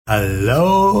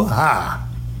Aloha.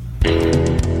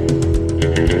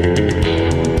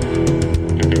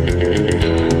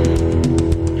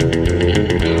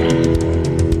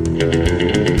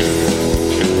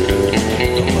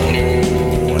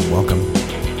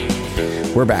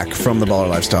 We're back from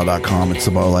theballerlifestyle.com. It's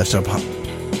the Baller Lifestyle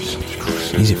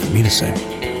easy for me to say.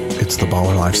 It's the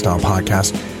Baller Lifestyle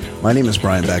Podcast. My name is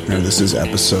Brian Beckner. This is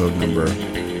episode number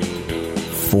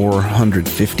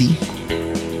 450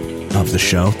 of the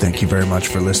show. Thank you very much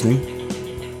for listening.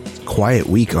 It's a quiet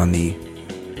week on the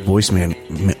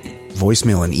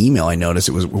voicemail and email. I noticed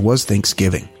it was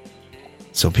Thanksgiving,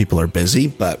 so people are busy,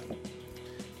 but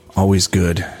always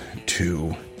good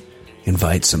to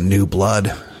invite some new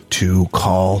blood to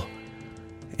call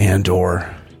and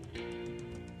or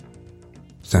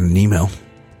send an email.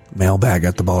 Mailbag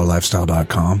at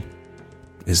theballerlifestyle.com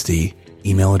is the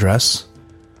email address.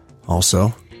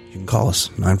 Also, you can call us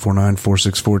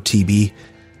 949-464-TBLS.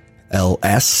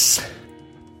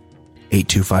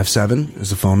 8257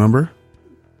 is the phone number.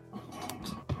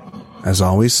 As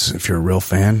always, if you're a real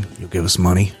fan, you'll give us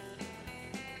money.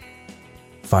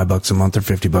 $5 a month or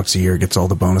 $50 a year gets all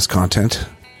the bonus content.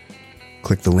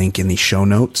 Click the link in the show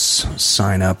notes.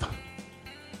 Sign up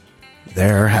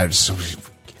there.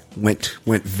 Went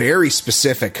very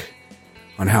specific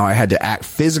on how I had to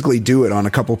physically do it on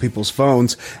a couple people's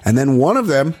phones. And then one of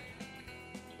them,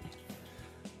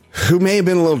 who may have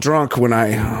been a little drunk when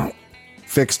I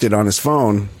fixed it on his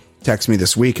phone, texted me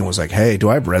this week and was like, hey, do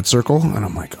I have red circle? And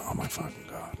I'm like, oh my fucking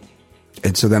God.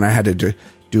 And so then I had to do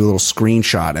a little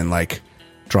screenshot and like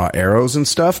draw arrows and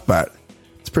stuff, but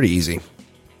it's pretty easy.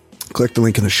 Click the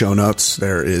link in the show notes.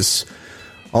 There is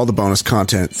all the bonus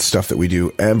content, stuff that we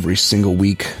do every single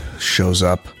week shows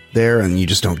up there, and you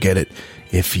just don't get it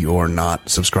if you're not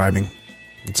subscribing.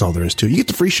 That's all there is to it. You get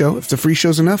the free show. If the free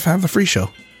show's enough, have the free show.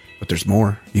 But there's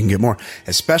more. You can get more,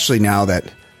 especially now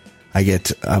that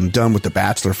I'm done with The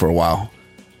Bachelor for a while.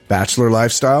 Bachelor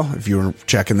Lifestyle, if you were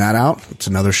checking that out, it's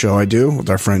another show I do with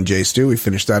our friend Jay Stu. We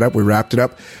finished that up. We wrapped it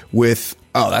up with,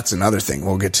 that's another thing.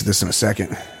 We'll get to this in a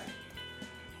second.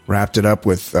 Wrapped it up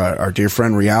with our dear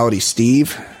friend Reality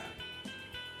Steve,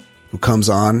 who comes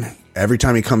on. Every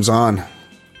time he comes on,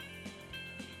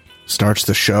 starts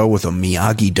the show with a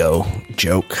Miyagi-Do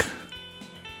joke.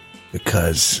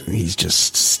 Because he's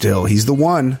the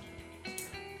one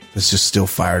that's just still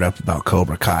fired up about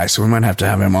Cobra Kai. So we might have to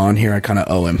have him on here. I kind of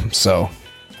owe him. So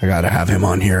I got to have him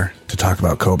on here to talk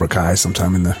about Cobra Kai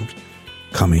sometime in the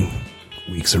coming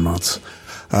weeks or months.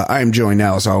 I am joined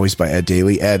now, as always, by Ed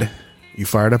Daly. Ed, you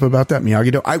fired up about that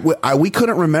Miyagi-Do? We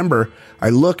couldn't remember. I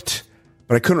looked,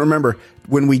 but I couldn't remember.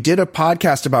 When we did a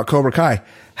podcast about Cobra Kai,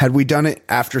 had we done it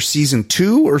after season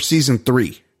 2 or season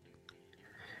 3?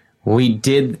 We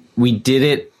did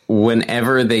it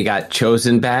whenever they got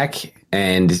chosen back,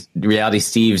 and Reality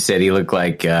Steve said he looked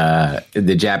like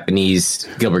the Japanese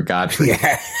Gilbert Gottfried.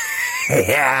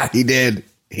 Yeah, he did.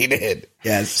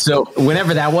 Yes. So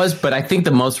whenever that was, but I think the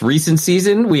most recent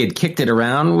season we had kicked it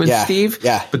around with Steve.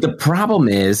 Yeah. But the problem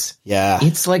is,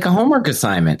 it's like a homework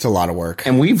assignment. It's a lot of work,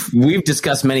 and we've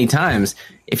discussed many times.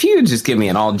 If you just give me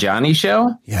an all Johnny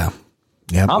show,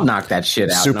 I'll knock that shit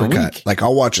out. Supercut. Like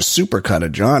I'll watch a supercut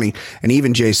of Johnny, and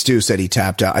even Jay Stu said he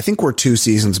tapped out. I think we're 2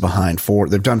 seasons behind 4.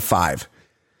 They've done 5.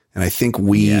 And I think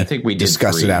we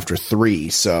discussed it after 3.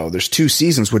 So there's 2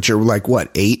 seasons, which are like what,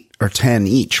 8 or 10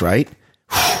 each, right?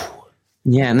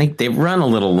 Yeah, and they run a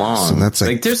little long. So that's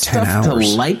like there's 10 stuff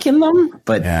hours to like in them,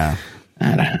 but yeah,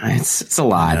 I don't know. It's a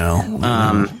lot.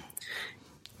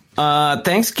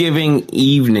 Thanksgiving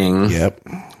evening. Yep.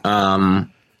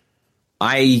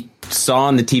 I saw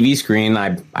on the TV screen.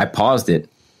 I paused it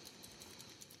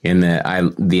in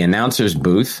the announcer's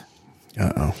booth.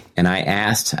 And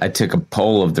I took a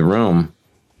poll of the room.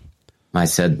 I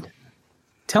said,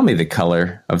 "Tell me the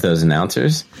color of those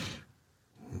announcers."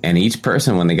 And each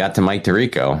person, when they got to Mike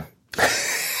Tirico,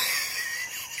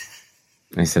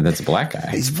 they said, "That's a black guy."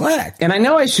 He's black. And I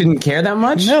know I shouldn't care that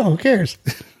much. No, who cares?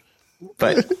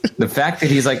 But the fact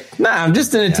that he's like, "Nah, I'm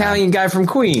just an Italian guy from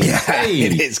Queens." Yeah, hey.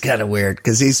 It is kind of weird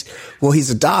because he's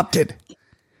adopted.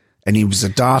 And he was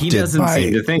adopted. He doesn't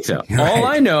seem to think so. Right. All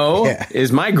I know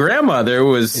is my grandmother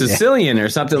was Sicilian or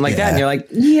something like that. And you're like,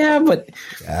 but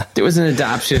there was an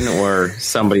adoption or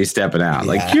somebody stepping out.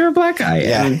 Like, you're a black guy.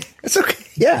 Yeah. And it's okay.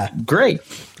 Yeah. Great.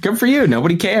 Good for you.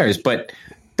 Nobody cares. But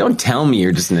don't tell me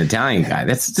you're just an Italian guy.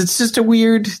 That's just a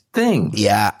weird thing.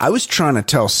 Yeah. I was trying to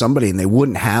tell somebody, and they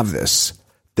wouldn't have this,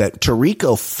 that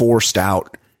Tirico forced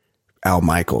out Al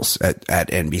Michaels at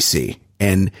NBC.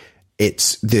 And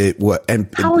it's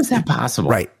how is that possible?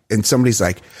 Right. and somebody's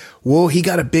like, well, he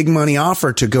got a big money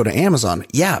offer to go to Amazon.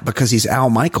 Yeah, because he's Al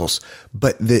Michaels.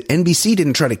 But the NBC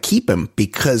didn't try to keep him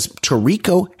because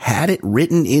Tirico had it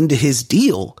written into his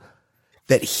deal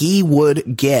that he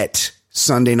would get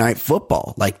Sunday Night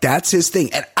Football. Like, that's his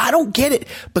thing. And I don't get it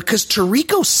because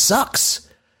Tirico sucks.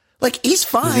 Like, he's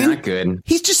fine. He's not good.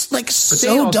 He's just like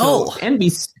so dull.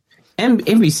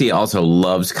 NBC also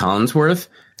loves Collinsworth.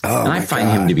 And I find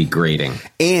him to be grating.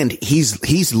 And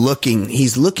he's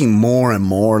looking more and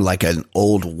more like an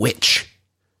old witch.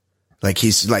 Like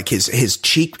he's like his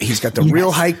cheek, he's got the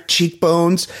real high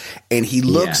cheekbones, and he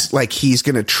looks like he's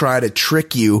going to try to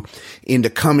trick you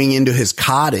into coming into his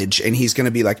cottage, and he's going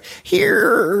to be like,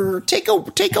 here, take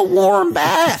a warm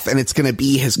bath. And it's going to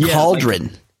be his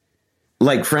cauldron.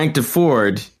 Like Frank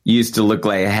DeFord used to look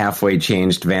like a halfway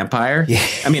changed vampire. Yeah.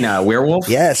 I mean, a werewolf.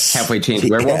 Yes. Halfway changed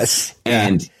werewolf. Yes.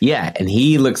 And and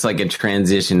he looks like a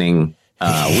transitioning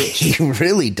witch. He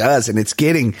really does. And it's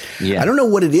getting, I don't know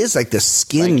what it is. Like the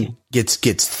skin gets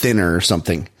thinner or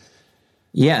something.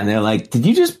 Yeah. And they're like, did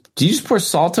you just pour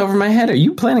salt over my head? Are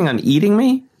you planning on eating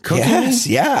me? Cooking me?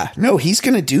 Yeah. No, he's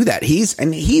going to do that.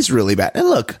 He's really bad. And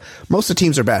look, most of the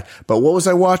teams are bad. But what was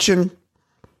I watching?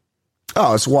 Oh,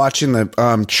 I was watching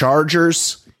the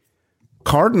Chargers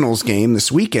Cardinals game this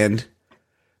weekend,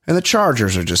 and the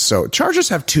Chargers are just Chargers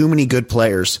have too many good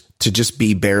players to just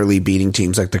be barely beating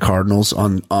teams like the Cardinals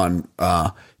on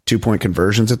 2-point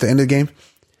conversions at the end of the game.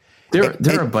 There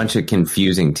are a bunch of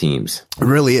confusing teams. It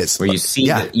really is. Where you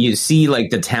see like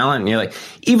the talent, and you're like,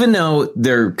 even though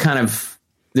they're kind of,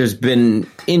 there's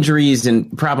been injuries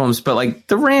and problems, but like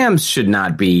the Rams should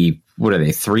not be, what are they,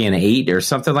 3-8 or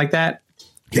something like that?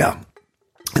 Yeah.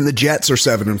 And the Jets are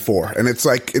 7-4, and it's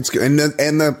like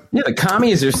the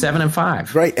Commies are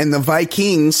 7-5, right? And the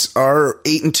Vikings are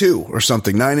 8-2 or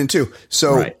something, 9-2.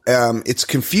 So it's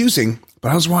confusing.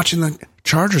 But I was watching the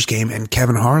Chargers game, and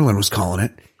Kevin Harlan was calling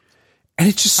it, and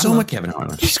it's just so much. Kevin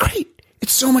Harlan, he's great.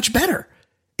 It's so much better.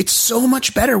 It's so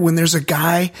much better when there's a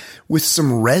guy with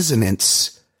some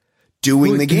resonance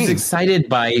doing the game. He's excited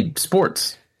by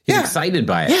sports. He's excited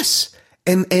by it. Yes,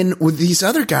 and with these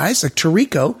other guys like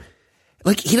Tirico.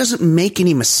 Like, he doesn't make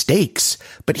any mistakes,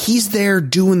 but he's there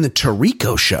doing the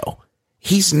Tirico show.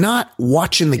 He's not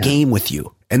watching the game with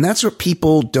you. And that's what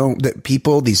people don't,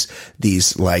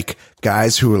 these like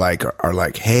guys who are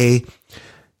like, hey,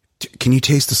 can you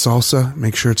taste the salsa?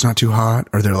 Make sure it's not too hot.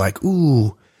 Or they're like,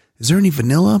 ooh, is there any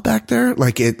vanilla back there?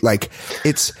 It's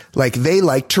like they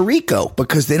like Tirico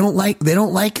because they don't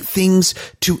like things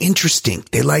too interesting.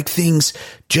 They like things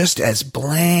just as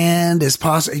bland as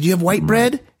possible. Do you have white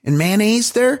bread and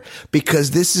mayonnaise there?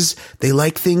 Because they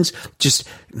like things just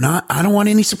not, I don't want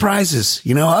any surprises.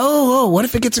 You know, oh, what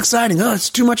if it gets exciting? Oh,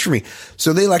 it's too much for me.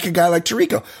 So they like a guy like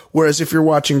Tirico. Whereas if you're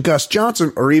watching Gus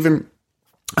Johnson or even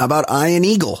how about Ian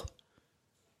Eagle?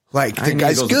 Like the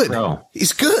guy's good.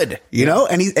 He's good, you know,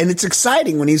 and it's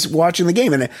exciting when he's watching the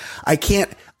game. And I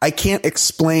can't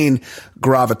explain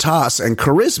gravitas and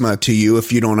charisma to you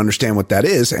if you don't understand what that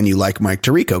is. And you like Mike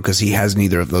Tirico because he has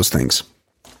neither of those things.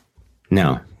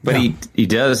 No, but he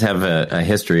does have a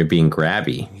history of being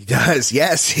grabby. He does.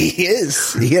 Yes, he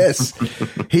is. Yes.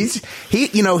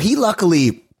 he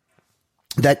luckily,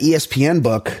 that ESPN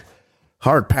book,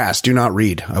 hard pass, do not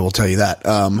read. I will tell you that.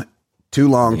 Too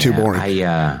long, too boring.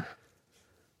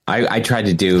 I tried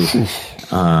to do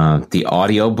the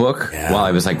audio book while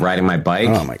I was like riding my bike.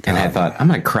 Oh my God. And I thought, I'm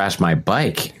going to crash my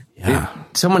bike. Yeah.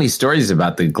 So many stories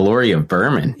about the glory of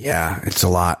Berman. Yeah, it's a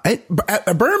lot.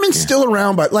 Berman's still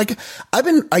around, but like I've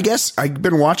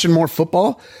been watching more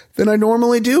football than I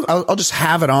normally do. I'll just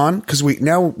have it on because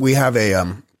we have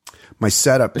a my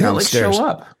setup downstairs. Show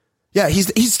up. Yeah,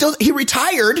 he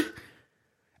retired.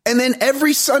 And then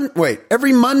every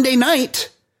Monday night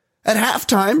at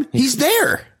halftime, he's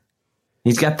there.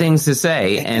 He's got things to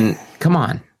say, and come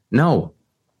on, no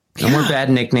more bad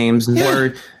nicknames, no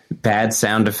more bad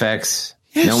sound effects,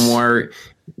 no more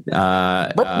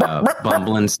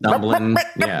bumbling, stumbling.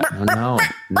 Yeah, no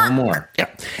more.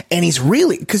 Yeah, and he's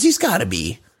really because he's got to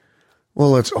be. Well,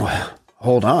 let's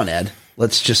hold on, Ed.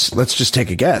 Let's just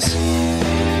take a guess.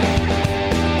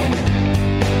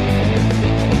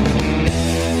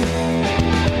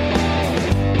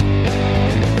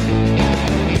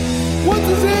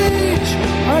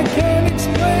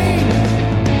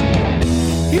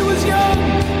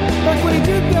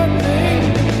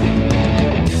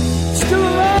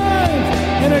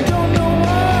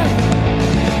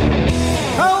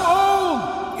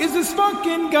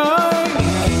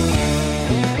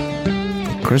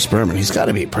 Chris Berman, he's got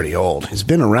to be pretty old. He's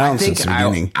been around since the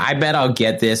beginning. I bet I'll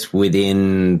get this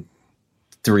within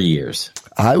 3 years.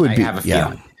 I have a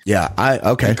feeling. Yeah.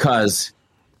 Okay. Because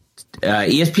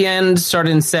ESPN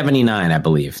started in 79, I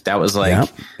believe. That was like,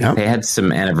 they had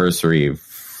some anniversary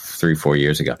 3-4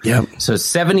 years ago. Yeah. So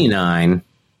 79,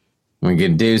 we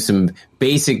could do some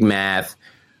basic math.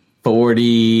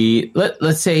 40,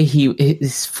 let's say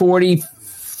he's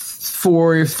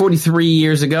 43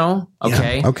 years ago.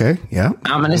 Okay. Yeah. Okay. Yeah.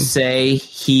 I'm going to say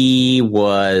he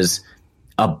was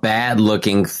a bad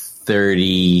looking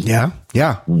 30. Yeah.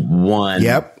 Yeah. 1.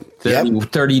 Yep.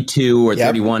 32 or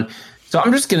 31. So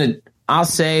I'll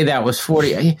say that was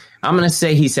 40. I'm going to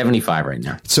say he's 75 right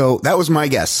now. So that was my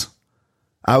guess.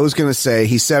 I was going to say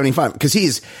he's 75 because he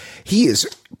is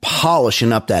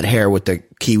polishing up that hair with the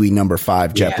Kiwi number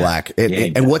 5 jet black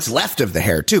and what's left of the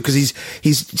hair too. Cause he's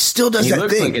still does that thing.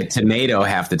 He looks like a tomato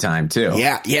half the time too.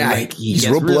 Yeah. Yeah. Like he's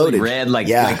gets real bloated. Really red,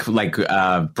 like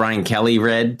Brian Kelly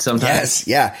red sometimes. Yes.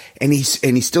 Yeah. And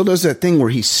he still does that thing where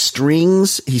he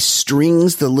strings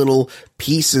the little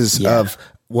pieces of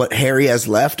what hair he has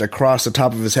left across the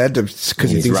top of his head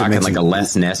because he thinks rocking it makes like a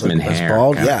Les Nessman hair.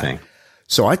 Bald. Yeah.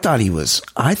 So I thought he was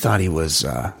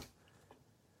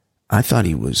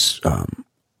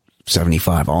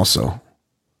 75 also.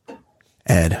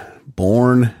 Ed,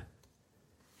 born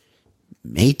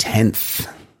May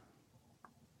 10th.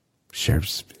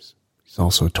 He's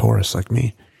also a Taurus like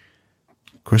me.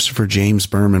 Christopher James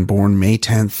Berman, born May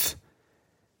 10th,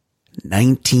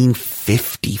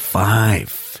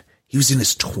 1955. He was in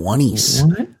his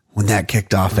 20s when that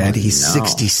kicked off, Ed. He's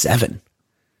 67.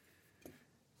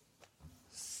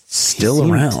 Still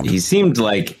around. He seemed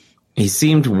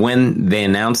when they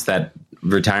announced that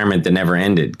retirement that never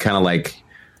ended, kind of like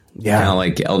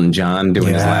Elton John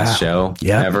doing his last show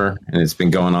ever, and it's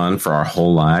been going on for our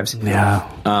whole lives.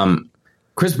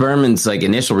 Chris Berman's like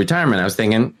initial retirement, I was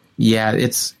thinking,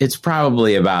 it's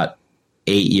probably about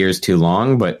 8 years too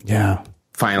long, but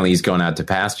finally he's going out to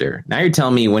pasture. Now you're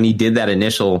telling me when he did that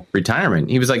initial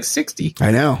retirement, he was like 60. I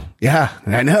know. Yeah,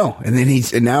 I know. And then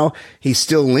now he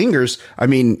still lingers. I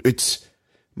mean,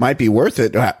 might be worth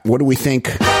it. What do we think?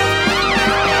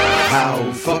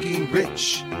 How fucking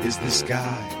rich is this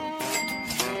guy?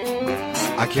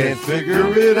 I can't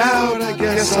figure it out. I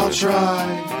guess I'll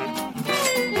try.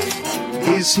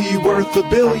 Is he worth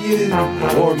 $1 billion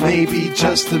or maybe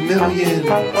just $1 million?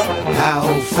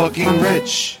 How fucking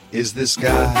rich is this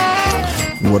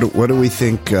guy? What do we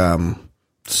think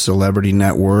celebrity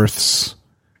net worths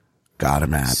got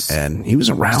him at? And he was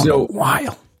around a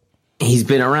while. He's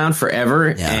been around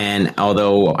forever, and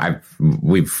although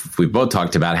we've both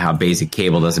talked about how basic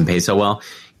cable doesn't pay so well,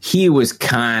 he was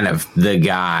kind of the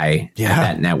guy at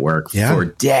that network for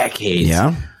decades.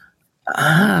 Yeah.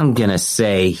 I'm going to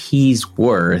say he's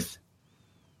worth,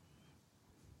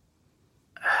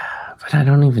 but I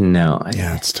don't even know.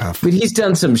 Yeah, it's tough. But he's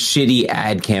done some shitty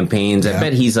ad campaigns. I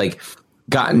bet he's like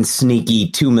gotten sneaky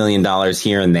 $2 million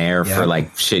here and there for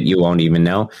like shit you won't even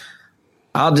know.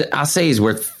 I'll say he's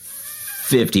worth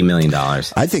 $50 million.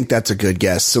 I think that's a good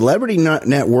guess. Celebrity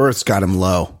net worth's got him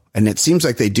low, and it seems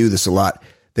like they do this a lot.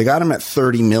 They got him at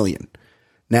 30 million.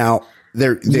 Now,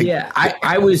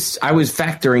 I was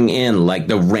factoring in like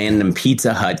the random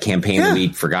Pizza Hut campaign that we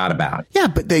forgot about. Yeah,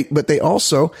 but they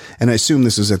also, and I assume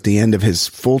this is at the end of his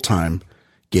full-time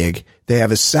gig, they have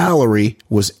his salary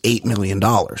was $8 million.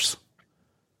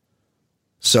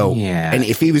 So, and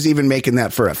if he was even making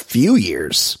that for a few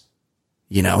years,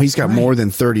 he's got more than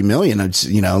 30 million,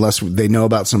 unless they know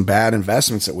about some bad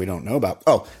investments that we don't know about.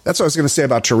 Oh, that's what I was going to say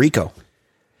about Tirico.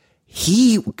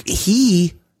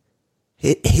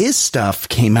 His stuff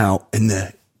came out in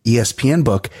the ESPN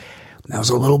book. That was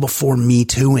a little before Me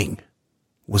Tooing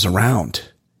was around.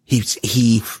 He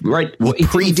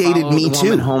predated Me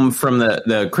Too. Home from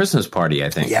the Christmas party, I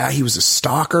think. Yeah, he was a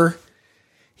stalker.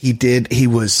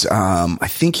 I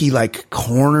think he like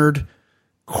cornered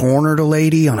a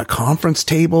lady on a conference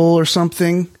table or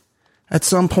something at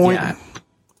some point. Yeah.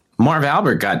 Marv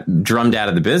Albert got drummed out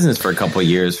of the business for a couple of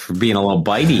years for being a little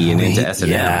bitey and into S&M.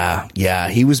 Yeah,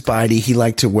 he was bitey. He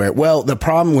liked to wear. Well, the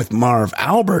problem with Marv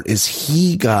Albert is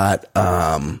he got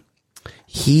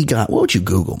what would you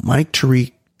Google? Mike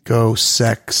Tirico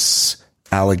sex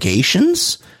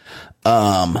allegations.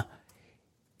 The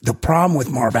problem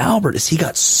with Marv Albert is he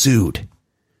got sued.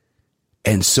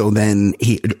 And so then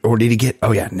did he get,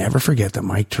 never forget that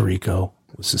Mike Tirico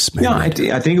was suspended. No, I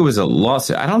think it was a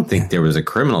lawsuit. I don't think there was a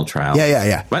criminal trial.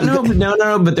 Yeah. But no,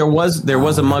 but there was a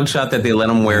mugshot that they let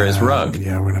him wear his rug.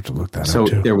 Yeah, we're going to have to look that up too.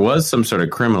 So there was some sort of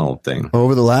criminal thing.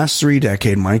 Over the last 3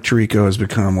 decades, Mike Tirico has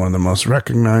become one of the most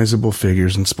recognizable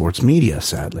figures in sports media,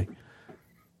 sadly.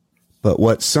 But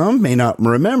what some may not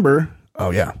remember,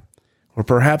 or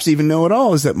perhaps even know at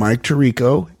all, is that Mike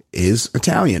Tirico is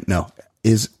Italian. No,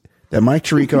 is that Mike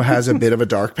Tirico has a bit of a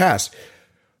dark past.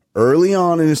 Early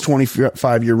on in his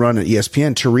 25-year run at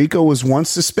ESPN, Tirico was once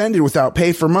suspended without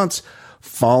pay for months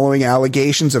following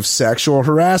allegations of sexual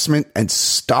harassment and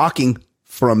stalking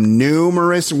from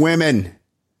numerous women.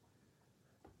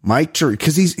 Mike Tirico,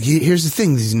 because here's the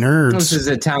thing, these nerds. This is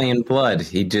Italian blood.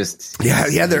 He just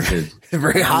they're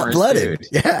very hot blooded.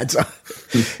 Yeah,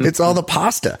 it's all the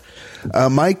pasta.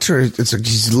 Mike Tirico,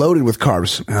 he's loaded with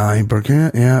carbs.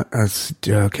 That's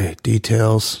okay.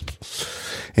 Details.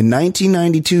 In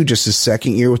 1992, just his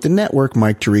second year with the network,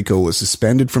 Mike Tirico was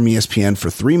suspended from ESPN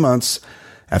for 3 months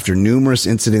after numerous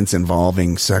incidents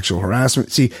involving sexual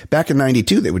harassment. See, back in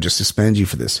 92, they would just suspend you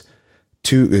for this.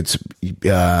 Details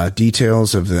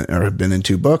have been in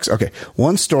 2 books. Okay.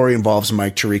 One story involves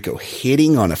Mike Tirico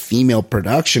hitting on a female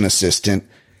production assistant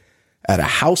at a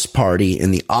house party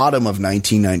in the autumn of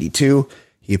 1992.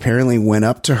 He apparently went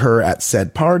up to her at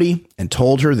said party and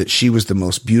told her that she was the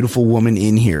most beautiful woman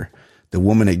in here. The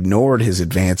woman ignored his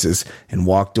advances and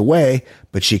walked away,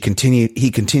 but he continued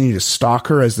to stalk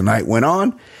her as the night went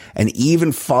on and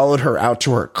even followed her out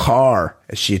to her car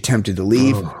as she attempted to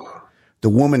leave. The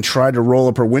woman tried to roll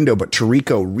up her window, but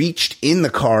Tirico reached in the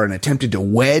car and attempted to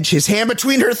wedge his hand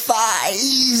between her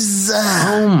thighs.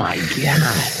 Oh, my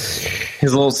God.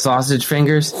 His little sausage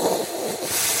fingers.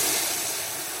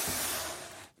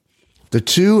 The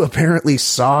two apparently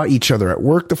saw each other at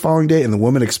work the following day, and the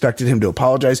woman expected him to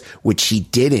apologize, which he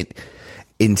didn't.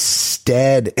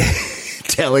 Instead,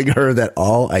 telling her that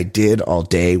all I did all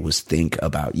day was think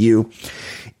about you.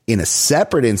 In a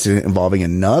separate incident involving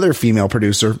another female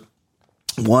producer,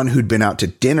 one who'd been out to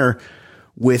dinner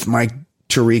with Mike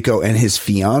Tirico and his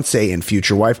fiance and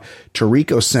future wife,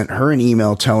 Tirico sent her an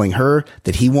email telling her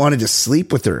that he wanted to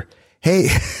sleep with her. Hey,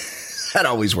 that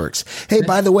always works. Hey,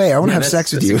 by the way, I want to have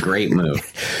sex with you. That's a great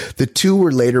move. The two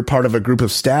were later part of a group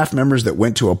of staff members that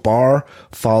went to a bar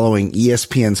following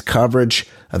ESPN's coverage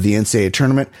of the NCAA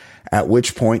tournament, at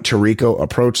which point Tirico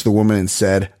approached the woman and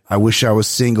said, I wish I was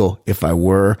single. If I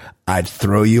were, I'd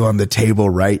throw you on the table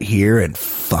right here and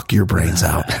fuck your brains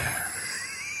out.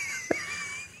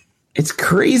 It's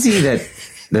crazy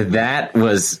that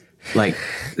was like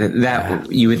that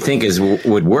you would think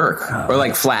would work, or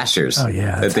like flashers. Oh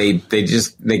yeah, that they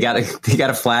got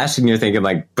a flash, and you're thinking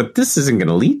like, but this isn't going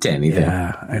to lead to anything.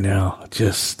 Yeah, I know.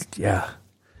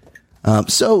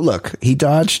 So look, he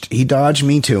dodged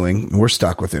me tooing. We're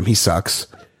stuck with him. He sucks.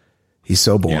 He's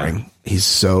so boring. Yeah. He's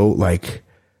so like,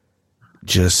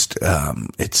 it's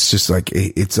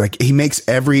like he makes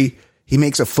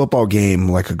a football game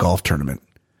like a golf tournament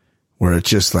where it's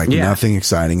just like nothing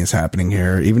exciting is happening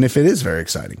here, even if it is very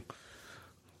exciting.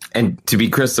 And to be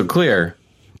crystal clear,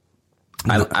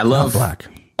 I love black.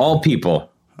 All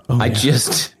people. Oh,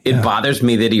 it bothers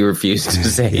me that he refused to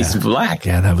say he's black.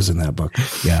 Yeah, that was in that book.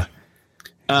 Yeah.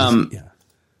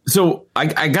 So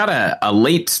I got a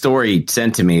late story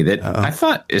sent to me that I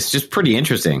thought is just pretty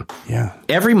interesting. Yeah.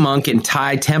 Every monk in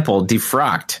Thai temple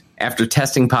defrocked after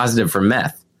testing positive for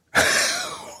meth.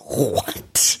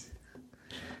 What?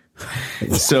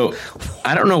 So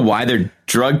I don't know why they're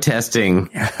drug testing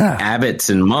abbots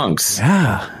and monks.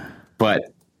 Yeah.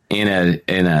 But in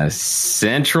a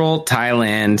central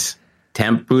Thailand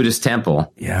Buddhist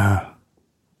temple. Yeah.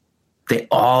 They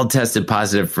all tested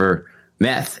positive for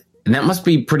meth. And that must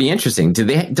be pretty interesting.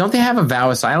 Don't they have a vow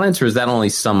of silence, or is that only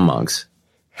some monks?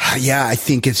 Yeah, I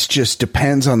think it's just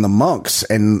depends on the monks,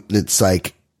 and it's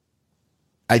like,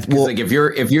 like if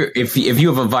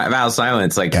you have a vow of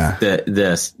silence, like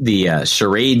the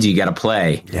charades you got to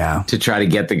play, to try to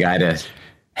get the guy to,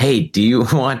 hey, do you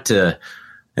want to?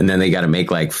 And then they got to make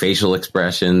like facial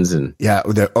expressions and they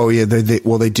do the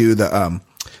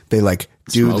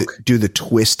do the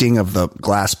twisting of the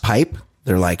glass pipe.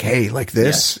 They're like, hey, like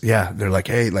this. Yeah. They're like,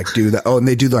 hey, like do that. Oh, and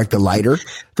they do like the lighter.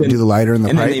 They do the lighter in the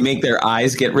pipe. And then they make their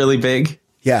eyes get really big.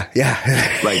 Yeah. Yeah.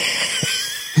 Like,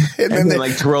 and then they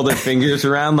like twirl their fingers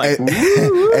around like, and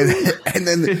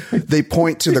then they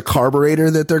point to the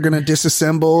carburetor that they're going to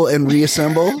disassemble and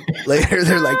reassemble later.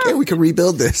 They're like, hey, we can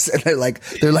rebuild this. And they're like,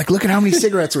 look at how many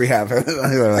cigarettes we have.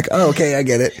 They're like, oh, okay, I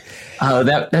get it. Oh,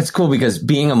 that's cool, because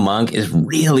being a monk is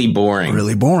really boring.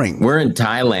 Really boring. We're in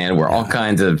Thailand where all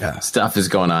kinds of stuff is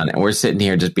going on, and we're sitting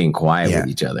here just being quiet with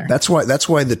each other. That's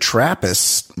why the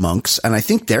Trappist monks, and I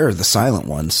think they're the silent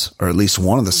ones, or at least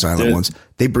one of the silent ones,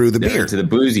 they brew the beer. To the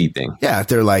boozy thing. Yeah,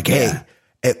 they're like, hey,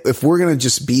 if we're going to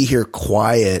just be here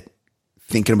quiet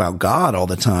thinking about God all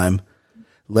the time,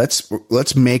 let's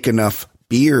make enough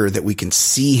beer that we can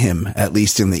see him at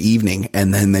least in the evening,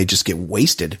 and then they just get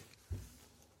wasted.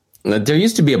 There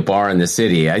used to be a bar in the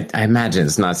city. I imagine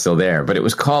it's not still there, but it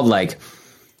was called like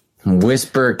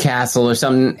Whisper Castle or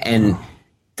something, and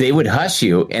they would hush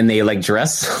you, and they like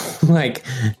dress like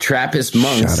Trappist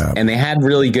monks, and they had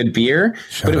really good beer,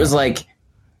 but it was like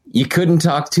you couldn't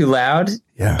talk too loud,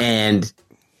 and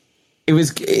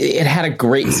it had a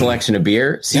great selection of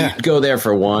beer, so you'd go there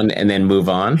for one and then move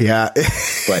on.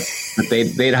 But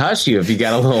they'd hush you if you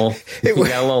got a little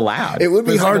loud. It would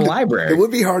be hard. Like a library. It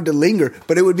would be hard to linger,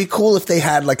 but it would be cool if they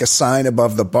had like a sign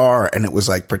above the bar, and it was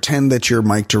like, pretend that you're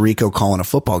Mike Tirico calling a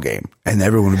football game, and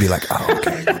everyone would be like, "Oh,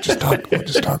 okay, we'll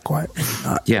just talk quiet."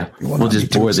 We'll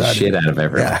just bore the shit out of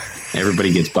everyone.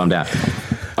 Everybody gets bummed out.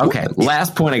 Okay,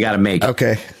 last point I got to make.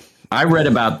 Okay, I read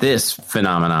about this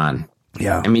phenomenon.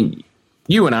 Yeah, I mean,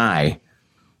 you and I.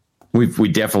 We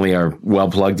definitely are well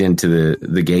plugged into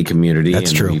the gay community.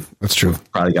 That's true. That's true.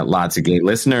 Probably got lots of gay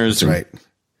listeners. That's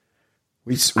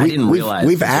right. I didn't realize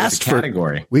we've asked for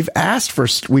category. We've asked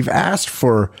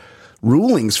for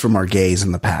rulings from our gays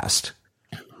in the past.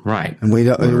 Right. And we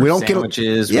don't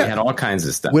sandwiches, get we had all kinds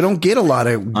of stuff. We don't get a lot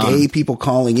of gay people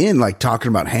calling in, like talking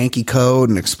about hanky code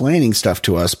and explaining stuff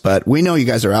to us, but we know you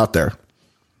guys are out there.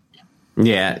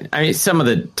 Yeah. I mean, some of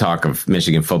the talk of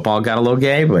Michigan football got a little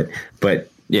gay, but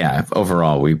yeah,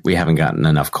 overall, we haven't gotten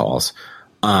enough calls.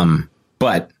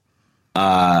 But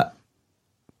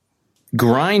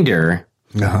Grindr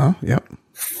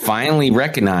finally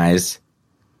recognized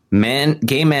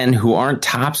gay men who aren't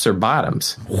tops or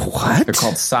bottoms. What? They're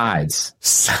called sides.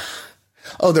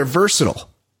 Oh, they're versatile.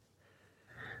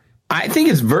 I think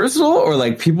it's versatile, or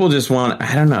like people just want,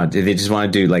 I don't know, do they just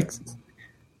want to do like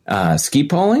ski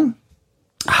polling?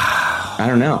 I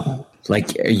don't know.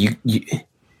 Like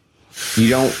you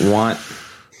don't want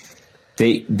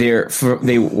they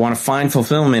want to find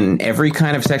fulfillment in every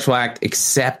kind of sexual act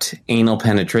except anal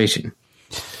penetration,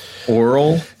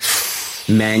 oral,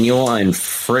 manual, and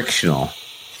frictional.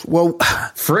 Well,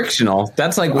 frictional.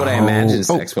 That's like what I imagined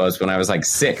sex was when I was like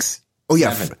 6. Oh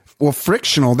yeah. Well,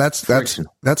 frictional. That's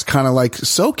kind of like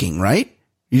soaking, right?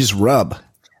 You just rub.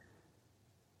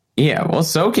 Yeah. Well,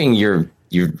 soaking, you're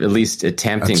at least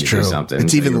attempting to do something.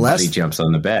 It's even less. He jumps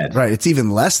on the bed. Right. It's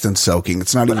even less than soaking.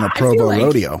 It's not even a Provo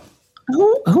rodeo.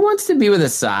 Who wants to be with a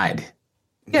side?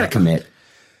 You gotta commit.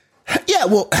 Yeah.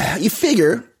 Well, you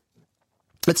figure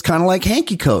it's kind of like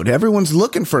hanky code. Everyone's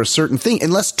looking for a certain thing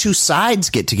unless two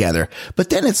sides get together. But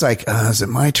then it's like, is it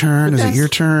my turn? Is it your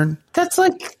turn? That's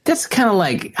kind of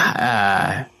like,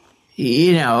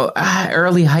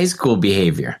 early high school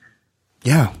behavior.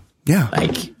 Yeah. Yeah.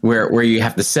 Like where you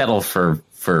have to settle for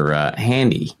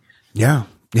handy. Yeah.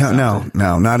 Yeah.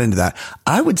 No, not into that.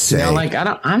 I would say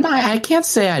I can't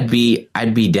say I'd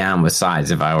be down with sides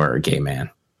if I were a gay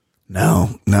man.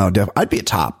 No, I'd be a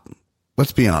top.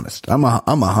 Let's be honest. I'm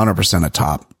 100% a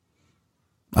top.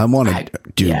 I want to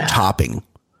do topping.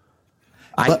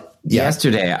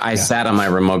 Yesterday I sat on my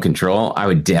remote control. I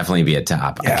would definitely be a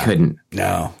top. Yeah. I couldn't.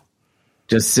 No.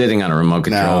 Just sitting on a remote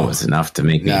control was enough to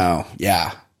make me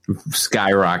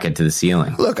skyrocket to the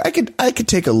ceiling. Look, I could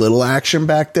take a little action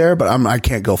back there, but I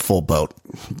can't go full boat.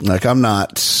 Like I'm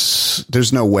not.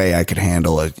 There's no way I could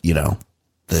handle a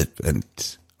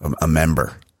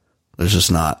member. There's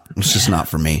just not. It's just not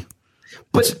for me.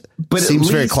 But it seems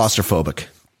very claustrophobic.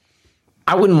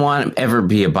 I wouldn't want to ever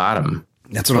be a bottom.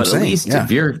 That's what I'm saying. At least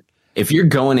if you're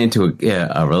going into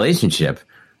a relationship,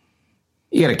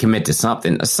 you got to commit to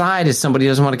something. A side is somebody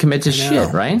who doesn't want to commit to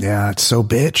shit, right? Yeah, it's so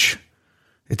bitch.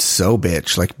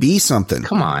 Like, be something.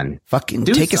 Come on, fucking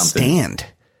take something.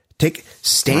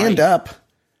 Stand up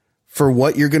for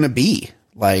what you're gonna be.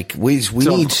 Like we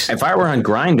need. If I were on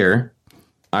Grindr,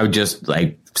 I would just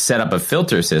like set up a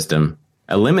filter system.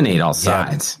 Eliminate all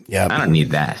sides. Yep. I don't need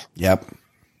that. Yep.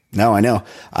 No, I know.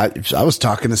 I was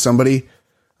talking to somebody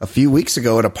a few weeks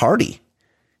ago at a party,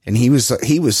 and he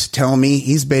was telling me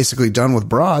he's basically done with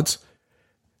broads.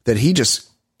 That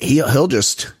he'll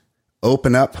just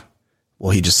open up.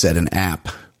 Well, he just said an app.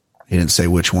 He didn't say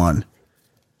which one.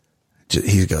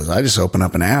 He goes, I just open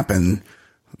up an app, and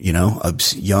a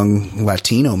young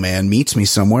Latino man meets me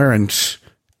somewhere and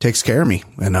takes care of me,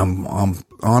 and I'm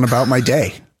on about my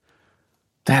day.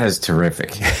 That is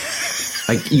terrific.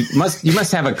 Like you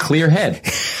must have a clear head.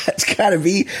 It's gotta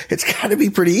be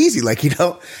pretty easy. Like,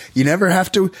 you never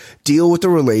have to deal with the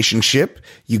relationship.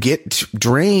 You get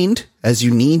drained as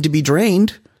you need to be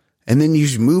drained, and then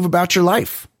you move about your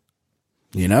life.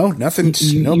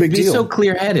 Nothing's no big deal. You're so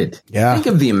clear headed. Yeah. Think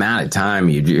of the amount of time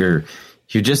you're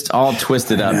just all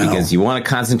twisted up because you want to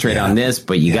concentrate on this,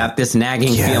 but you got this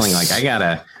nagging feeling like I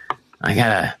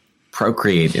gotta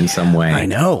procreate in some way. I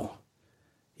know.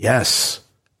 Yes.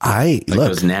 Look,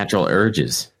 those natural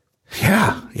urges.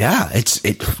 Yeah.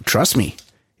 Trust me.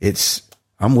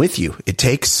 I'm with you. It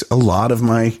takes a lot of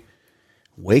my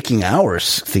waking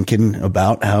hours thinking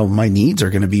about how my needs are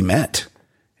going to be met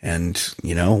and,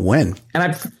 when.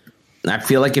 And I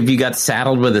feel like if you got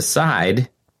saddled with a side,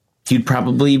 you'd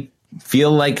probably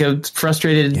feel like a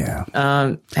frustrated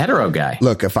hetero guy.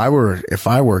 Look, if I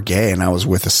were gay and I was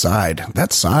with a side,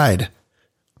 that side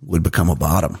would become a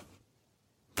bottom.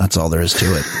 That's all there is to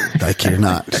it. Like, you're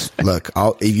not. Look,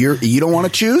 if you don't want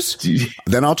to choose,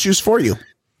 then I'll choose for you.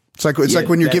 It's like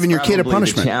when you're giving your kid a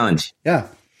punishment. Challenge. Yeah.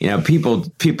 People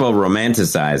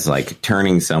romanticize like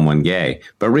turning someone gay,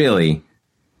 but really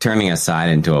turning a side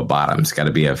into a bottom's got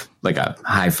to be a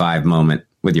high five moment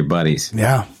with your buddies.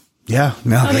 Yeah. Yeah.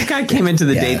 No, the guy came into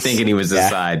the date thinking he was a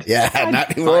side. Yeah.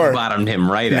 Not anymore. Bottomed him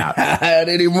right out. Not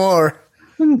anymore.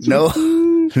 No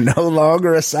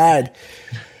longer a side.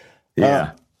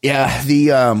 Yeah.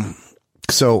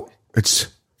 So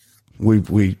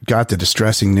we got the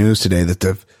distressing news today that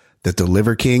the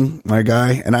Liver King, my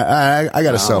guy, and I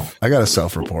got a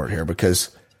self report here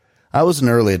because I was an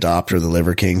early adopter of the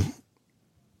Liver King.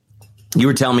 You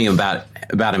were telling me about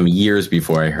him years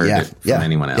before I heard it from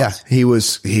anyone else. Yeah,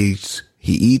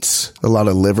 he eats a lot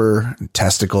of liver and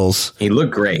testicles. He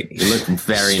looked great. He looked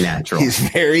very natural. He's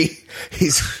very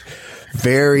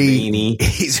veiny.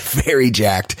 He's very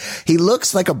jacked. He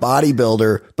looks like a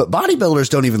bodybuilder, but bodybuilders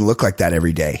don't even look like that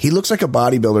every day. He looks like a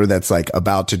bodybuilder that's like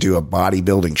about to do a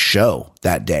bodybuilding show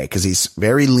that day because he's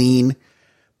very lean,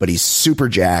 but he's super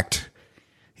jacked.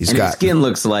 His skin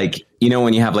looks like,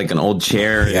 when you have like an old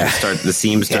chair and the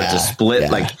seams start to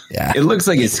split, it looks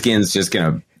like his skin's just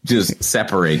going to just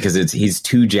separate because he's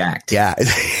too jacked. Yeah.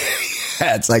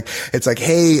 It's like,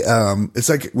 hey, it's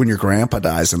like when your grandpa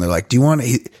dies and they're like, do you want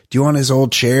his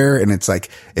old chair? And it's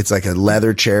like a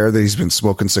leather chair that he's been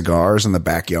smoking cigars in the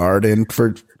backyard in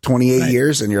for 28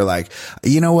 years. And you're like,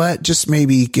 you know what? Just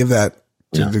maybe give that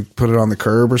to put it on the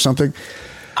curb or something.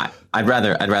 I'd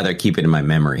rather keep it in my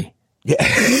memory. Yeah.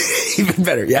 Even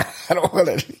better. Yeah. I don't want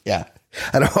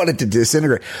it to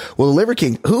disintegrate. Well, the Liver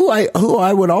King, who I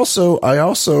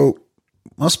also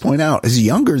must point out is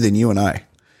younger than you and I.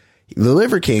 The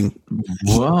Liver King.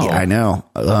 Whoa. Yeah, I know.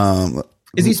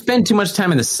 Does he spend too much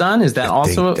time in the sun? Is that I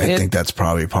think that's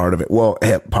probably part of it. Well,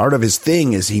 part of his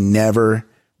thing is he never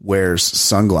wears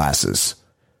sunglasses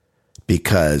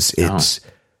because it's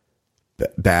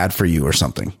bad for you or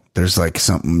something. There's like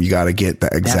something you got to get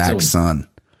the exact sun.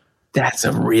 That's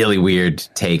a really weird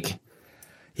take.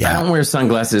 Yeah. I don't wear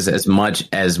sunglasses as much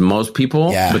as most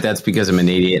people, but that's because I'm an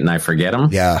idiot and I forget them.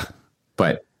 Yeah.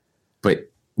 But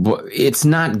it's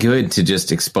not good to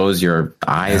just expose your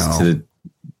eyes to the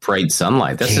bright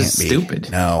sunlight. That's just stupid.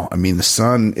 No, I mean the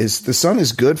sun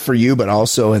is good for you, but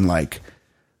also in like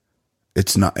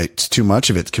it's too much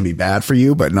of it can be bad for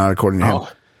you, but not according to him.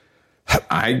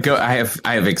 I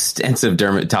have extensive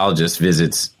dermatologist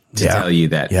visits to tell you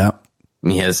that. Yeah.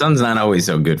 Yeah, the sun's not always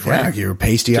so good for you. Yeah, you're a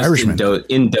pasty Irishman.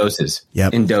 In doses.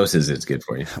 Yep. In doses, it's good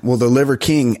for you. Well, the Liver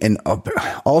King, and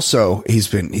also he's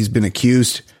been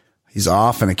accused. He's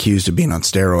often accused of being on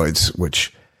steroids,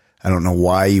 which I don't know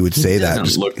why you would say that.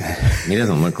 He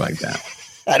doesn't look like that.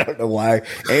 I don't know why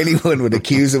anyone would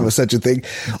accuse him of such a thing,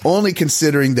 only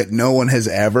considering that no one has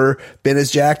ever been as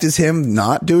jacked as him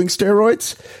not doing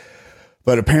steroids.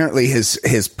 But apparently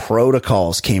his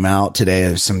protocols came out today.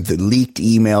 There's some leaked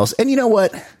emails. And you know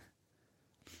what?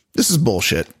 This is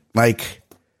bullshit. Like,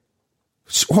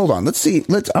 hold on. Let's see.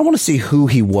 I want to see who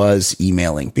he was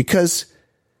emailing because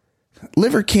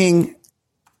Liver King.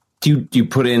 Do you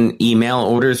put in email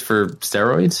orders for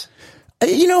steroids?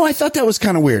 I thought that was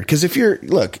kind of weird because if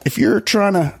you're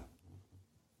trying to,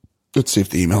 let's see if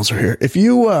the emails are here. If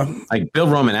you, like Bill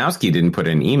Romanowski didn't put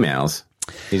in emails.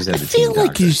 I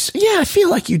feel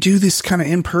like you do this kind of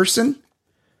in person.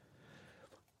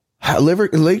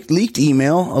 Leaked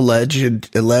email allegedly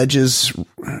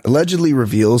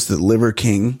reveals that Liver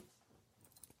King.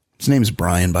 His name's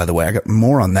Brian, by the way. I got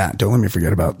more on that. Don't let me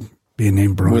forget about being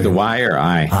named Brian. With a Y or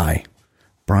I? I.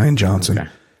 Brian Johnson. Okay.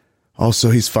 Also,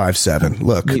 he's 5'7".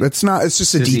 Look, it's not. It's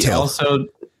just a detail.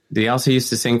 Did he also used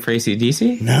to sing for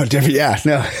AC/DC? No, different. Yeah,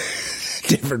 no,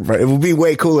 different. It would be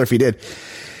way cooler if he did.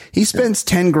 He spends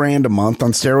 $10,000 a month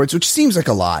on steroids, which seems like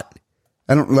a lot.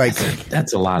 I don't like.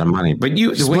 That's a lot of money. But you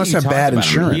must have bad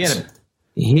insurance.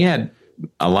 He had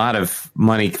a lot of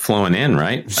money flowing in,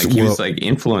 right? Like he was like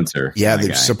influencer. Yeah,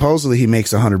 supposedly he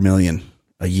makes $100 million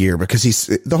a year because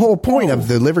the whole point of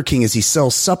the Liver King is he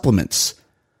sells supplements.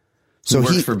 So he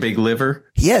works for Big Liver.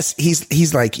 Yes,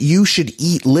 he's like, you should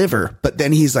eat liver, but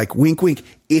then he's like, wink, wink.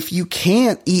 If you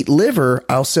can't eat liver,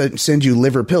 I'll send you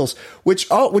liver pills, which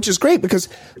is great because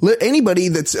anybody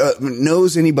that's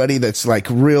knows anybody that's like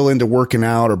real into working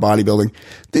out or bodybuilding,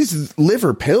 these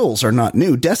liver pills are not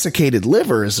new. Desiccated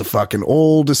liver is the fucking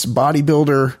oldest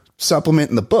bodybuilder supplement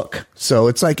in the book. So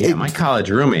it's like, my college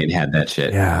roommate had that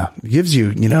shit. Yeah, it gives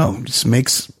you, just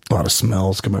makes a lot of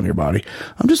smells come out of your body.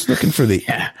 I'm just looking for the.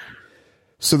 Yeah.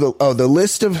 So the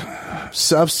list of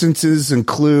substances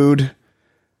include.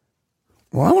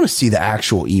 Well, I want to see the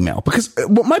actual email because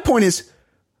my point is.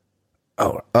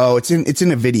 It's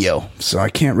in a video, so I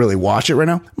can't really watch it right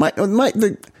now.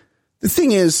 The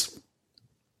thing is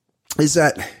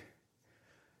that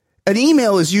an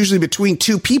email is usually between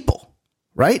two people,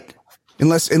 right?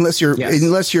 Unless you're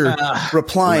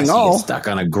replying all stuck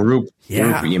on a group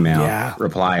email,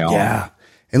 reply all. Yeah,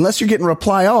 unless you're getting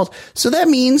reply all. So that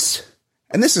means.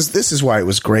 And this is why it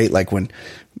was great. Like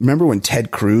remember when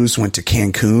Ted Cruz went to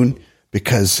Cancun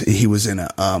because he was in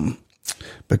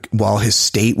while his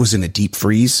state was in a deep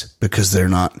freeze because there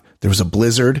was a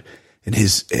blizzard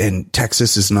and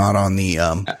Texas is not on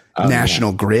the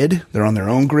national grid. They're on their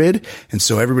own grid. And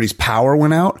so everybody's power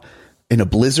went out in a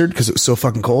blizzard because it was so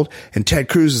fucking cold. And Ted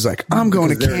Cruz is like, I'm going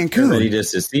to Cancun. They're ready to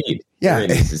secede. Yeah.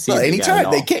 Well, anytime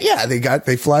they can. Yeah.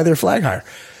 They fly their flag higher.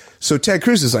 So Ted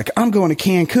Cruz is like, I'm going to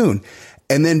Cancun.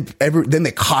 And then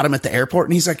they caught him at the airport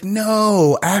and he's like,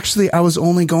 no, actually, I was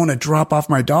only going to drop off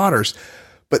my daughters.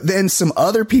 But then some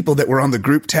other people that were on the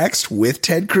group text with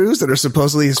Ted Cruz that are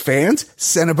supposedly his fans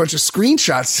sent a bunch of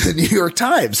screenshots to the New York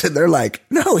Times. And they're like,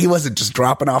 no, he wasn't just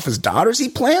dropping off his daughters. He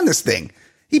planned this thing.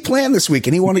 He planned this week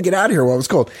and he wanted to get out of here while it was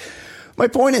cold. My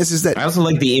point is that I also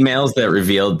like the emails that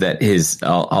revealed that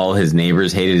all his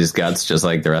neighbors hated his guts, just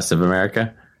like the rest of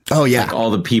America. Oh yeah. Like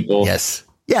all the people. Yes.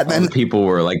 Yeah. Then the people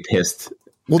were like pissed.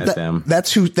 At them.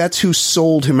 That's who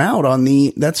sold him out on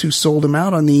the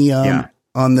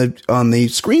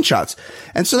screenshots.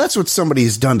 And so that's what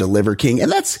somebody's done to Liver King.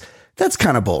 And that's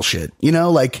kind of bullshit.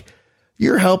 Like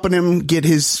you're helping him get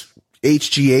his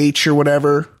HGH or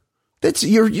whatever. That's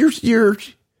you're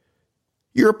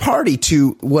a party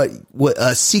to what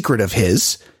a secret of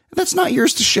his. That's not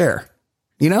yours to share.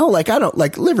 Like I don't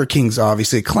like Liver King's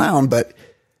obviously a clown, but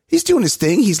he's doing his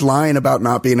thing. He's lying about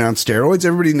not being on steroids.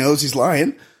 Everybody knows he's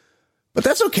lying, but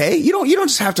that's okay. You don't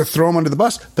just have to throw him under the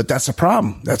bus, but that's a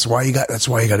problem. That's why you got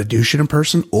to do shit in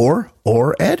person or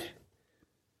Ed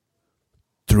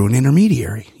through an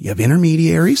intermediary. You have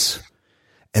intermediaries.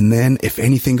 And then if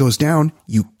anything goes down,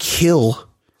 you kill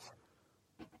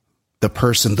the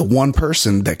one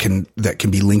person that can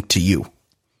be linked to you.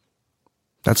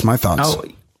 That's my thoughts. Oh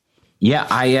yeah.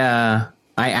 I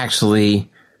actually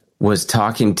was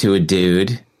talking to a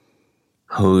dude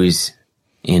who's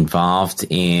involved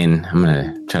in, I'm going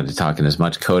to try to talk in as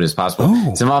much code as possible.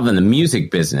 Oh. It's involved in the music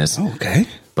business. Okay.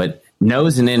 But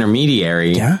knows an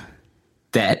intermediary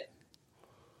that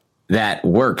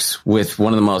works with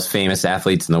one of the most famous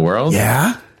athletes in the world.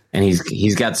 Yeah. And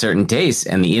he's got certain tastes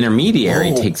and the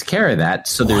intermediary takes care of that.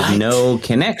 So there's no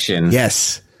connection.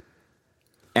 Yes.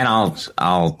 And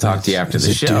I'll talk to you after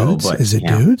the show. Dudes? But is it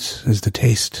dudes? Is the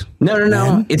taste? No.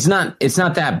 Men? It's not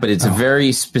that, but it's a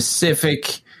very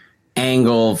specific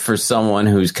angle for someone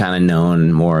who's kind of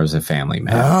known more as a family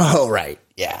man. Oh, right.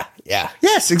 Yeah.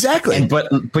 Yes, exactly.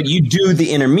 But you do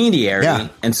the intermediary. Yeah.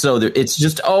 And so it's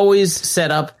just always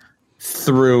set up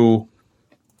through.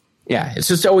 Yeah, it's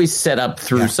just always set up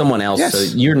through someone else. Yes.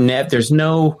 So there's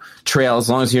no trail as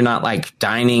long as you're not like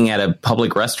dining at a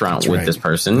public restaurant with this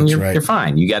person. You're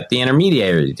fine. You got the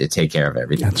intermediary to take care of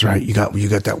everything. That's right. You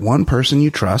got that one person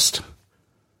you trust.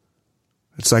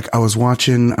 It's like I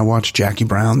watched Jackie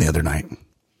Brown the other night.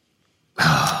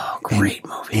 Oh, great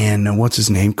movie. And what's his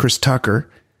name? Chris Tucker.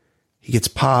 He gets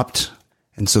popped,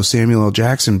 and so Samuel L.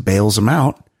 Jackson bails him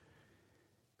out.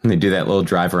 And they do that little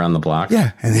drive around the block.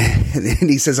 Yeah. And then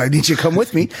he says, I need you to come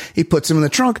with me. He puts him in the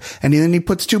trunk and then he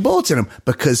puts 2 bullets in him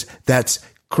because that's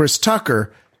Chris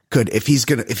Tucker if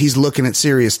he's looking at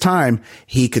serious time,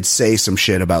 he could say some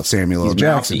shit about Samuel L.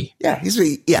 Jackson. Mouthy. Yeah.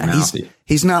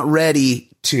 He's not ready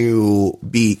to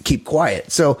keep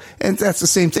quiet. So, and that's the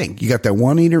same thing. You got that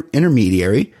one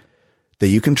intermediary that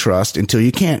you can trust until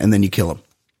you can't, and then you kill him.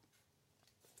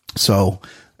 So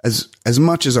as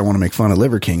much as I want to make fun of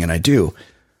Liver King, and I do,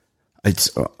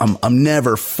 I'm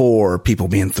never for people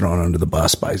being thrown under the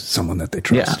bus by someone that they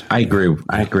trust. Yeah, I agree.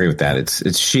 I agree with that. It's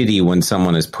shitty when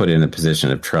someone is put in a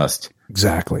position of trust.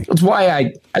 Exactly. That's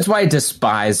why I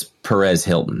despise Perez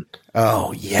Hilton.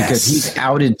 Oh, yes.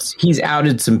 Because he's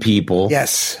outed some people.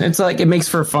 Yes. It's like it makes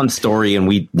for a fun story and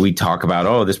we talk about,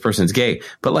 oh, this person's gay.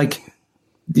 But like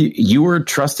you were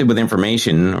trusted with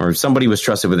information, or somebody was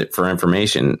trusted with it for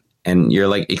information, and you're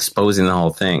like exposing the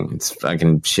whole thing. It's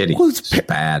fucking shitty. Well, it's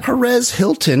bad. Perez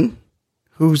Hilton,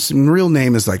 whose real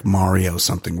name is like Mario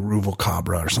something,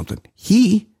 Rubalcabra or something.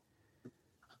 He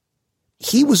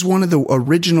was one of the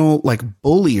original like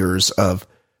bulliers of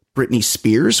Britney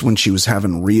Spears when she was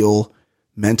having real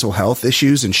mental health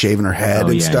issues and shaving her head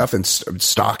and stuff and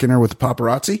stalking her with the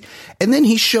paparazzi. And then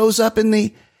he shows up in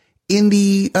the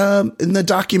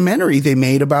documentary they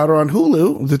made about her on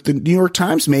Hulu that the New York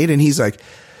Times made. And he's like,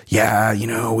 yeah,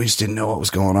 we just didn't know what was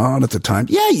going on at the time.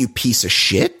 Yeah, you piece of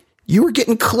shit. You were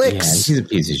getting clicks. Yeah, he's a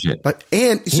piece of shit. But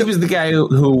he was the guy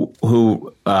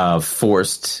who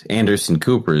forced Anderson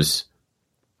Cooper's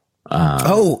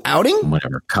outing?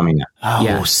 Whatever, coming up. Oh,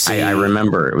 yeah, I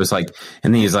remember. It was like,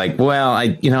 and then he's like, well,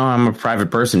 I'm a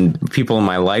private person. People in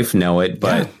my life know it,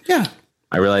 but yeah.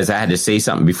 I realized I had to say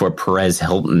something before Perez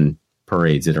Hilton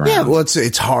parades it around. Yeah, well,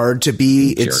 it's hard to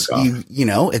be. It's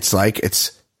it's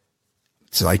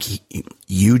like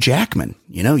Hugh Jackman.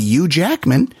 Hugh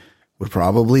Jackman would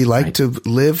probably like to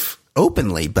live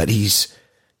openly, but he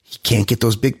can't get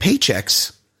those big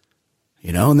paychecks.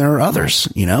 And there are others.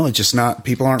 It's just not.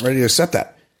 People aren't ready to accept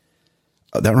that.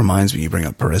 That reminds me. You bring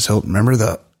up Perez Hilton. Remember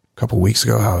a couple of weeks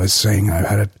ago how I was saying I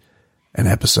had an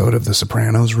episode of The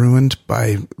Sopranos ruined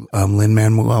by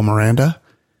Lin-Manuel Miranda.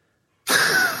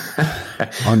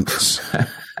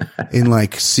 In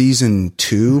like season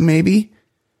 2, maybe,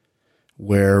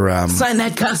 where sign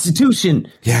that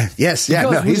Constitution. Yeah. Yes. Yeah.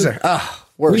 No. He's there.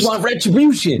 We want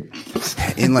retribution.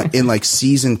 In like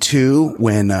season 2,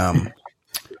 when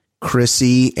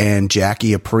Chrissy and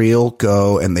Jackie Aprile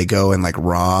go and like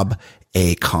rob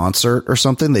a concert or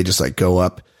something. They just like go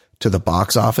up to the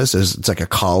box office. It's like a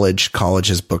college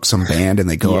has booked some band and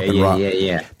they go up and rob.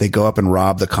 Yeah. They go up and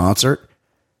rob the concert.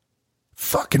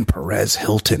 Fucking Perez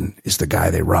Hilton is the guy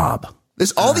they rob.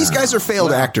 All these guys are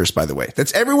failed actors, by the way.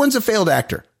 Everyone's a failed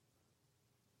actor.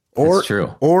 That's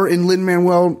true. Or in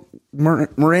Lin-Manuel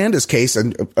Miranda's case,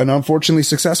 an unfortunately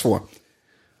successful one.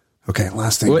 Okay,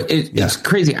 last thing. Well, it's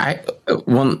crazy.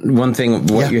 One thing.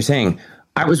 You're saying.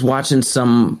 I was watching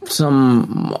some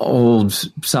old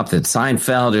something,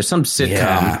 Seinfeld or some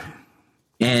sitcom,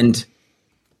 and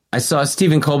I saw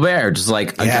Stephen Colbert, just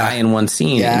like a guy in one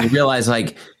scene, and you realize,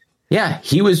 like,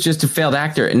 he was just a failed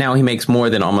actor, and now he makes more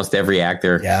than almost every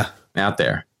actor out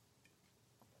there.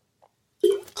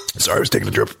 Sorry, I was taking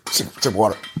a sip of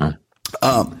water.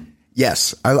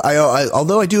 Yes, I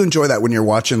although I do enjoy that when you're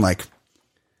watching like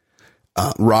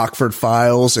Rockford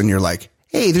Files and you're like,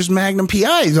 hey, there's Magnum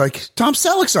PI. Like Tom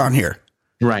Selleck's on here.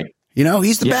 Right.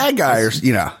 He's the bad guy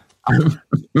I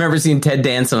remember seeing Ted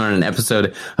Danson on an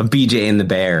episode of BJ and the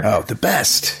Bear. Oh, the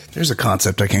best. There's a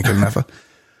concept I can't get enough of.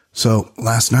 So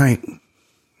last night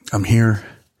I'm here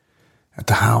at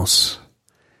the house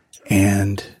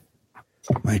and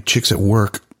my chick's at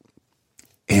work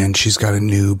and she's got a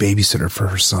new babysitter for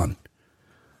her son.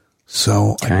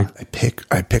 So I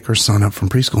pick her son up from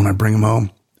preschool and I bring him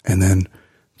home, and then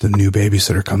the new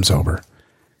babysitter comes over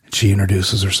and she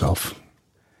introduces herself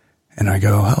and I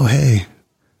go, oh, hey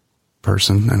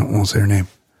person. I don't want to say her name.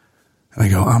 And I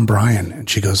go, I'm Brian. And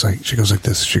she goes like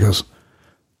this. She goes,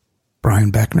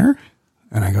 Brian Beckner?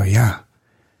 And I go, yeah.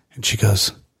 And she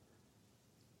goes,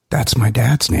 that's my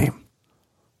dad's name.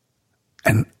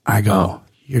 And I go,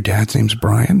 your dad's name's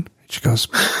Brian? And she goes,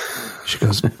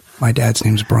 my dad's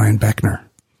name's Brian Beckner.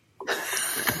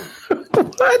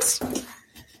 What?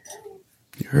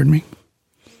 You heard me?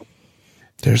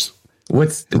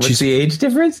 What's the age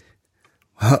difference?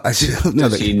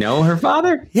 Does she know her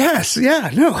father? Yes. Yeah.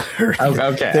 No.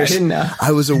 Okay. I didn't know.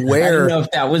 I was aware. I didn't know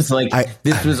if that was like,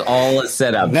 this was all a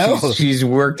setup. No. She's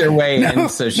worked her way in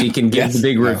so she can give the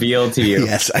big reveal to you.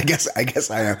 Yes. I guess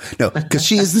I am. No, because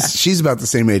she's about the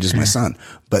same age as my son.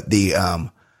 But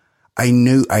I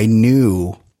knew, I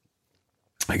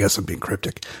guess I'm being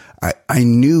cryptic. I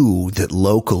knew that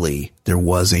locally there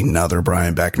was another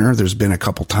Brian Beckner. There's been a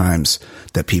couple times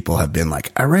that people have been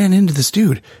like, I ran into this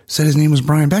dude, said his name was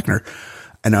Brian Beckner.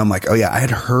 And I'm like, oh yeah, I had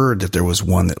heard that there was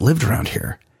one that lived around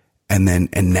here.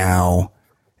 And now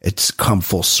it's come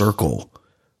full circle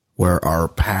where our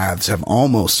paths have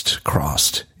almost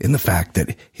crossed in the fact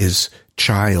that his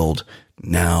child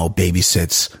now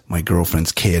babysits my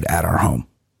girlfriend's kid at our home.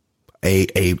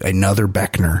 Another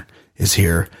Beckner is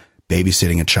here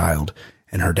babysitting a child,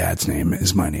 and her dad's name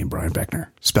is my name, Brian Beckner,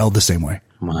 spelled the same way.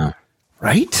 Wow.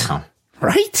 Right? Wow.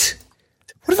 Right?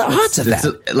 What are the odds of that?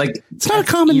 It's not a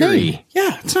common name.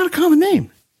 Yeah, it's not a common name.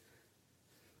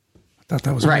 I thought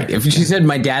that was right. If she said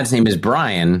my dad's name is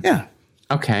Brian. Yeah.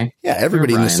 Okay. Yeah,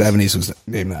 everybody in the 70s was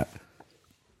named that.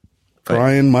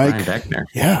 Brian, Mike. Brian Beckner.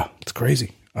 Yeah, it's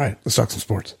crazy. All right, let's talk some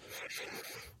sports.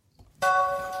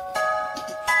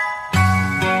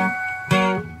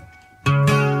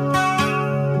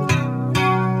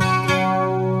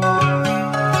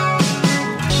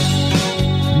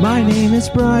 My name is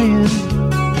Brian.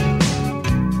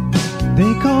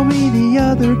 They call me the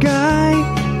other guy.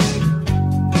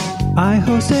 I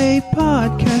host a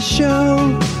podcast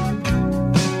show.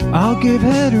 I'll give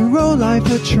hetero life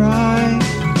a try.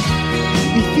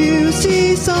 If you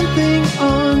see something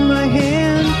on my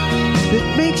hand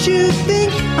that makes you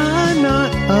think I'm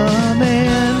not a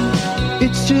man,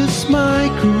 it's just my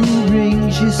cool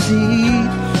rings, you see.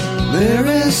 They're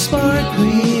as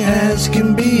sparkly as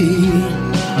can be.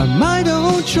 A might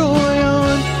old Troy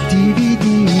on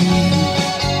DVD.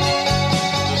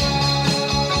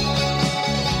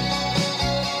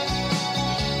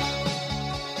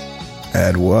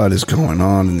 Ed, what is going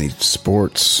on in the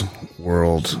sports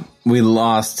world? We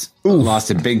lost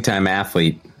a big time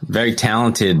athlete, very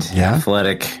talented,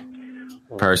 athletic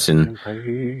person,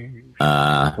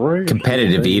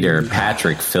 competitive eater,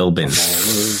 Patrick Philbin.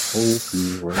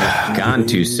 Gone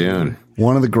too soon.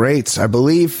 One of the greats, I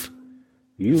believe,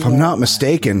 if I'm not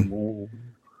mistaken.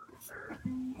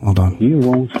 Hold on. You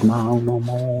won't smile no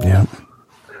more. Yeah.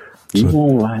 You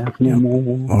won't laugh no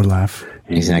more. Or laugh.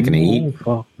 He's not going to You eat. won't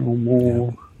fuck no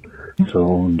more.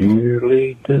 So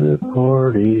dearly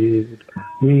departed,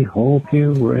 we hope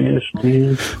you rest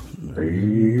in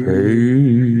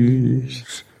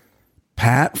peace.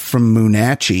 Pat from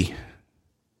Moonachie.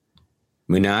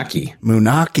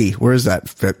 Moonachie. Where is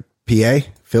that? PA?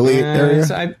 Philly area?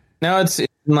 It's in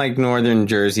like northern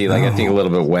Jersey, like I think a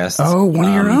little bit west. Oh, one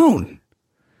of your own.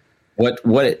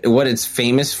 What it's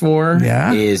famous for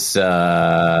is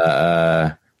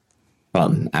well,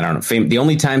 I don't know. The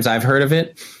only times I've heard of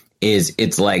it is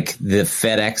it's like the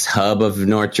FedEx hub of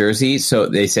North Jersey. So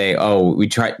they say, we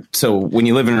tried. So when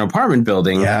you live in an apartment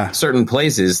building, certain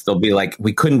places, they'll be like,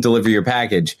 we couldn't deliver your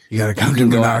package. You got to come to to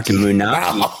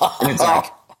Moonachie. And it's like,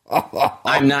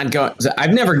 I'm not going.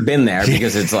 I've never been there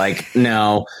because it's like,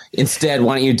 no, instead,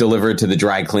 why don't you deliver it to the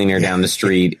dry cleaner down the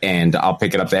street and I'll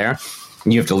pick it up there.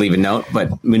 You have to leave a note, but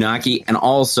Moonachie. And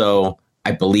also,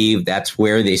 I believe that's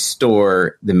where they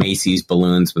store the Macy's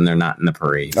balloons when they're not in the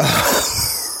parade. So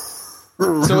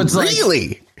it's like,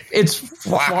 it's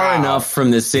far enough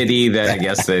from the city that I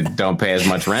guess they don't pay as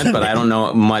much rent, but I don't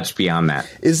know much beyond that.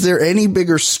 Is there any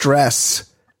bigger stress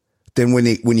than when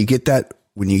you get that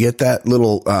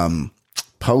little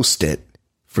Post-it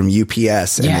from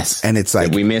UPS and it's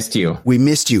like, we missed you,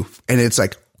 and it's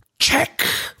like, check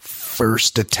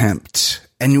first attempt,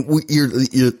 and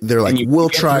they're like, we'll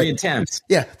try 3 attempts.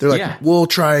 Yeah, they're like, we'll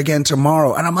try again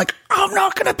tomorrow, and I'm like, I'm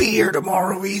not gonna be here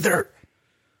tomorrow either.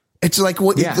 It's like,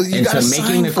 what you got to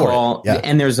sign for call,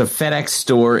 and there's a FedEx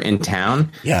store in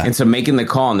town, and so making the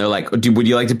call, and they're like, would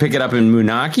you like to pick it up in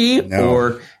Moonachie,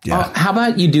 or how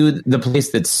about you do the place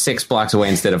that's 6 blocks away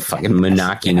instead of fucking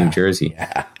Moonachie, New Jersey?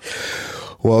 Yeah.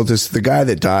 Well, the guy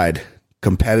that died,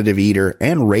 competitive eater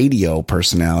and radio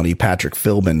personality, Patrick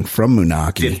Philbin from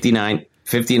Moonachie.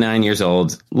 59 years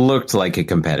old, looked like a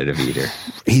competitive eater.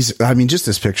 Just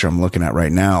this picture I'm looking at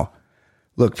right now.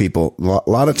 Look, people, a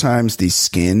lot of times these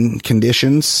skin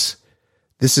conditions,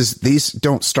 these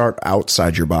don't start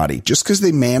outside your body. Just because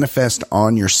they manifest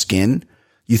on your skin,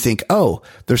 you think, oh,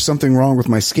 there's something wrong with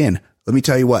my skin. Let me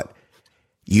tell you what.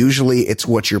 Usually it's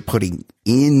what you're putting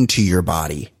into your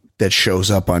body that shows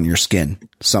up on your skin.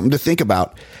 Something to think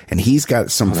about. And he's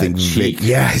got something.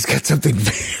 He's got something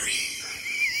very.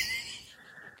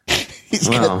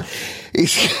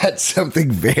 He's got something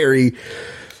very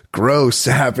gross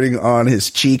happening on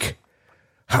his cheek.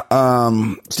 2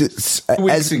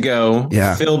 weeks ago,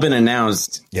 Philbin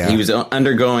announced he was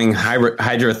undergoing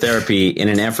hydrotherapy in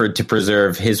an effort to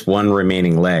preserve his one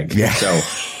remaining leg. Yeah. So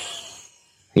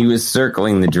he was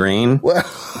circling the drain. Well,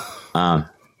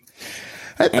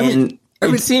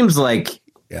 it seems like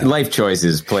life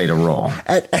choices played a role.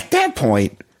 At that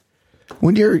point,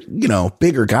 when you're,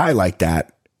 bigger guy like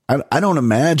that, I don't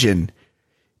imagine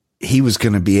he was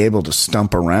going to be able to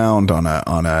stump around on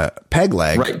a peg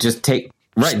leg. Right. Just take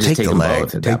the leg.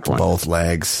 Both at that point. Both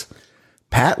legs.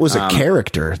 Pat was a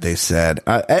character, they said.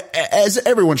 As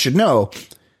everyone should know,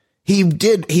 he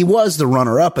was the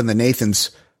runner up in the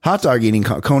Nathan's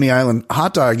Coney Island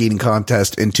hot dog eating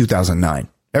contest in 2009.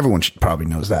 Everyone probably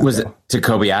knows that. Was it to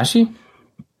Kobayashi?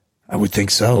 I would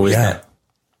think so.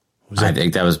 I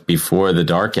think that was before the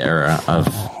dark era of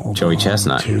Joey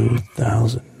Chestnut.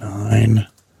 2009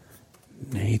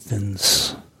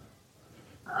 Nathan's.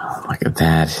 Oh, look at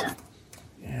that.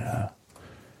 Yeah.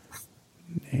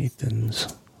 Nathan's.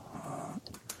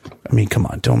 I mean, come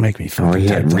on, don't make me feel. He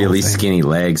had really skinny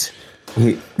legs.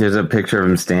 There's a picture of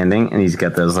him standing, and he's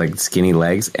got those like skinny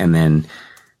legs, and then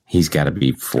he's got to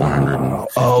be 400.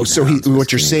 So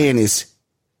what you're saying is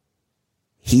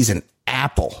he's an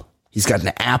apple. He's got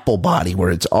an apple body where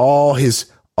it's all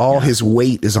his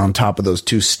weight is on top of those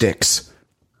two sticks.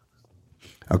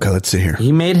 Okay, let's see here.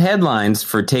 He made headlines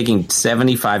for taking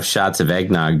 75 shots of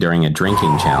eggnog during a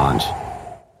drinking challenge.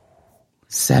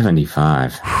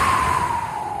 75.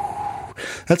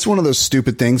 That's one of those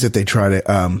stupid things that they try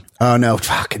to, oh no,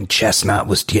 fucking Chestnut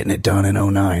was getting it done in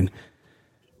 2009.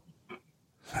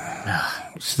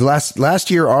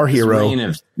 Last year, our hero.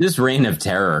 This reign of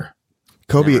terror.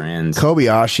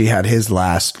 Kobayashi had his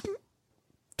last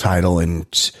title in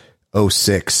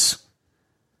 2006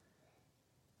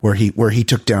 where he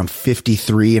took down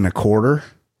 53 and a quarter.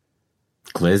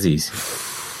 Glizzies.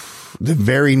 The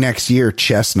very next year,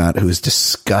 Chestnut, who is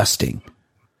disgusting,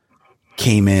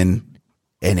 came in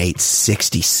and ate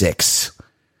 66.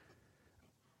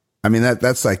 I mean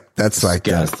that's like the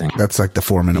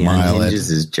 4-minute mile. Unhinges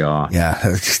his jaw. Yeah,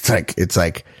 it's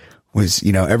like was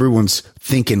everyone's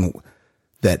thinking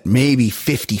that maybe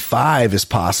 55 is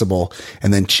possible,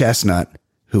 and then Chestnut,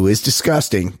 who is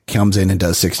disgusting, comes in and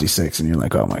does 66, and you're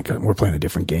like, oh my god, we're playing a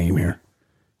different game here.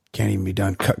 Can't even be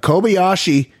done.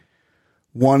 Kobayashi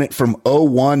won it from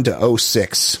 01 to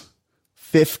 06.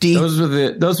 50.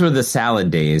 Those were the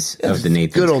salad days of the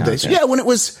Nathan's good old contest. days. Yeah, when it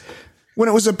was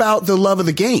about the love of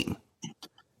the game.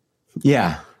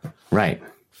 Yeah, right.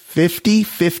 50,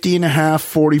 50 and a half,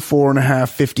 44 and a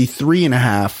half, 53 and a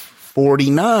half,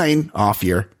 49 off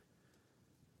year.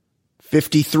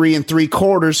 53 and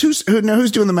 3/4.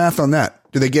 Who's doing the math on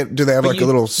that? Do they have like a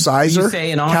little sizer? You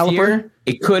say an off year?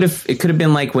 It could have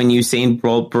been like when Usain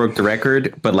Bolt broke the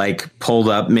record, but like pulled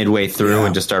up midway through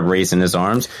and just started raising his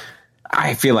arms.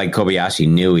 I feel like Kobayashi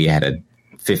knew he had a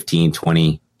 15,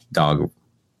 20 dog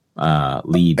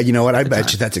lead. You know what? I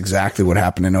bet you that's exactly what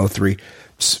happened in 03.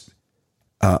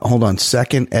 Hold on.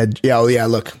 Second Ed. Yeah. Oh yeah.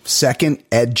 Look, second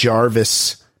Ed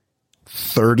Jarvis,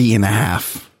 30 and a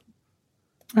half.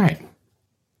 Right.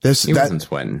 He wasn't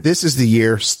sweating. This is the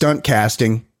year stunt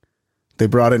casting. They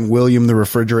brought in William the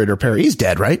Refrigerator Perry. He's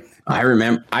dead, right? I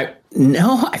remember. I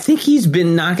think he's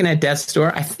been knocking at death's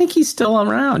door. I think he's still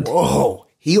around. Whoa.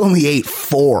 He only ate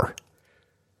 4.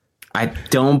 I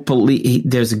don't believe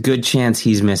there's a good chance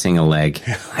he's missing a leg.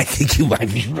 I think you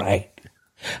might be right.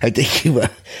 I think you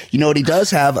know what? He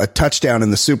does have a touchdown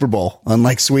in the Super Bowl,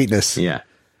 unlike Sweetness. Yeah.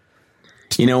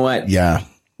 You know what? Yeah.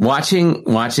 Watching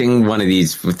one of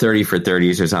these 30 for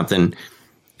 30s or something,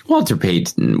 Walter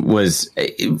Payton was,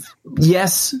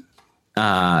 yes,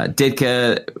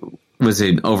 Ditka was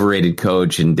an overrated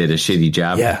coach and did a shitty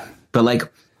job. Yeah. But like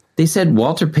they said,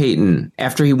 Walter Payton,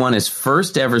 after he won his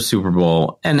first ever Super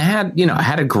Bowl and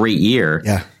had a great year.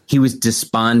 Yeah. He was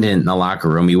despondent in the locker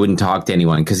room. He wouldn't talk to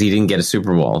anyone because he didn't get a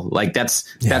Super Bowl. Like that's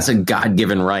a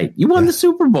God-given right. You won the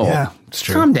Super Bowl. Yeah, it's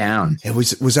true. Calm down. It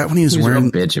was that when he was wearing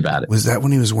a bitch about it? Was that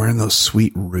when he was wearing those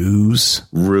sweet ruse?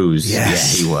 Ruse.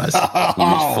 Yes. Yeah, he was. He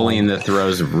was fully in the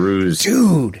throes of ruse.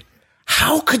 Dude,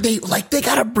 how could they they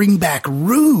got to bring back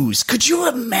ruse? Could you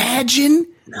imagine?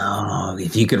 No,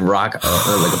 if you could rock like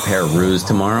a pair of ruse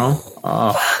tomorrow.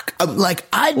 Oh. Fuck.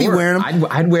 I'd be wearing them.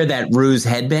 I'd wear that ruse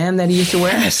headband that he used to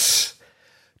wear. Yes.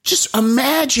 Just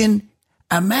imagine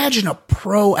a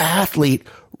pro athlete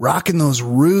rocking those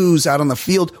ruse out on the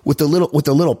field with the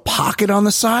little pocket on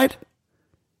the side.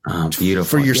 Oh,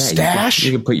 beautiful. For your stash.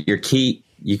 You could put your key.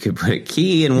 You could put a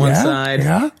key in one side.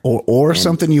 Yeah. Or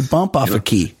something you bump off a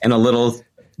key. And a little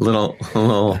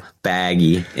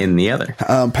baggie in the other.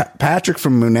 Patrick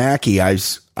from Moonachie,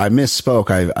 I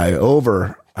misspoke.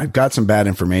 I've got some bad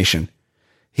information.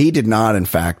 He did not, in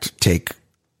fact, take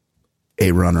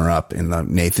a runner-up in the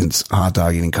Nathan's hot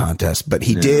dog eating contest, but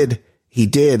he did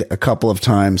a couple of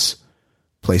times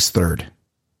place third.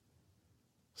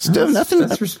 Still nothing.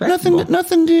 That's respectable.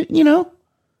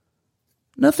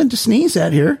 Nothing to sneeze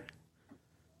at here.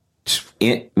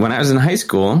 When I was in high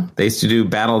school, they used to do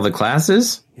Battle of the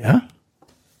Classes. Yeah.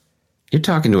 You're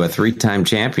talking to a 3-time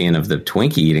champion of the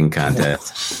Twinkie eating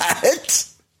contest. What?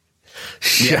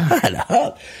 Shut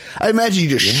up. I imagine you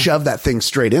just shove that thing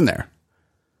straight in there.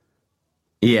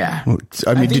 Yeah.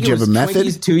 I mean, did you have a method?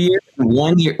 Twinkies 2 years.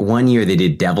 1 year they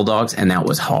did Devil Dogs, and that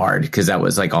was hard because that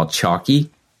was like all chalky.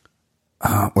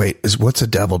 Wait, what's a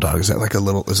devil dog? Is that like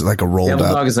is it like a rolled Devil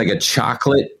up? Dog is like a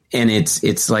chocolate, and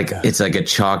it's like a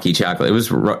chalky chocolate.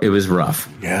 It was rough.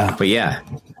 Yeah. But yeah.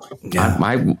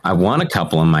 I won a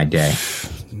couple in my day.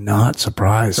 Not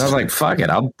surprised. So I was like, fuck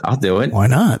it, I'll do it. Why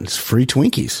not? It's free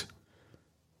Twinkies.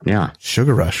 Yeah.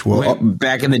 Sugar rush. Well,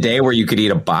 back in the day where you could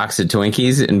eat a box of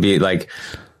Twinkies and be like,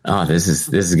 oh, this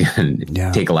is going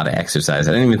to take a lot of exercise.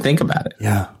 I didn't even think about it.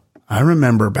 Yeah. I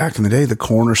remember back in the day, the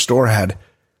corner store had,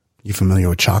 you familiar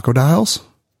with Chocodiles?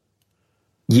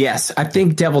 Yes. I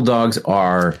think Devil Dogs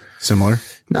are similar.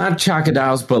 Not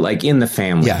Chocodiles, but like in the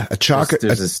family. Yeah.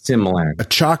 There's a similarity. A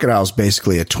Chocodile is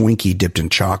basically a Twinkie dipped in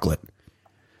chocolate.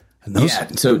 And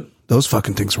those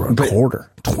fucking things were a quarter,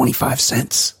 25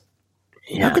 cents.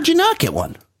 Yeah. How could you not get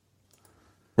one?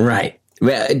 Right.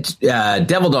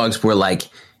 Devil Dogs were like,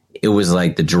 it was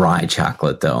like the dry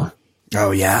chocolate though.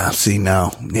 Oh yeah. See,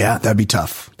 no. Yeah. That'd be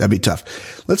tough.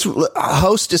 Let's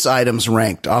Hostess items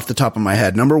ranked off the top of my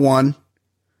head. Number 1,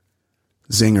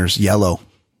 Zingers, yellow.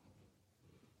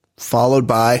 Followed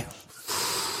by,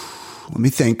 let me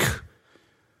think.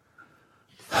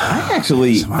 I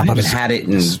haven't had it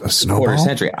in a quarter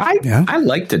century. I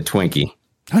like the Twinkie.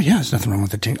 Oh yeah, there's nothing wrong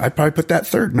with the Twinkie. I'd probably put that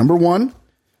third. Number 1,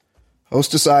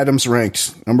 Hostess items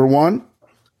ranked. Number 1,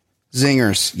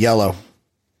 Zingers, yellow.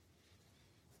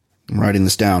 I'm writing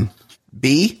this down.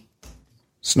 B,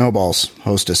 Snowballs,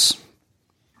 Hostess.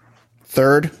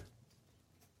 Third,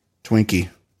 Twinkie.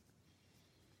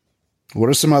 What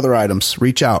are some other items?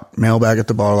 Reach out.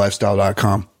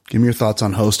 Mailbag@theballerlifestyle.com. Give me your thoughts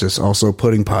on Hostess. Also,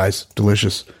 pudding pies.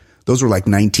 Delicious. Those were like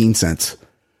 19 cents.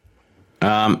 You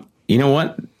know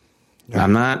what?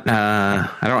 I'm not, I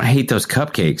don't hate those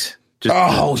cupcakes.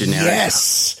 Just generic.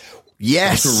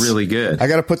 Yes. Those were really good. I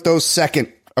got to put those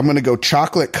second. I'm going to go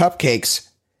chocolate cupcakes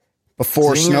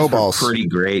before Zingers Snowballs. Were pretty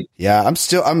great. Yeah. I'm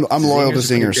loyal to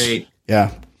Zingers.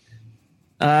 Yeah.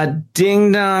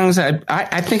 Ding dongs.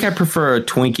 I think I prefer a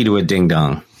Twinkie to a ding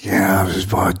dong. Yeah.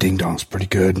 Ding dong's pretty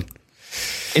good.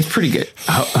 It's pretty good.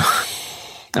 A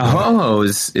ho-ho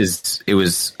it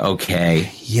was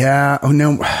okay. Yeah. Oh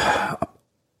no.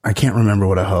 I can't remember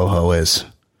what a ho-ho is.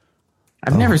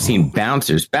 I've never seen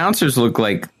bouncers. Bouncers look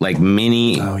like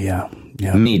mini. Oh yeah.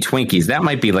 Mini Twinkies. That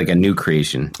might be like a new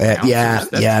creation. Yeah.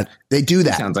 They do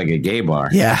that. Sounds like a gay bar.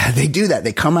 Yeah, they do that.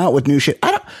 They come out with new shit.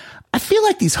 I feel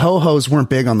like these ho-hos weren't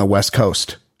big on the West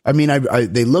Coast. I mean,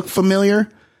 they look familiar.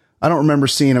 I don't remember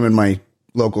seeing them in my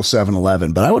local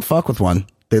 7-Eleven, but I would fuck with one.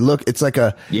 It's like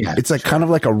kind of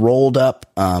like a rolled up,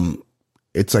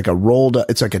 it's like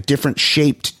a different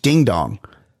shaped ding dong.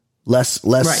 Less.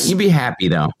 Right. You'd be happy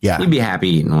though. Yeah. You'd be happy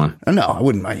eating one. No, I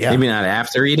wouldn't mind. Yeah. Maybe not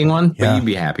after eating one, but you'd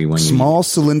be happy when Small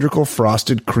cylindrical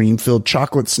frosted cream filled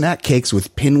chocolate snack cakes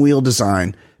with pinwheel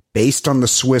design based on the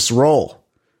Swiss roll.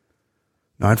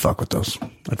 No, I'd fuck with those.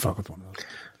 I'd fuck with one of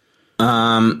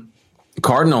those.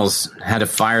 Cardinals had to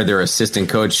fire their assistant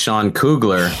coach, Sean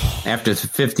Kugler, after the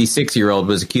 56-year-old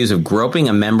was accused of groping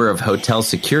a member of hotel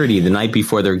security the night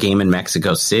before their game in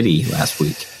Mexico City last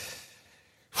week.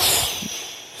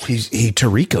 He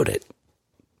Tarico'd it.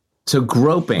 So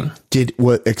groping.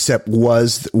 Except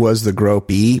was the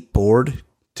gropee bored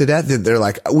to death? They're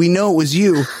like, we know it was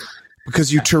you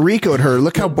because you Tarico'd her.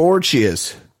 Look how bored she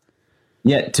is.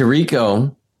 Yeah,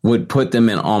 Tarico would put them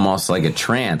in almost like a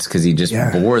trance because he just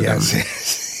bored them.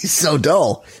 He's so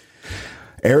dull.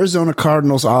 Arizona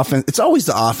Cardinals offense. It's always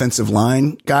the offensive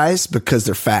line guys because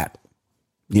they're fat.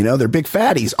 They're big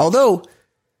fatties. Although,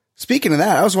 speaking of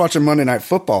that, I was watching Monday Night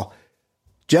Football.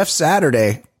 Jeff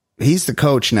Saturday, he's the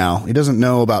coach now. He doesn't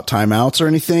know about timeouts or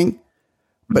anything,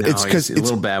 but it's because it's a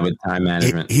little bad with time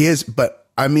management. He is, but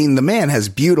I mean, the man has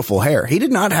beautiful hair. He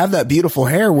did not have that beautiful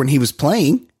hair when he was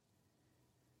playing.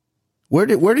 Where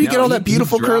did he get all that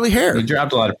beautiful curly hair? He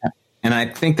dropped a lot of, and I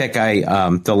think that guy,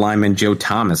 the lineman Joe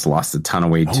Thomas, lost a ton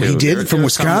of weight too. He did from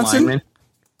Wisconsin.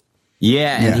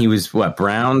 And he was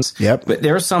Browns. Yep. But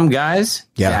there are some guys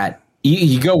that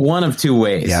you go one of two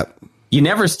ways. Yep. You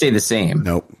never stay the same.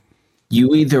 Nope.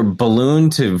 You either balloon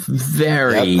to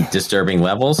very disturbing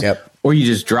levels, or you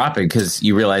just drop it because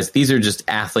you realize these are just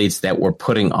athletes that were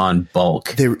putting on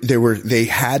bulk. They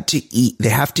had to eat. They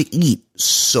have to eat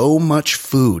so much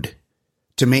food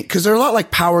to make, because they're a lot like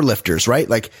power lifters, right?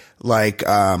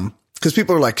 Because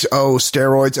people are like, oh,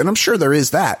 steroids, and I'm sure there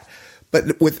is that.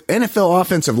 But with NFL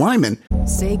offensive linemen,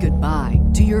 say goodbye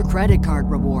to your credit card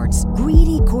rewards.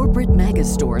 Greedy corporate mega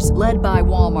stores, led by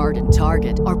Walmart and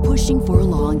Target, are pushing for a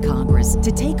law in Congress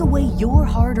to take away your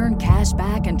hard-earned cash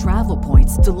back and travel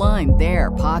points to line their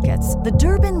pockets. The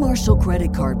Durbin-Marshall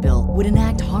credit card bill would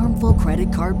enact harmful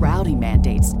credit card routing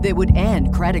mandates that would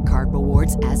end credit card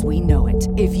rewards as we know it.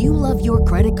 If you love your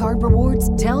credit card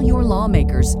rewards, tell your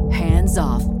lawmakers, hands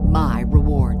off my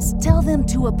rewards. Tell them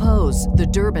to oppose the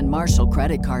Durbin-Marshall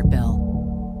credit card bill.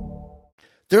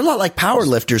 They're a lot like power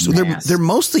lifters. They're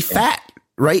mostly fat,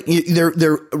 right?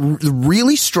 They're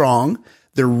really strong.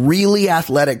 They're really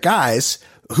athletic guys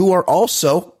who are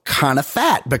also look kind of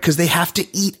fat because they have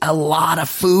to eat a lot of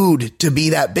food to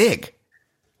be that big.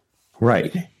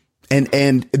 Right. And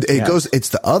it goes, it's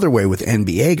the other way with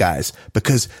NBA guys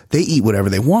because they eat whatever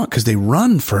they want because they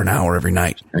run for an hour every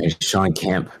night. Sean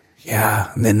Kemp.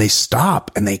 Yeah. And then they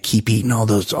stop and they keep eating all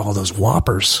those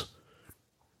Whoppers.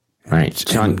 Right.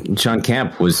 Sean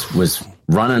Kemp was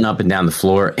running up and down the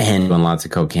floor and doing lots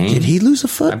of cocaine. Did he lose a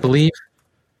foot? I believe.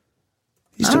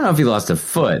 I don't know if he lost a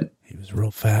foot. He was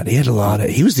real fat. He had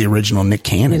he was the original Nick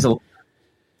Cannon.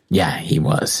 Yeah, he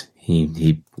was.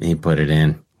 He put it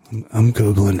in. I'm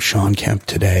Googling Sean Kemp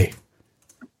today.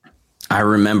 I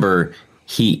remember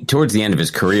towards the end of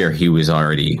his career, he was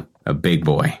already a big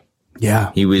boy.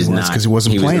 Yeah. He was not because he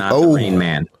wasn't playing. Was not the Rain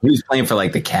Man. He was playing for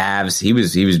like the Cavs. He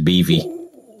was beefy.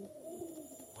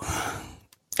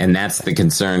 And that's the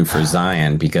concern for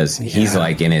Zion because he's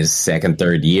like in his second,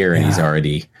 third year and he's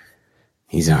already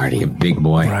a big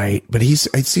boy. Right. But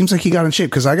it seems like he got in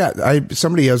shape because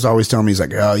somebody was always telling me, he's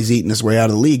like, oh, he's eating his way out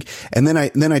of the league. And then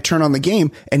I turn on the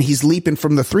game and he's leaping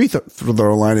from the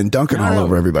throw line and dunking all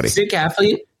over everybody. Sick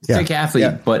athlete,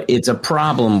 but it's a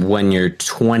problem when you're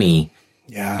 20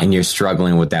 and you're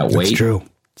struggling with that weight. That's true.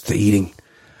 It's the eating.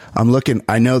 I'm looking.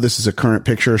 I know this is a current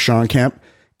picture of Sean Kemp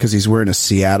because he's wearing a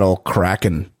Seattle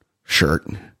Kraken shirt.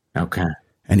 Okay.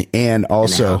 And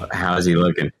also, and how is he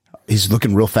looking? He's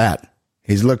looking real fat.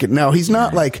 He's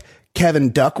not like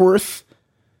Kevin Duckworth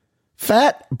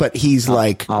fat, but he's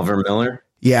like Oliver Miller.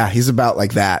 Yeah, he's about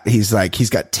like that. He's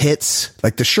got tits.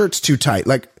 Like the shirt's too tight.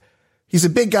 Like he's a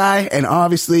big guy, and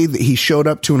obviously he showed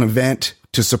up to an event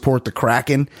to support the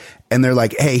Kraken, and they're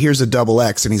like, "Hey, here's a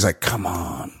XXX," and he's like, "Come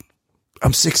on,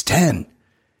 I'm 6'10".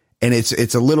 And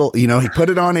it's a little, he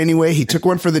put it on anyway. He took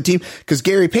one for the team because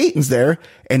Gary Payton's there,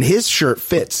 and his shirt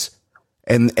fits,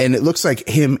 and it looks like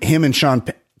him and Sean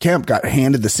Kemp got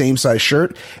handed the same size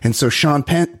shirt, and so Sean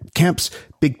Kemp's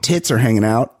big tits are hanging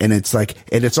out, and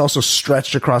it's also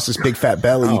stretched across his big fat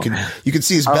belly. You can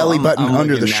see his belly button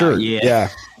under the shirt. Yeah.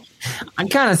 I'm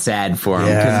kind of sad for him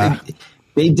because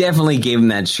they definitely gave him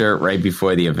that shirt right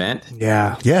before the event.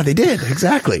 Yeah, they did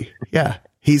exactly. Yeah.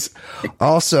 He's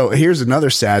also, here's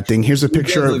another sad thing. Here's a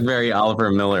picture. He does look very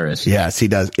Oliver Miller-ish. Yes, he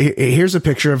does. Here's a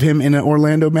picture of him in an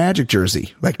Orlando Magic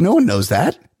jersey. Like no one knows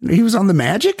that he was on the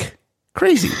Magic.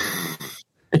 Crazy.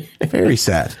 Very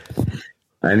sad.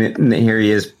 And here he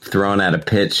is throwing out a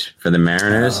pitch for the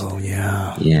Mariners. Oh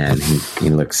yeah. Yeah, and he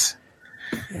looks.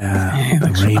 Yeah,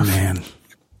 the Rain Man.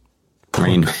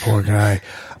 Poor guy.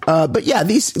 But yeah,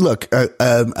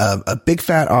 a big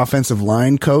fat offensive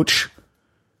line coach.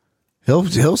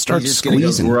 He'll start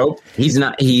squeezing. He's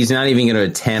not even going to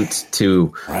attempt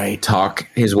to talk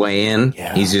his way in.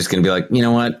 Yeah. He's just going to be like, you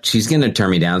know what? She's going to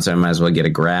turn me down, so I might as well get a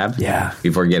grab. Yeah.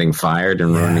 Before getting fired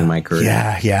and ruining my career.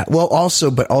 Yeah. Well,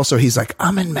 also he's like,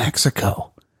 I'm in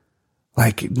Mexico.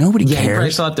 Like nobody cares. He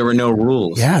probably thought there were no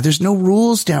rules. Yeah, there's no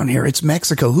rules down here. It's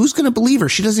Mexico. Who's going to believe her?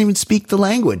 She doesn't even speak the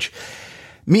language.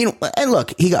 Meanwhile, and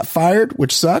look, he got fired,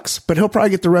 which sucks, but he'll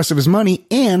probably get the rest of his money.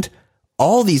 And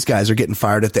all these guys are getting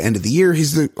fired at the end of the year.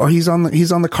 He's on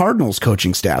the Cardinals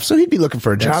coaching staff, so he'd be looking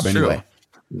for a job anyway.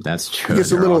 That's true. He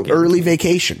gets a little early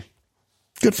vacation.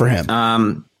 Good for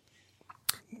him.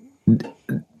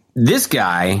 This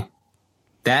guy,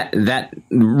 that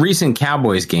recent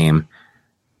Cowboys game,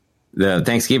 the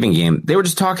Thanksgiving game, they were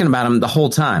just talking about him the whole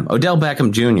time. Odell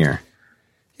Beckham Jr.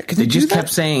 They just kept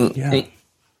saying. Yeah.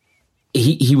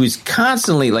 He was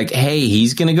constantly like, hey,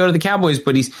 he's going to go to the Cowboys,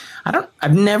 but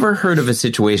I've never heard of a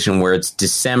situation where it's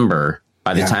December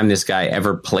by the time this guy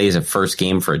ever plays a first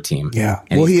game for a team. Yeah.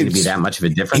 And he's going to be that much of a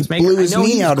difference maker. Blew his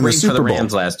knee out in the Super Bowl. For the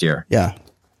Rams last year. Yeah.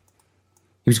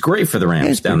 He was great for the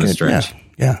Rams down the stretch.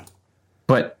 Yeah.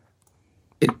 But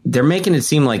they're making it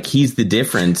seem like he's the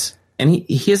difference. And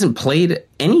he hasn't played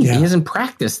any. Yeah. He hasn't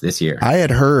practiced this year. I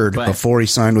had heard before he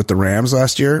signed with the Rams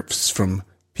last year from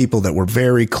people that were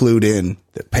very clued in,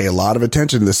 that pay a lot of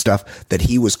attention to this stuff, that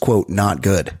he was, quote, not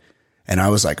good. And I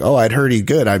was like, oh, I'd heard he's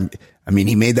good. I mean,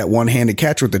 he made that one-handed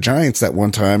catch with the Giants that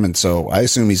one time, and so I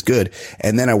assume he's good.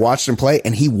 And then I watched him play,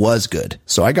 and he was good.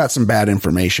 So I got some bad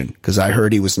information because I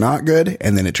heard he was not good,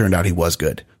 and then it turned out he was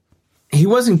good. He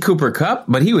wasn't Cooper Kupp,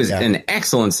 but he was an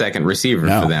excellent second receiver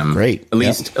for them. Great, at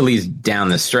least down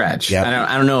the stretch. Yep.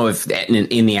 I don't know if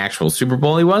in the actual Super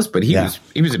Bowl he was, but he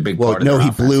was a big part of the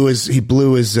offense. He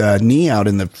blew his knee out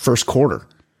in the first quarter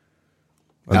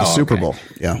of the Super Bowl.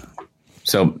 Yeah,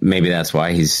 so maybe that's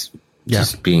why he's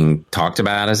just being talked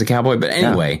about as a Cowboy. But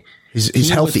anyway, he's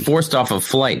healthy. Was forced off a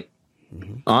flight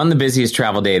on the busiest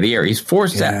travel day of the year. He's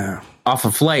forced off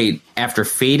a flight after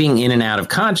fading in and out of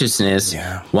consciousness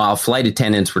while flight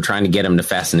attendants were trying to get him to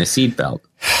fasten his seatbelt.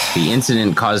 The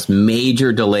incident caused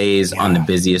major delays on the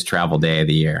busiest travel day of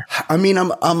the year. I mean,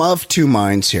 I'm of two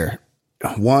minds here.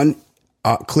 One,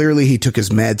 clearly he took his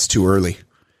meds too early.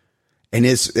 And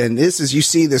this is, you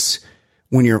see this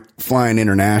when you're flying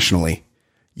internationally.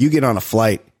 You get on a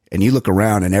flight and you look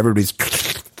around and everybody's,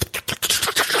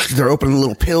 they're opening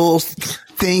little pills,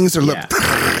 things, they're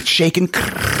shaking.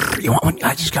 You want one?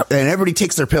 I just got, and everybody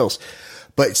takes their pills.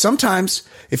 But sometimes,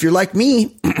 if you're like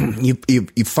me, you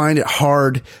find it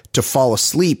hard to fall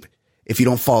asleep if you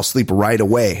don't fall asleep right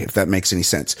away, if that makes any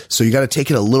sense. So you got to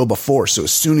take it a little before. So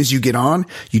as soon as you get on,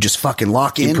 you just fucking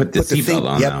lock in. You put the seatbelt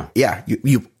on now. Yeah.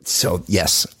 So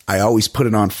yes, I always put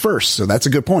it on first. So that's a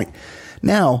good point.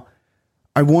 Now,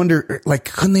 I wonder, like,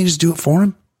 couldn't they just do it for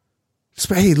him? Just,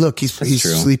 hey, look, he's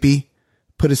sleepy.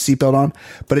 Put his seatbelt on.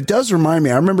 But it does remind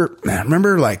me, I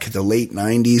remember like the late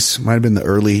 90s, might have been the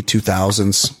early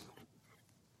 2000s.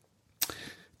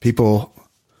 People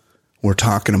were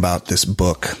talking about this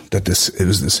book that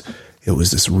it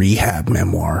was this rehab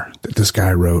memoir that this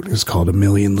guy wrote. It's called A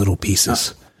Million Little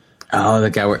Pieces. Oh,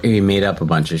 the guy where he made up a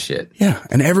bunch of shit. Yeah.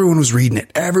 And everyone was reading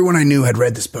it. Everyone I knew had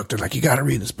read this book. They're like, you got to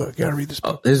read this book. You got to read this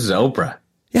book. Oh, this is Oprah.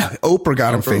 Yeah. Oprah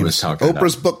got him famous.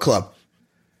 Oprah's book club.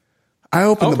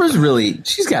 Oprah's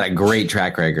she's got a great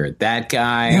track record. That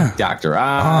guy, Dr.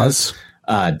 Oz,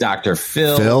 Dr.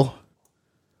 Phil.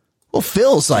 Well,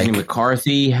 Phil's like... Jenny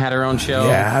McCarthy had her own show.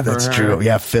 Yeah, that's true.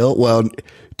 Yeah, Phil. Well,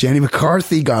 Jenny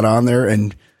McCarthy got on there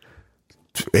and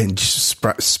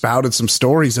spouted some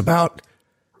stories about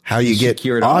how you get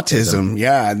autism.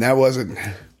 Yeah, and that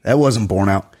wasn't borne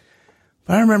out.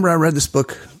 But I remember I read this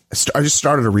book. I just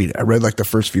started to read it. I read like the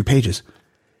first few pages.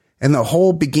 And the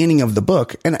whole beginning of the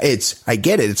book, and I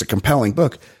get it, it's a compelling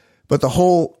book, but the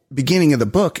whole beginning of the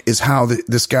book is how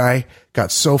this guy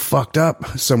got so fucked up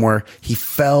somewhere. He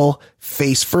fell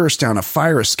face first down a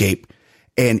fire escape,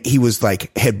 and he was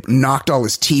like, had knocked all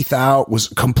his teeth out, was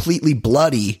completely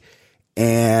bloody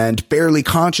and barely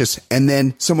conscious. And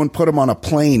then someone put him on a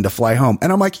plane to fly home.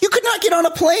 And I'm like, you could not get on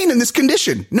a plane in this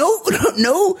condition.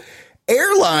 No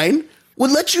airline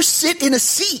would let you sit in a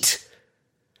seat.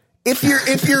 If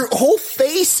your whole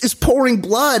face is pouring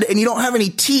blood and you don't have any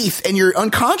teeth and you're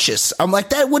unconscious, I'm like,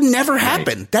 that would never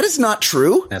happen. Right. That is not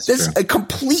true. That's a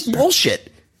complete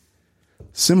bullshit.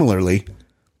 Similarly,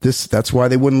 that's why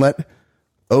they wouldn't let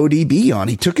ODB on.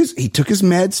 He took his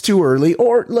meds too early.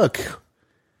 Or look,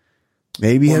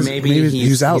 maybe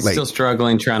he's out late. He's still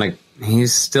struggling trying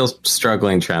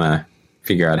to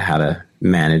figure out how to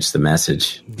manage the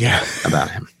message. About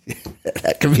him.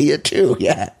 That could be it too.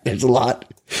 Yeah, there's a lot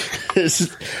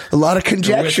of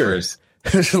conjecture.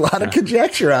 There's a lot of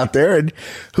conjecture out there, and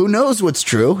who knows what's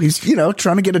true. He's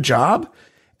trying to get a job,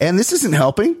 and this isn't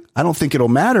helping. I don't think it'll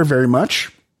matter very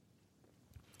much.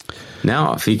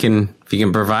 No, if he can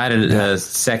provide a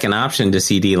second option to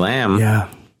CD Lamb. Yeah.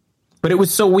 But it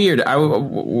was so weird. We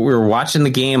were watching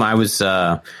the game. I was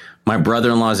my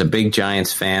brother-in-law is a big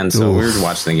Giants fan, so we were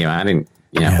watching the game. I didn't.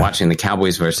 Watching the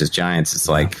Cowboys versus Giants, it's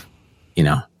like,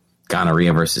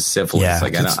 gonorrhea versus syphilis. Yeah,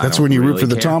 like, that's when you root for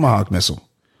the Tomahawk missile.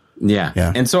 Yeah.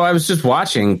 And so I was just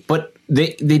watching, but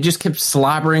they just kept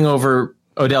slobbering over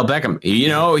Odell Beckham.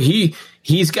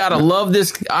 He's got to love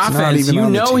this offense. He's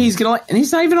going to, and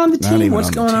he's not even on the team. What's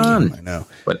going on? I know.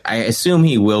 But I assume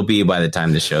he will be by the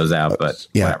time the show's out, but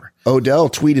whatever. Odell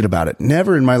tweeted about it.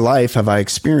 Never in my life have I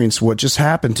experienced what just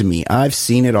happened to me. I've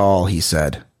seen it all, he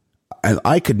said.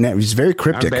 I could never. He's very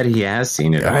cryptic. I bet he has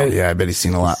seen it all. I bet he's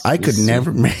seen a lot. I could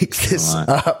never make this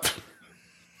up.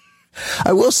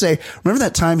 I will say, remember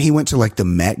that time he went to like the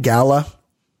Met Gala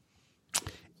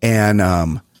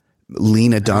and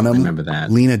Lena Dunham? I remember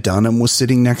that. Lena Dunham was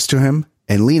sitting next to him,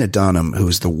 and Lena Dunham,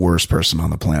 who's the worst person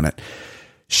on the planet,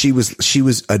 she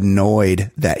was annoyed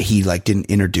that he like didn't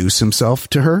introduce himself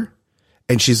to her.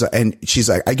 And she's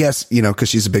like, I guess, cause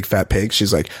she's a big fat pig.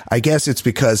 She's like, I guess it's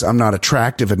because I'm not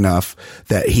attractive enough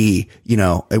that he,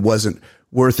 it wasn't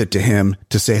worth it to him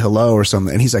to say hello or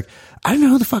something. And he's like, I don't know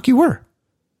who the fuck you were.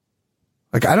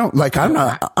 Like, I'm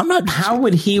not. How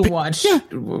would he watch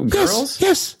girls?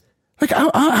 Yes. Like,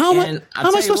 how am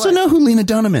I supposed to know who Lena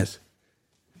Dunham is?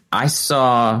 I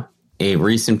saw a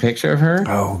recent picture of her.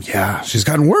 Oh yeah. She's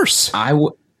gotten worse.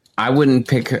 I wouldn't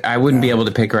pick her. I wouldn't be able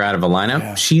to pick her out of a lineup.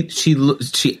 Yeah.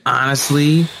 She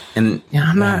honestly, and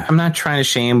I'm not trying to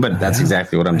shame, but that's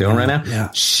exactly what I'm doing right now. Yeah.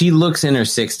 She looks in her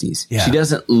 60s. Yeah. She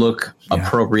doesn't look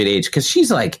appropriate age because she's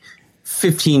like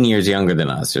 15 years younger than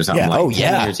us or something.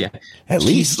 Yeah. 10 years, at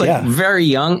least, she's like very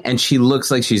young, and she looks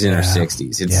like she's in her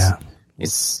 60s. It's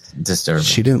It's disturbing.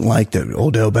 She didn't like that.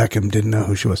 Odell Beckham didn't know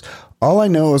who she was. All I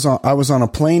know is I was on a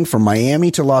plane from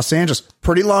Miami to Los Angeles.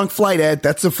 Pretty long flight, Ed.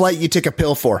 That's the flight you take a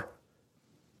pill for.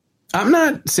 I'm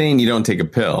not saying you don't take a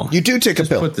pill. You do take a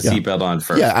pill. Put the seatbelt on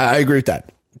first. Yeah, I agree with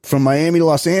that. From Miami to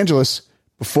Los Angeles,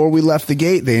 before we left the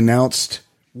gate, they announced,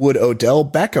 would Odell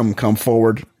Beckham come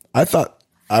forward? I thought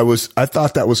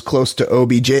that was close to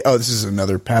OBJ. Oh, this is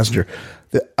another passenger.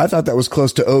 I thought that was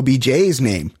close to OBJ's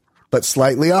name, but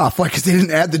slightly off. Why? Because they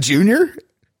didn't add the junior?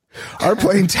 Our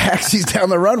plane taxis down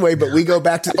the runway, but we go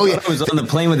back to. Oh yeah, I was on the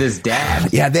plane with his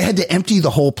dad. Yeah, they had to empty the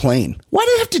whole plane. Why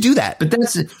did they have to do that?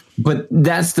 But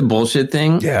that's the bullshit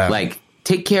thing. Yeah, like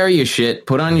take care of your shit.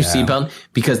 Put on your seatbelt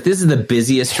because this is the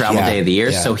busiest travel day of the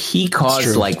year. Yeah. So he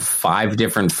caused like 5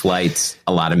 different flights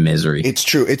a lot of misery. It's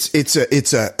true.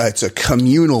 It's a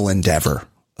communal endeavor.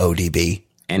 ODB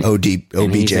and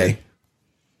OBJ.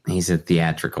 He's a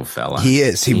theatrical fella. He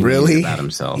is. He really about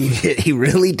himself. He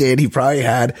really did. He probably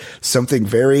had some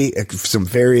very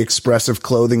expressive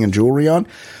clothing and jewelry on.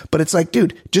 But it's like,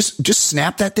 dude, just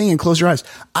snap that thing and close your eyes.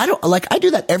 I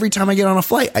do that every time I get on a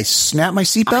flight. I snap my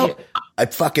seatbelt.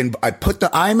 I put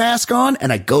the eye mask on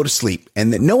and I go to sleep,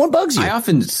 and then no one bugs you. I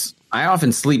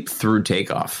often sleep through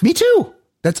takeoff. Me too.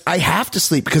 I have to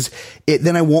sleep because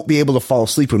then I won't be able to fall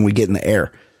asleep when we get in the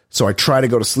air. So I try to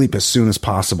go to sleep as soon as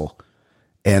possible.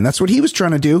 And that's what he was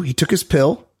trying to do. He took his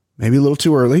pill, maybe a little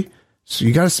too early. So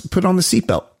you got to put on the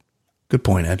seatbelt. Good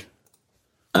point, Ed.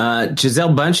 Gisele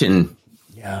Bündchen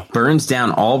burns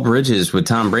down all bridges with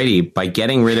Tom Brady by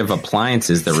getting rid of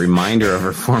appliances that remind her of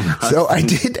her former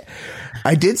husband. So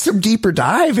I did some deeper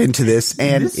dive into this,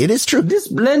 and it is true.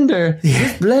 This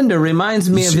blender reminds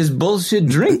me of his bullshit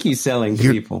drink he's selling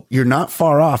to people. You're not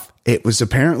far off. It was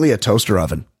apparently a toaster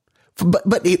oven.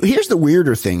 But here's the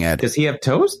weirder thing, Ed. Does he have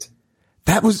toast?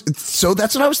 That's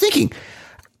what I was thinking.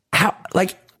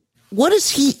 What does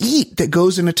he eat that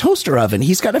goes in a toaster oven?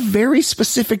 He's got a very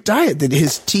specific diet, that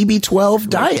his TB12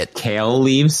 diet. Kale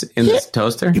leaves in this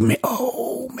toaster?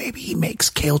 Maybe he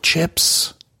makes kale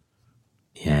chips.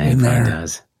 Yeah, he probably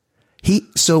does.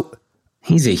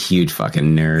 He's a huge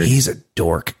fucking nerd. He's a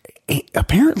dork.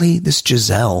 Apparently, this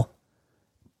Giselle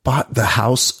bought the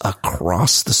house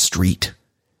across the street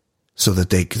so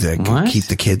that they could keep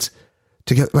the kids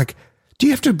together. Like, do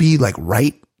you have to be like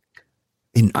right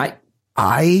in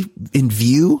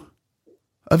view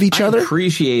of each other? I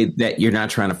appreciate that you're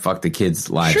not trying to fuck the kids'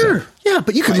 lives. Sure, yeah,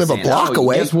 but you can live a block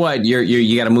away. Guess what?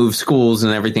 You got to move schools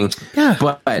and everything. Yeah,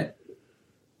 but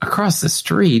across the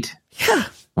street. Yeah,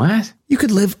 what? You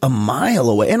could live a mile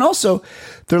away, and also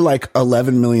they're like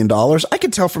 $11 million. I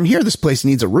can tell from here this place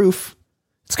needs a roof.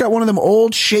 It's got one of them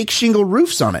old shake shingle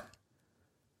roofs on it.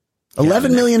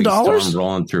 $11 million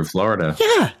rolling through Florida.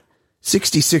 Yeah.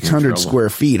 6,600 square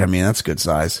feet. I mean, that's good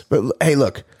size. But hey,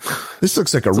 look, this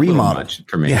looks like a remodel. Much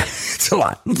for me. Yeah, it's a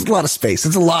lot. It's a lot of space.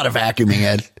 It's a lot of vacuuming,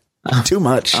 Ed. Too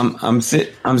much. I'm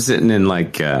sitting in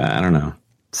like, I don't know,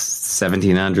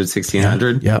 1,700,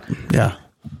 1,600. Yeah. Yeah.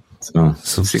 So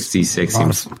 66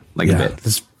 seems like a bit.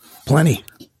 There's plenty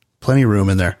room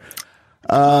in there.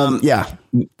 Yeah.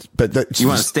 But you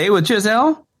want to stay with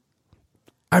Giselle?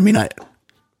 I mean,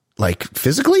 like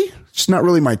physically, it's not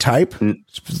really my type.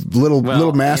 It's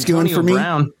little masculine for me.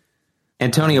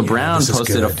 Antonio Brown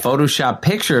posted a Photoshop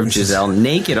picture of Giselle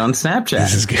naked on Snapchat.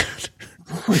 This is good.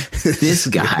 This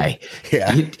guy.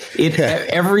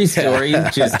 Every story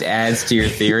just adds to your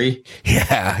theory.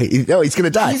 Yeah. He's going to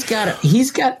die.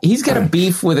 He's got a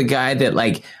beef with a guy that,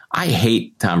 like, I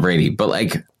hate Tom Brady, but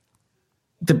like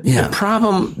the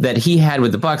problem that he had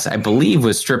with the Bucs, I believe,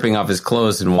 was stripping off his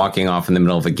clothes and walking off in the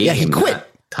middle of a game. Yeah, he quit.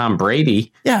 Tom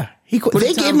Brady. Yeah, he quit.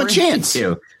 They gave him a chance.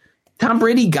 Tom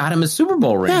Brady got him a Super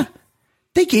Bowl ring. Yeah,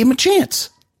 they gave him a chance.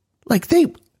 Like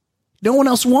no one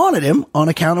else wanted him on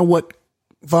account of what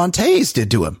Von Tays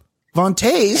did to him. Von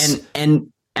Tays and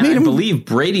I believe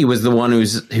Brady was the one who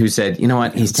said, you know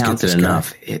what, he's talented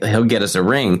enough. He'll get us a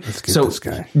ring. So this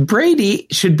guy. Brady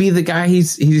should be the guy.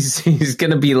 He's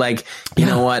going to be like, you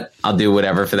know what, I'll do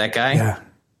whatever for that guy. Yeah.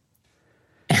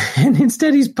 And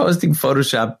instead, he's posting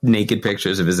Photoshop naked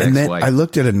pictures of his ex-wife. Then I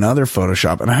looked at another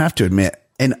Photoshop, and I have to admit,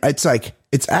 and it's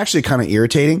actually kind of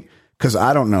irritating because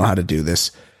I don't know how to do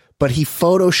this, but he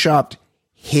Photoshopped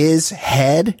his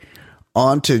head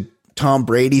onto Tom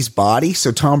Brady's body.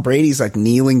 So Tom Brady's like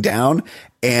kneeling down,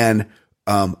 and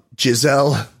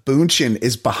Gisele Bündchen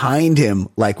is behind him,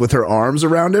 like with her arms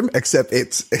around him, except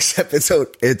it's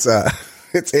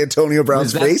Antonio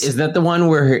Brown's face. Is that the one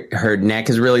where her neck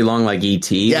is really long, like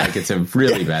E.T.? Yeah. Like it's a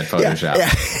really bad Photoshop. Yeah,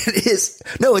 it is.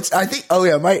 No,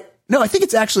 I think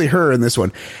it's actually her in this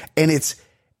one. And it's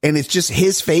just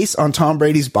his face on Tom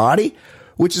Brady's body,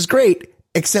 which is great.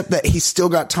 Except that he's still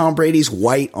got Tom Brady's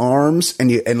white arms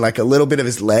and like a little bit of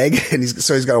his leg, and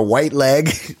he's got a white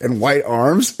leg and white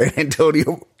arms, and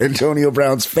Antonio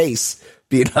Brown's face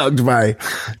being hugged by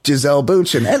Gisele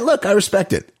Bündchen. And look, I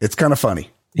respect it. It's kind of funny.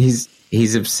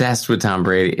 He's obsessed with Tom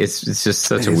Brady. It's just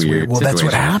such a weird. Well,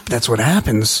 situation. that's what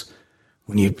happens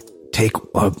when you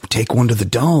take one to the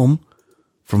dome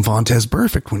from Vontez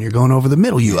Burfict. When you're going over the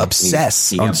middle, you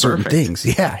obsess on certain things.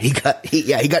 Yeah, he got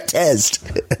tesed.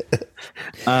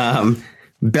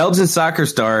 Belgian soccer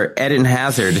star Eden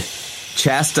Hazard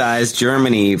chastised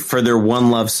Germany for their One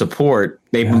Love support.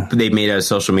 They made a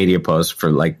social media post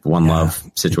for like One Love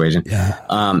situation,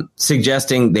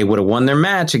 suggesting they would have won their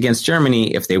match against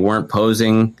Germany if they weren't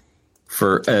posing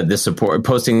for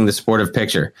posting the supportive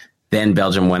picture. Then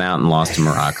Belgium went out and lost to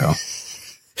Morocco.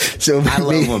 So I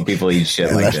love when people eat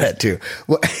shit like that too.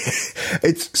 Well,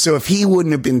 so if he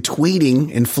wouldn't have been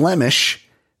tweeting in Flemish,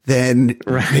 then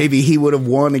maybe he would have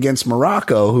won against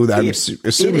Morocco, who I'm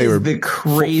assuming they were the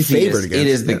craziest. It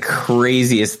is the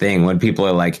craziest thing when people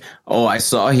are like, "Oh, I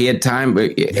saw he had time,"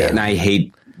 and I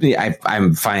hate. I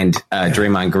find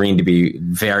Draymond Green to be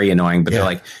very annoying, but they're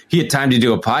like, he had time to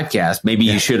do a podcast. Maybe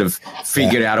you should have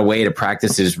figured out a way to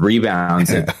practice his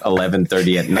rebounds at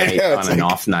 11:30 at night on an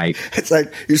off night. It's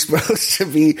like you're supposed to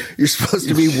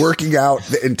be working out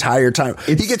the entire time.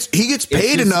 He gets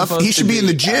paid enough. He should be in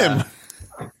the gym.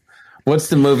 What's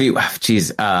the movie?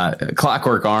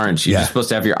 Clockwork Orange. You're supposed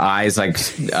to have your eyes like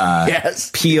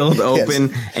peeled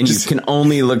open, and you can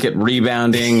only look at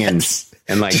rebounding and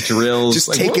like drills, just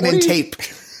like, taking in tape.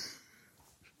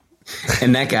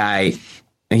 And that guy,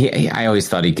 I always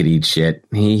thought he could eat shit.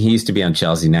 He used to be on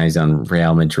Chelsea. Now he's on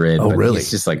Real Madrid. Oh, really?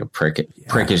 He's just like a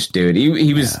prickish dude.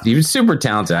 He was super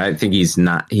talented. I think he's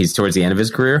towards the end of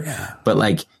his career, but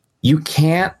like you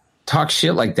can't talk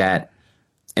shit like that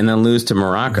and then lose to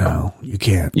Morocco. No, you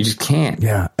can't. You just can't.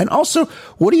 Yeah. And also,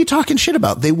 what are you talking shit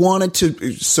about? They wanted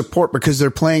to support because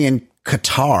they're playing in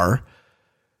Qatar,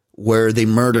 where they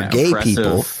murder gay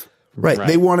people. Right.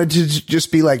 They wanted to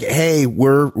just be like, hey,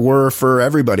 we're for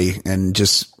everybody, and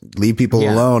just leave people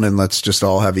alone, and let's just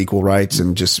all have equal rights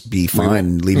and just be fine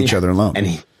and leave each other alone.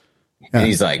 And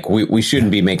he's like, we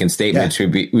shouldn't be making statements.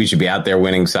 We should be out there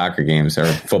winning soccer games or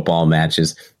football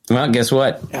matches. Well, guess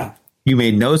what? Yeah. You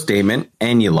made no statement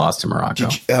and you lost to Morocco.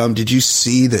 Did you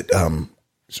see that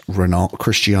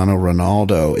Cristiano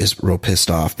Ronaldo is real pissed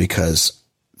off because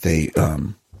they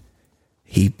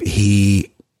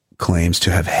he claims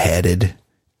to have headed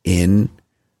in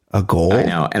a goal. I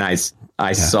know, and I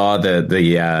saw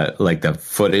the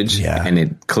footage, and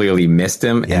it clearly missed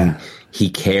him, and he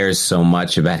cares so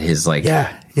much about his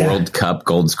World Cup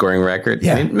goal scoring record.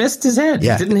 Yeah. And it missed his head.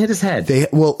 Yeah. It didn't hit his head.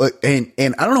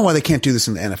 And I don't know why they can't do this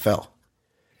in the NFL.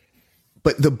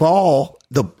 But the ball,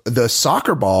 the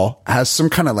soccer ball has some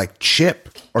kind of like chip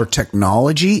or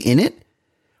technology in it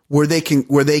where they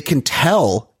can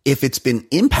tell if it's been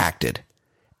impacted.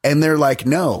 And they're like,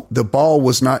 no, the ball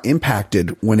was not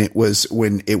impacted when it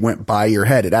went by your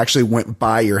head. It actually went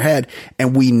by your head.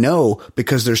 And we know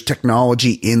because there's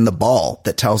technology in the ball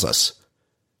that tells us.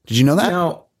 Did you know that?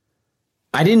 No,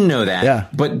 I didn't know that. Yeah.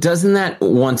 But doesn't that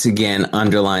once again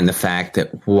underline the fact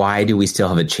that why do we still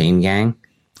have a chain gang?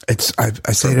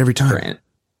 I say it every time.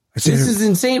 This is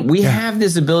insane. We have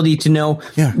this ability to know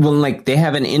when they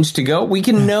have an inch to go. We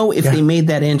can know if they made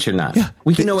that inch or not. Yeah.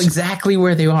 We can know exactly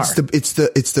where they are. It's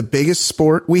the biggest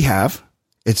sport we have.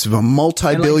 It's a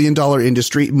multi-billion-dollar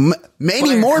industry.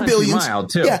 Many more billions.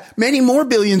 Many more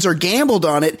billions are gambled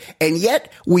on it, and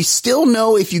yet we still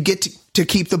know if you get to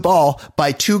keep the ball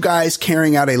by two guys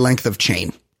carrying out a length of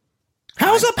chain.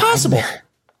 How is that possible?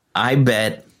 I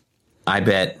bet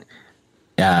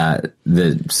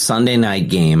the Sunday night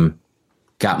game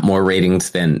got more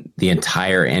ratings than the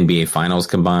entire NBA Finals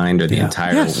combined or the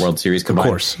entire World Series combined.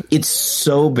 Of course. It's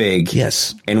so big.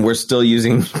 Yes. And we're still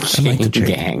using chain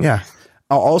gang. Yeah.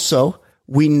 Also,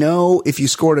 we know if you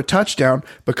scored a touchdown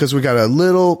because we got a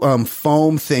little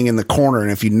foam thing in the corner,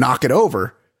 and if you knock it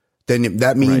over, then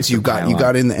that means you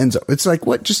got in the end zone. It's like,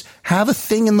 what? Just have a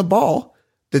thing in the ball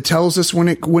that tells us when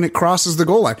it crosses the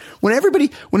goal line. When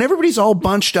everybody's all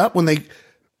bunched up, when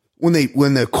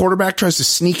the quarterback tries to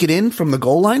sneak it in from the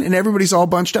goal line and everybody's all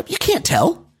bunched up, you can't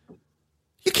tell.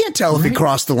 You can't tell if he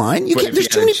crossed the line. There's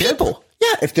too many people.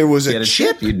 Yeah, if there was a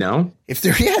chip, you'd know. If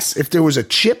there was a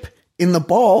chip in the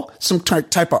ball, some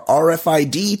type of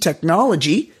RFID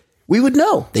technology, we would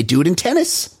know. They do it in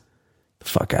tennis. The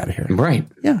fuck out of here. Right.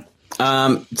 Yeah.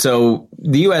 So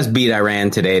the U.S. beat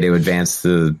Iran today to advance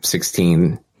the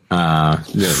 16,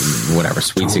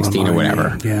 Sweet 16 or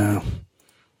whatever. Yeah.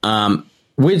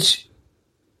 Which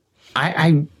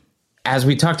I as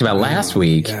we talked about last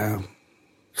week,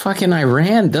 fucking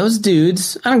Iran, those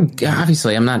dudes,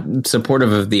 obviously I'm not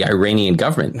supportive of the Iranian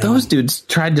government. No. Those dudes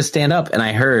tried to stand up. And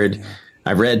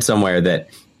I read somewhere that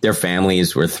their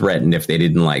families were threatened if they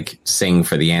didn't like sing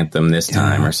for the anthem this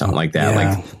time or something like that.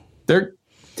 Like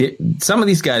some of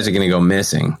these guys are going to go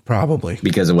missing. Probably.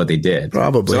 Because of what they did.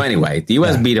 Probably. So anyway, the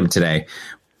U.S. beat them today.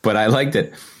 But I liked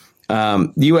it.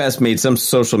 The U.S. made some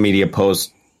social media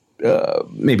post,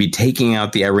 maybe taking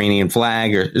out the Iranian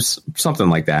flag or something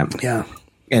like that. Yeah.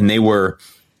 And they were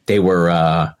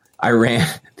the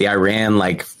Iran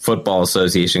like football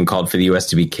association called for the U.S.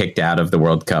 to be kicked out of the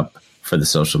World Cup for the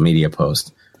social media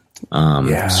post,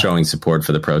 showing support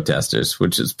for the protesters,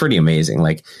 which is pretty amazing.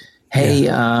 Like, hey,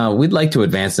 we'd like to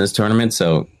advance in this tournament,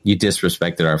 so you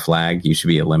disrespected our flag. You should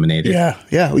be eliminated. Yeah,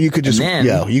 yeah. Well, you could just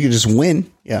you could just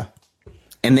win. Yeah.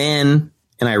 And then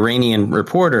an Iranian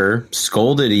reporter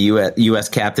scolded a U.S.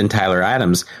 captain, Tyler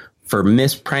Adams, for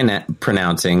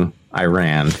mispronouncing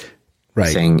Iran.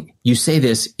 Right. Saying, you say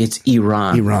this, it's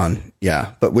Iran. Iran.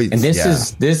 Yeah. But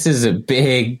this is a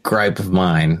big gripe of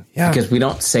mine. Yeah. Because we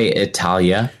don't say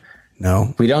Italia.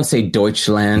 No. We don't say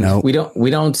Deutschland. No. We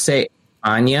don't say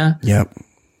Anya. Yep.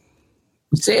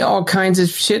 We say all kinds of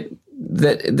shit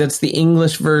that's the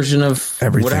English version of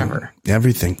whatever.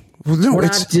 Everything. Well, no, we're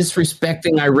not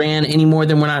disrespecting Iran any more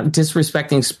than we're not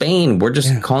disrespecting Spain. We're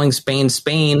just calling Spain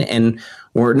Spain, and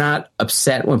we're not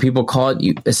upset when people call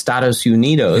it Estados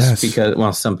Unidos because,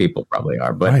 well, some people probably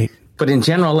are, but in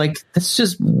general, like, that's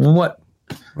just what.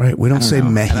 Right. We don't say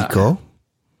Mexico.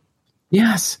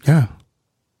 Yes. Yeah.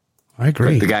 I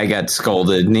agree. But the guy got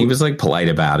scolded and he was like polite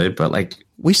about it, but like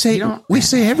we say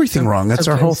everything wrong. That's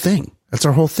our whole thing. That's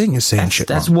our whole thing is saying shit.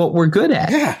 That's what we're good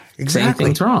at. Yeah. Exactly. Saying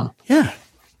things wrong. Yeah.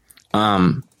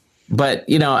 But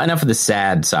enough of the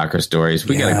sad soccer stories.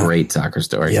 We got a great soccer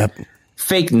story. Yep.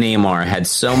 Fake Neymar had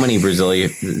so many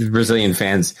Brazilian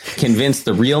fans convinced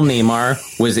the real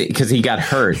Neymar was because he got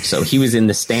hurt. So he was in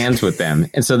the stands with them.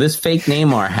 And so this fake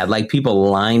Neymar had like people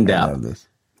lined up.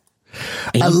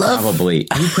 He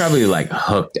probably like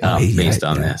hooked up based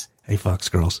on this. Hey, Fox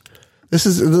girls. This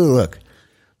is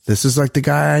like the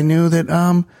guy I knew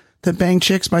that banged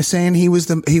chicks by saying he was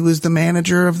the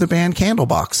manager of the band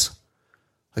Candlebox.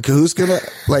 Like who's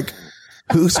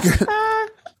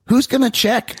gonna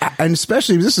check? And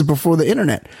especially this is before the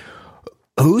internet.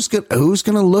 Who's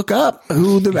gonna look up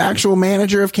who the actual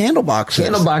manager of Candlebox is?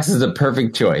 Candlebox is a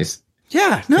perfect choice.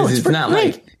 Yeah, no, it's not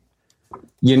like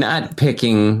you're not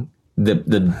picking the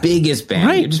biggest band.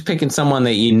 Right. You're just picking someone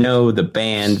that the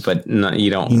band, but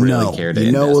you don't really care to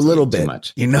know a little bit too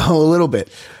much. You know a little bit.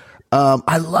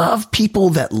 I love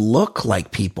people that look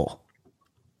like people.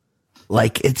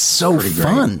 Like it's so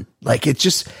fun. Great. Like it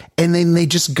just, and then they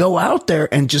just go out there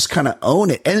and just kind of own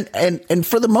it. And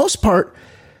for the most part,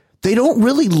 they don't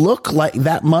really look like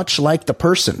that much like the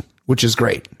person, which is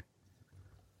great.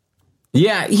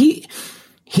 Yeah. He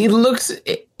looks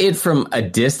it from a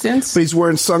distance, but he's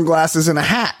wearing sunglasses and a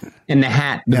hat. And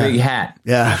the big hat.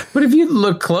 Yeah. But if you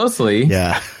look closely,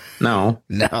 no,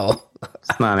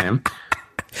 it's not him.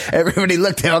 Everybody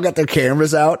looked, they all got their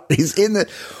cameras out. He's in the,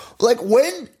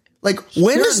 when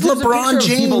is LeBron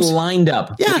James people lined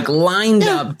up? Yeah. Lined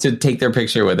up to take their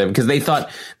picture with him because they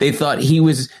thought he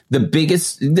was the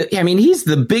biggest. He's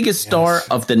the biggest star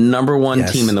of the number one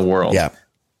team in the world. Yeah.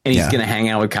 And he's going to hang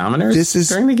out with commoners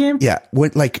during the game? Yeah.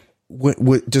 What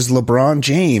does LeBron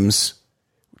James,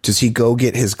 does he go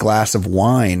get his glass of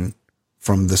wine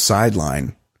from the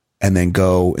sideline and then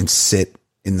go and sit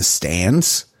in the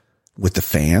stands with the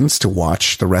fans to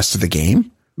watch the rest of the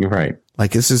game? You're right.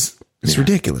 Like it's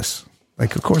ridiculous.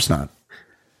 Like, of course not.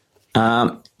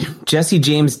 Jesse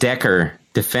James Decker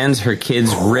defends her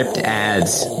kids' ripped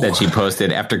ads that she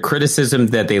posted after criticism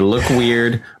that they look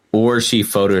weird or she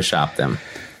photoshopped them.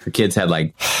 Her kids had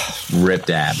like ripped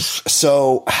abs.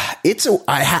 So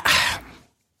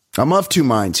I'm of two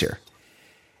minds here.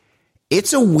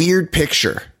 It's a weird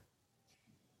picture.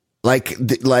 Like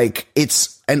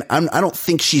it's, and I don't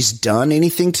think she's done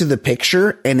anything to the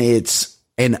picture, and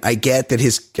I get that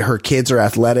her kids are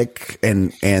athletic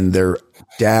and their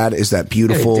dad is that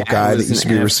beautiful guy that used to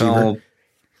be a receiver.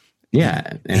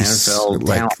 Yeah.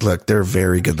 NFL look, they're a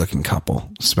very good looking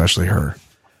couple, especially her.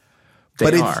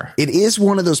 It is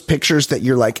one of those pictures that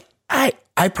you're like, I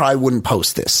probably wouldn't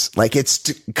post this. Like it's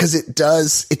because it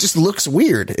just looks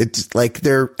weird. It's like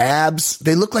their abs,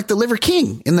 they look like the Liver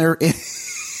King in the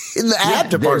ab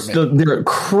department. They're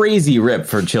crazy ripped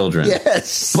for children.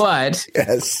 Yes. But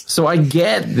so I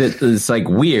get that it's like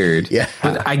weird. Yeah.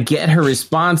 But I get her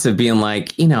response of being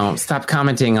like, stop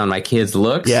commenting on my kids'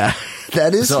 looks. Yeah.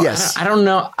 That is, So yes. I don't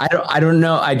know. I don't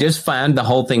know. I just found the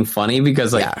whole thing funny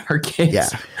because her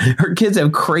kids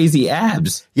have crazy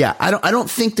abs. Yeah. I don't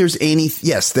think there's any.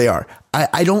 Yes, they are.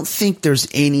 I don't think there's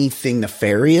anything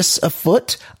nefarious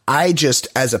afoot. I just,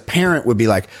 as a parent, would be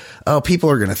like, oh, people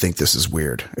are going to think this is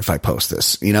weird if I post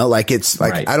this. You know, like it's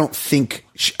like, Right. I don't think,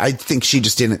 I think she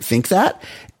just didn't think that.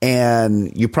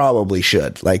 And you probably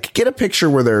should like get a picture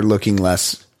where they're looking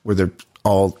less, where they're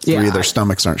all three of their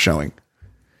stomachs aren't showing.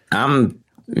 I'm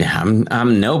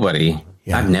nobody.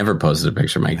 Yeah. I've never posted a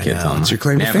picture of my kids on. It's your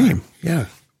claim to fame. Yeah.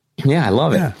 Yeah, I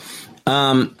love it.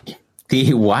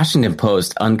 The Washington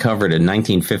Post uncovered a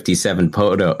 1957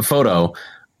 photo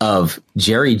of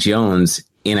Jerry Jones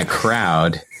in a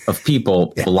crowd of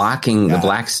people blocking the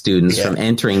black students from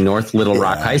entering North Little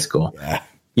Rock High School. Yeah.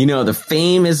 You know, the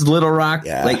famous Little Rock,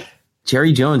 like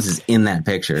Jerry Jones is in that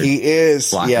picture. He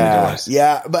is. Blocking doors.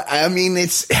 Yeah. But I mean,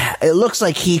 it looks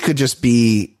like he could just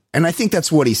be, and I think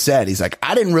that's what he said. He's like,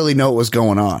 I didn't really know what was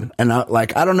going on. And I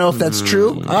don't know if that's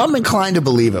true. I'm inclined to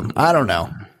believe him. I don't know.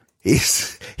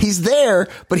 He's there,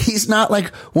 but he's not like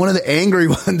one of the angry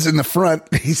ones in the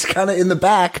front. He's kind of in the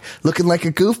back looking like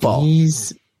a goofball.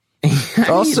 He's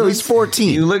 14.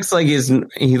 He looks like his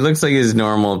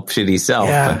normal shitty self.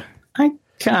 Yeah. But I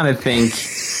kind of think,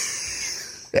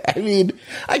 I mean,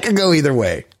 I could go either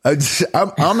way.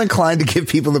 I'm inclined to give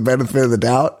people the benefit of the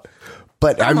doubt,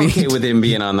 but I'm I mean, okay with him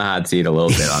being on the hot seat a little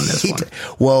bit on this one.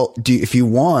 Well, do you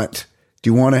want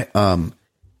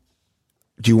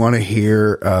to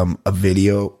hear a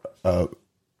video,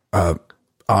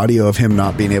 audio of him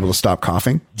not being able to stop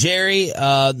coughing? Jerry,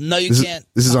 no, you can't.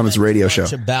 This is on his radio show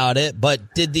about it.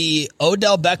 But did the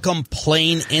Odell Beckham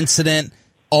plane incident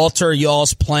alter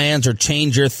y'all's plans or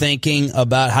change your thinking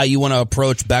about how you want to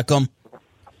approach Beckham?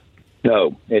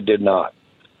 No, it did not.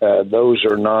 Those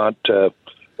are not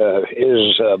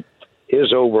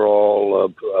his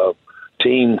overall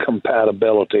team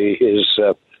compatibility.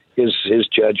 His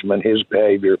judgment, his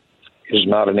behavior is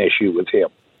not an issue with him.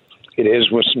 It is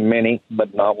with many,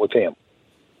 but not with him.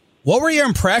 What were your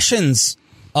impressions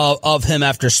of him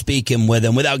after speaking with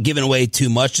him, without giving away too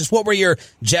much? Just what were your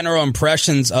general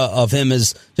impressions of him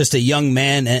as just a young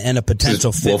man and a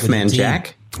potential fit Wolfman with the team?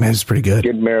 Jack? Man, it's pretty good.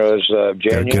 Kid Mira's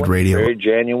genuine, good very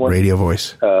genuine radio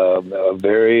voice.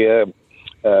 Very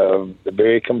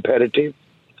competitive.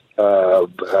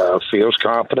 Feels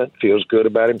confident. Feels good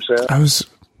about himself.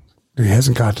 He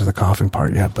hasn't got to the coughing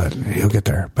part yet, but he'll get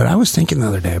there. But I was thinking the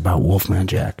other day about Wolfman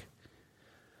Jack.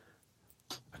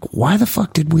 Like, why the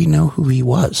fuck did we know who he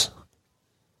was?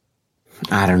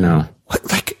 I don't know. What,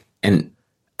 like, and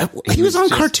he was on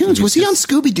cartoons. Was he on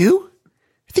Scooby-Doo?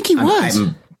 I think he was.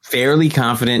 I'm fairly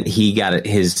confident he got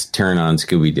his turn on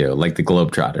Scooby-Doo, like the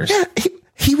Globetrotters. Yeah,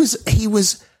 he was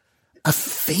a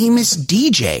famous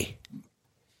DJ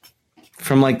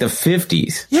from like the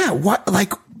 50s. Yeah, what?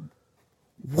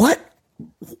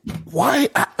 Why?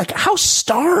 Like, how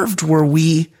starved were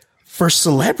we for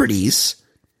celebrities?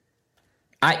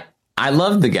 I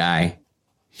love the guy.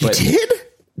 You did?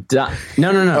 No.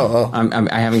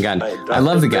 I haven't gotten. I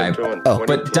love the guy.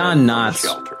 But Don Knotts.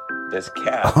 This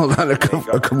cat. Hold on, a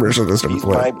commercial doesn't He's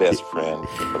play. my best friend.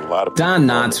 But a lot of Don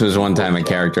Knotts was one time a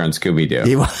character on Scooby-Doo.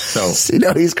 He was. So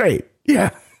he's great.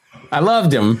 Yeah, I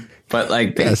loved him, but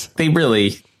like they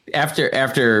really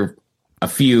after a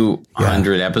few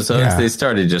hundred episodes, they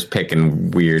started just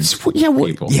picking weird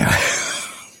people. Yeah,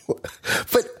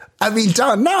 but I mean,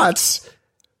 Don Knotts,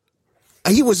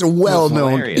 he was a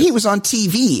well-known. He was on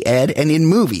TV, Ed, and in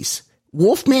movies.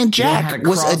 Wolfman Jack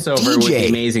was a crossover DJ with the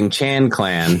Amazing Chan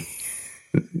Clan.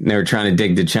 They were trying to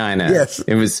dig to China. Yes,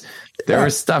 it was. There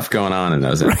was stuff going on in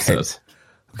those episodes.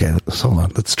 Right. Okay, hold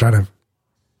on.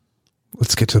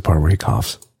 Let's get to the part where he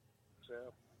coughs.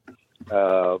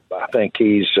 I think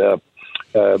he's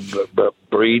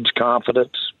breeds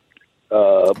confidence,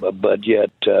 but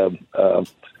yet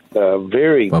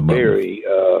very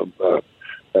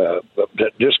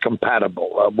just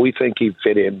compatible. We think he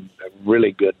fit in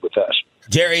really good with us.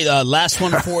 Jerry, last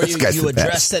one for you. You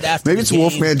addressed it after maybe it's the game.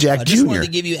 Wolfman Jack Jr. Just wanted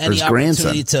to give you any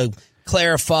opportunity to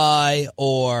clarify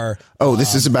or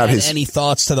this is about any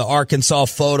thoughts to the Arkansas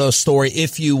photo story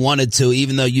if you wanted to,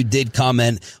 even though you did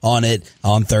comment on it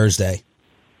on Thursday.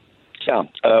 Yeah,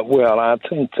 well, I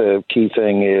think the key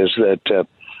thing is that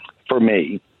for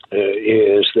me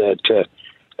is that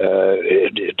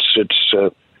it's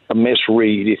a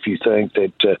misread if you think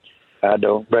that I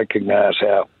don't recognize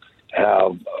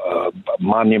how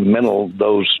monumental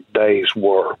those days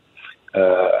were.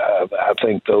 I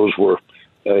think those were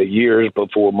years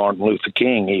before Martin Luther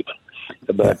King, even.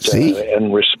 But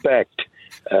and respect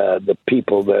the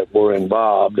people that were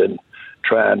involved in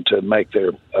trying to make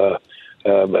their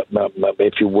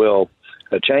if you will,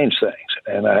 change things.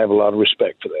 And I have a lot of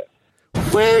respect for that.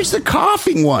 Where's the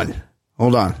coughing one?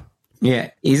 Hold on.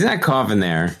 Yeah, he's not coughing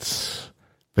there.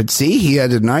 But see, he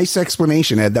had a nice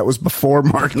explanation, Ed. That was before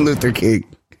Martin Luther King.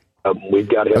 We've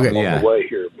got him on the way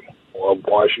here. Well,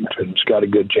 Washington's got a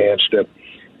good chance to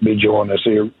be joining us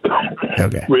here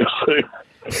real soon.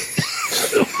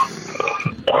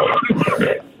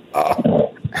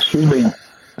 Excuse me.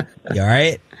 You all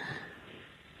right?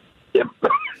 Yep.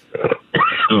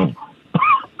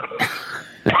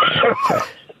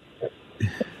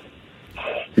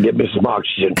 Get me some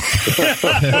oxygen.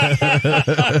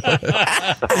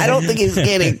 I don't think he's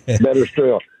kidding. Better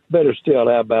still,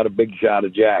 how about a big shot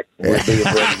of Jack? We'll be ready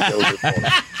to go this morning.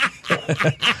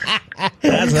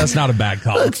 That's not a bad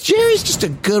call. Look, Jerry's just a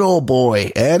good old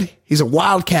boy, Ed. He's a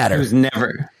wildcatter. Who's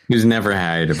never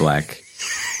hired a black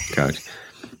coach.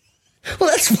 Well,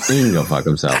 that's fine. He can go fuck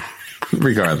himself,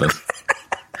 regardless.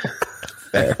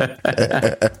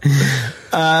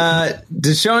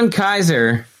 Deshaun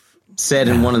Kaiser said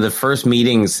in one of the first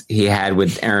meetings he had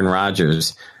with Aaron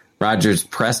Rodgers, Rodgers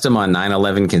pressed him on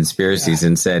 9/11 conspiracies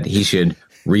and said he should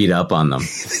read up on them. He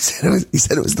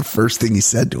said it was the first thing he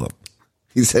said to him.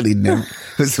 He said he knew.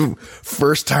 It was the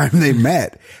first time they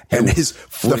met. And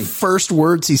the first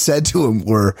words he said to him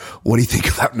were, "What do you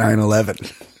think about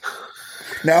 9/11?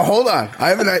 Now, hold on.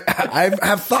 I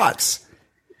have thoughts.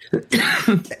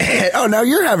 Now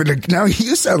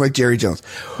you sound like Jerry Jones.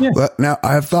 Yeah. But now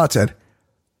I have thoughts, Ed.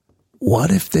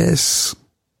 What if this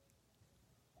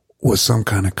was some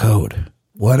kind of code?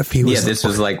 What if he was? Yeah, this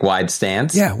was like wide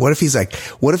stance. Yeah. What if he's like,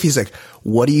 what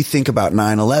do you think about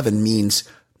 9/11 means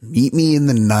meet me in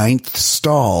the 9th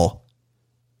stall.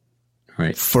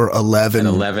 Right. For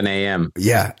 11 a.m.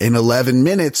 Yeah. In 11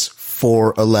 minutes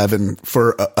for 11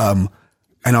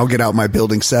 and I'll get out my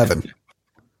building 7.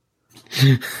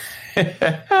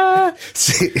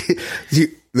 See,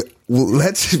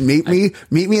 let's meet me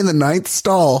in the 9th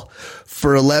stall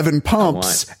for 11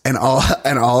 pumps, and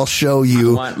I'll show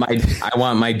you. I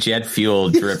want my jet fuel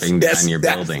dripping down your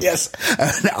building. Yes,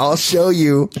 and I'll show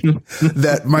you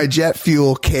that my jet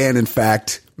fuel can in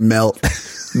fact melt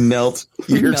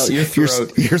your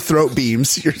throat, your throat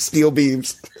beams, your steel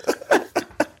beams.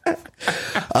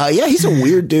 Yeah, he's a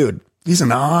weird dude. He's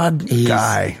an odd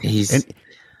guy.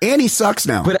 And he sucks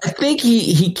now. But I think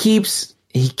he keeps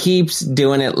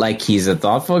doing it like he's a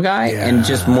thoughtful guy, and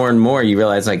just more and more you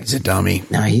realize like he's a dummy.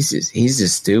 No, he's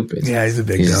just stupid. Yeah, he's a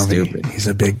big dummy. He's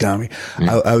a big dummy.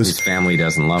 His family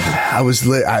doesn't love him. I was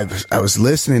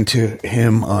listening to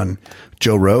him on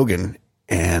Joe Rogan,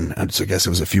 and I guess it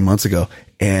was a few months ago,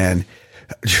 and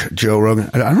Joe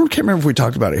Rogan. Can't remember if we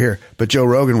talked about it here, but Joe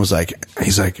Rogan was like,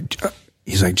 he's like,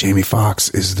 Jamie Foxx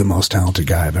is the most talented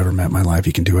guy I've ever met in my life.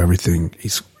 He can do everything.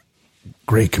 He's a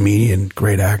great comedian,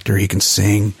 great actor. He can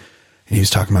sing. And he was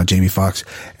talking about Jamie Foxx,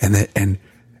 and then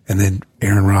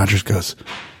Aaron Rodgers goes,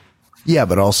 yeah,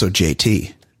 but also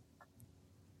JT,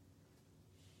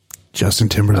 Justin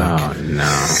Timberlake. Oh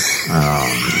no!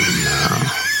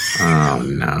 Oh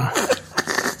no!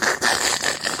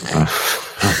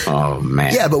 Oh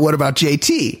man! Yeah, but what about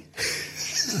JT?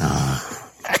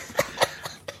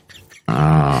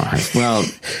 Well,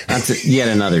 that's yet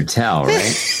another tell,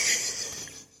 right?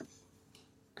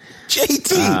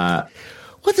 JT.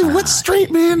 What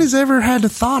straight man has ever had a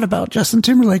thought about Justin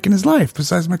Timberlake in his life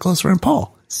besides my close friend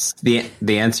Paul? The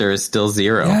answer is still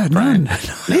 0. Yeah, Brian. none.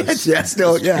 We're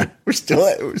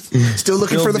still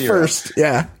looking for the 0. first.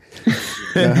 Yeah.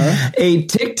 A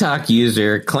TikTok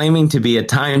user claiming to be a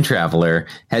time traveler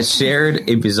has shared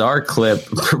a bizarre clip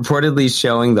purportedly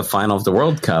showing the final of the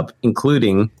World Cup,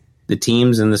 including the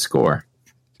teams and the score.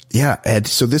 Yeah, Ed.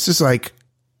 So this is like,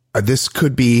 this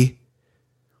could be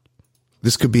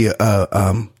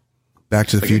a Back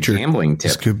to the Future gambling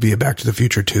tip. This could be a Back to the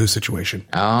Future 2 situation.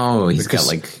 Oh, he's got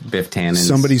like Biff Tannen.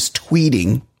 Somebody's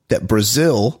tweeting that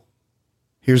Brazil.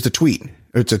 Here's the tweet.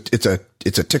 It's a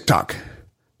TikTok.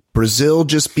 Brazil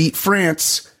just beat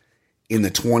France in the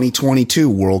 2022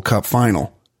 World Cup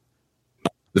final.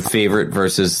 The favorite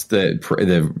versus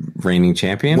the reigning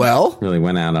champion. Well, really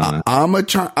went out on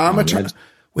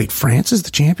Wait, France is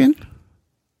the champion?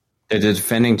 They're the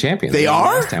defending champion. They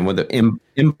are? Last time with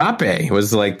Mbappe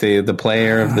was like the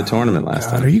player of the tournament last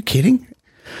time. Are you kidding?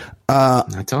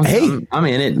 I told you, I'm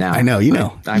in it now. I know, you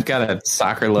know. I've got a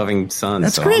soccer loving son,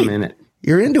 That's so great. I'm in it.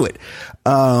 You're into it.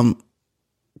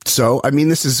 So, I mean,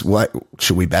 this is what,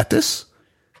 should we bet this?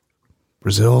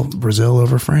 Brazil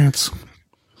over France.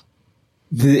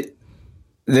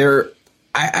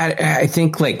 I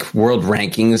think like world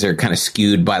rankings are kind of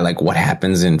skewed by like what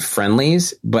happens in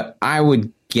friendlies, but I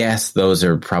would guess those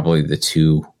are probably the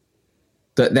two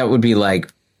that would be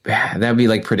like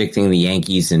predicting the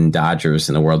Yankees and Dodgers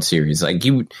in the World Series. Like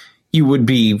you would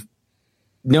be,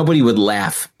 nobody would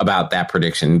laugh about that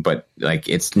prediction, but like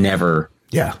it's never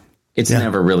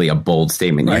never really a bold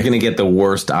statement. Right. You're going to get the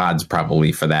worst odds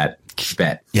probably for that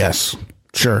bet. Yes,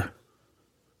 sure.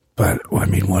 But I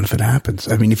mean, what if it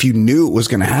happens? I mean, if you knew it was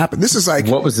going to happen, this is like,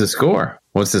 what was the score?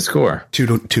 What's the score?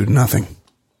 2-0.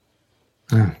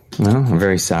 Oh, well, a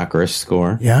very soccerish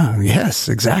score. Yeah. Yes,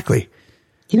 exactly.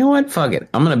 You know what? Fuck it.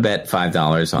 I'm going to bet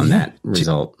 $5 on that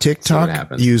result.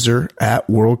 TikTok user at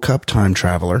World Cup Time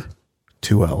Traveler,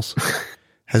 2 L's,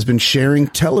 has been sharing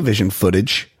television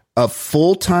footage of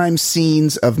full-time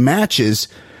scenes of matches,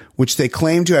 which they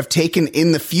claim to have taken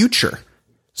in the future.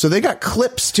 So they got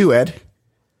clips too, Ed.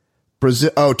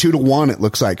 Brazil, 2-1. It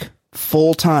looks like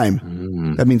full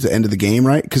time. That means the end of the game,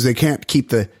 right? Because they can't keep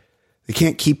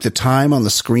the time on the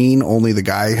screen. Only the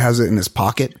guy has it in his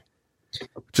pocket,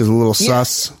 which is a little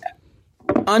sus.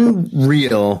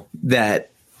 Unreal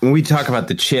that when we talk about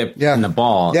the chip and the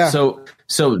ball. Yeah.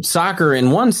 So soccer,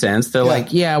 in one sense, they're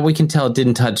like, we can tell it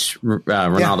didn't touch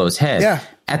Ronaldo's head. Yeah.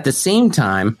 At the same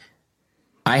time,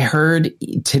 I heard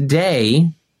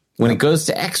today when it goes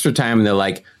to extra time, they're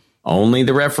like, only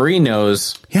the referee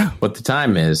knows what the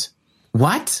time is.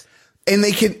 What? And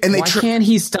they can, and why can't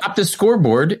he stop the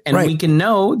scoreboard and we can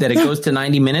know that it goes to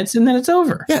 90 minutes and then it's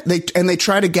over? Yeah. They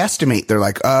try to guesstimate.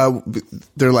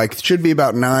 They're like, should be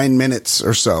about 9 minutes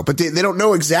or so, but they don't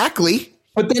know exactly.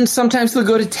 But then sometimes they'll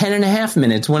go to 10.5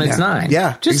 minutes when it's 9.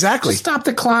 Yeah, exactly. Just stop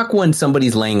the clock when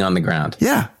somebody's laying on the ground.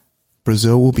 Yeah.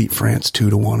 Brazil will beat France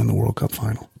 2-1 in the World Cup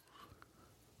final.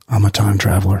 I'm a time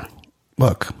traveler.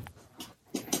 Look.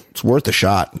 It's worth a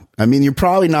shot. I mean, you're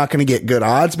probably not going to get good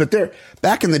odds, but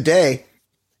back in the day,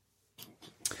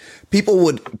 people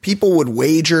would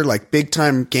wager, like big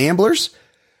time gamblers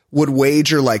would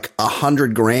wager like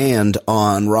 $100,000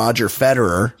 on Roger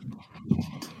Federer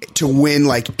to win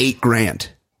like $8,000,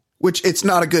 which it's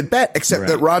not a good bet, except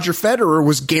that Roger Federer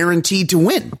was guaranteed to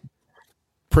win.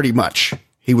 Pretty much.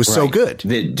 He was so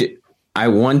good. I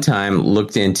one time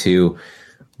looked into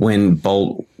when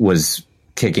Bolt was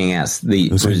kicking ass, the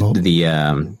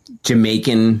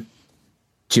Jamaican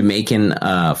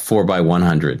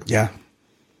 4x100. Yeah.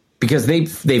 Because they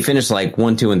finished like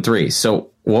 1, 2, and 3.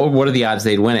 So what are the odds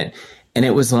they'd win it? And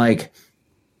it was like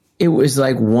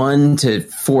 1 to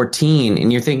 14.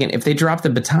 And you're thinking if they drop the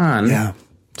baton,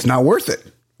 it's not worth it.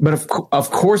 But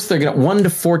of course they're going to 1 to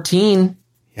 14.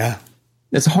 Yeah.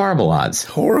 That's horrible odds.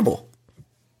 Horrible.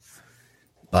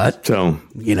 But, so,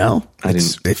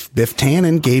 if Biff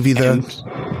Tannen gave you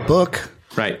the book.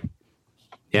 Right.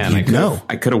 Yeah, and I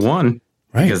could have won.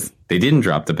 Right. Because they didn't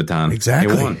drop the baton.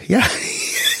 Exactly. They won. Yeah.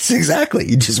 Exactly.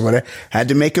 You just had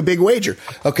to make a big wager.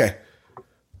 Okay.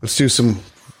 Let's do a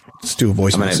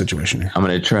voicemail situation here. I'm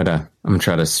gonna try to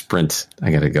sprint.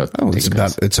 I gotta go. Oh,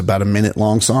 it's about a minute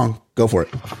long song. Go for it.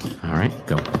 All right,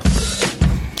 go.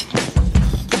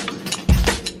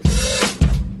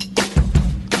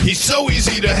 He's so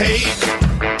easy to hate.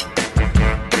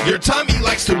 Your time he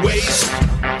likes to waste.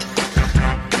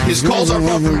 His calls are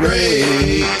far from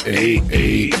great.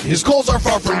 His calls are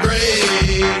far from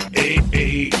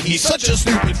great. He's such a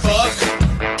stupid fuck.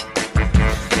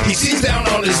 He seems down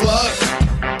on his luck.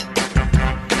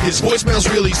 His voicemails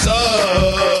really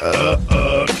suck.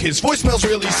 His voicemails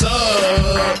really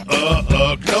suck.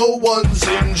 No one's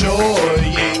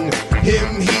enjoying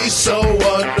him. He's so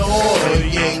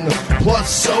annoying. Plus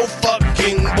so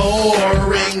fucking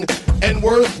boring and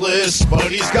worthless,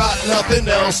 but he's got nothing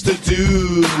else to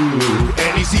do.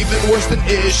 And he's even worse than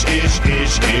ish.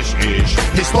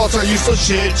 His thoughts are useless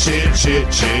shit.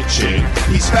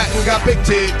 He's fat and got big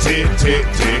tits.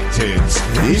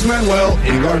 He's Manuel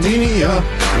in Gardenia.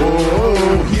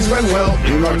 Whoa, he's Manuel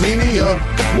in Gardenia.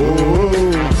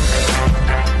 Whoa.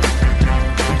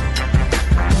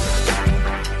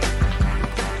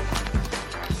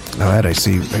 All right, I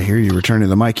hear you returning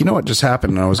the mic. You know what just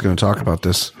happened? And I was going to talk about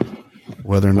this,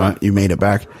 whether or not you made it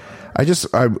back.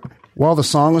 While the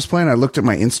song was playing, I looked at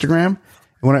my Instagram. And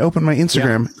when I opened my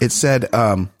Instagram, it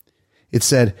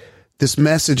said, this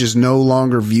message is no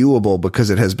longer viewable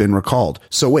because it has been recalled.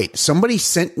 So wait, somebody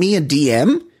sent me a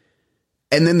DM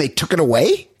and then they took it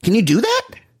away? Can you do that?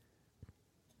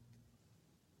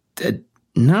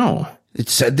 No. It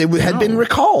said they had been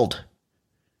recalled.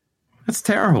 That's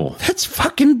terrible. That's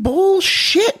fucking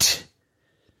bullshit.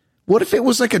 What if it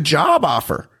was like a job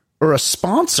offer or a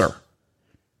sponsor?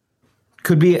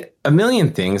 Could be a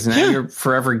million things. Now you're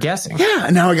forever guessing. Yeah.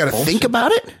 And now I got to think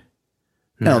about it.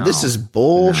 No, this is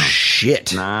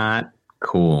bullshit. Not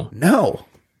cool. No.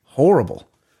 Horrible.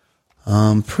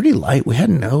 Pretty light. We had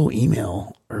no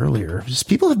email earlier. Just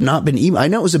people have not been email. I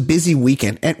know it was a busy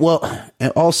weekend. And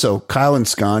also Kyle and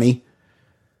Scotty,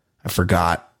 I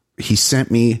forgot. He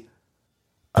sent me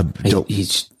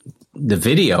the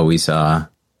video we saw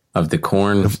of the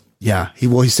corn.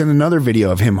 He sent another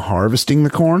video of him harvesting the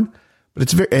corn,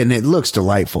 but and it looks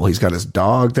delightful. He's got his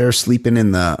dog there sleeping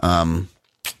in the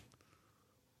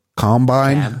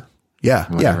combine. Cab? Yeah.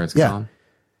 Called.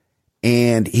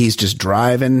 And he's just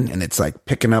driving, and it's like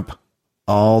picking up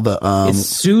all the. It's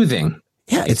soothing.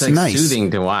 Yeah, it's like nice,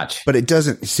 soothing to watch. But it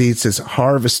doesn't. See, it says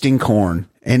harvesting corn,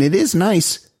 and it is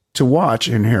nice to watch.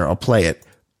 And here, I'll play it.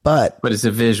 But it's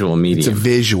a visual medium. It's a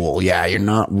visual. Yeah, you're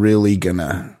not really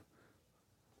gonna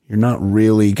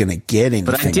get anything.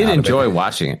 But I did enjoy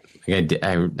watching it. Like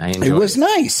I enjoyed it. It was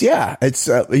nice. Yeah, it's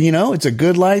it's a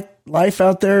good life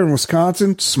out there in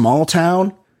Wisconsin, small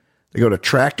town. They go to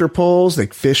tractor pulls. They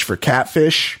fish for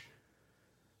catfish.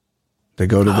 They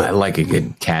go to I like a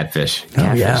good catfish.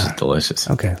 Catfish is delicious.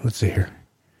 Okay, let's see here.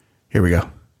 Here we go.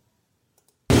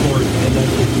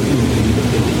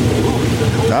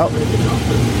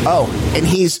 Oh, and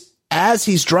as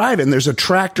he's driving, there's a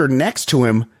tractor next to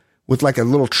him with like a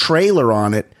little trailer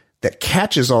on it that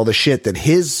catches all the shit that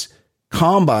his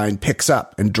combine picks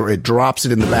up and it drops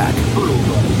it in the back.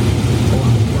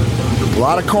 A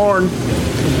lot of corn.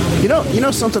 You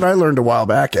know something I learned a while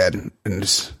back, Ed, and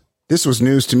this was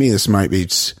news to me. This might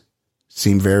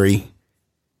seem very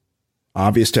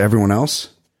obvious to everyone else.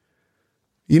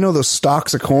 You know those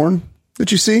stalks of corn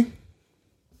that you see?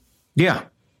 Yeah.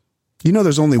 You know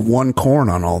there's only one corn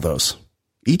on all those.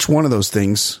 Each one of those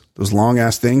things, those long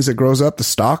ass things that grows up, the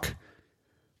stalk,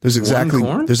 there's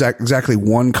exactly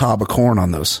one cob of corn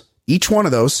on those. Each one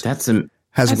of those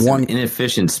has one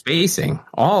inefficient spacing.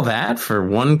 All that for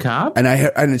one cob?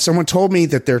 And someone told me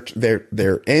that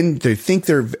they think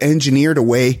they've engineered a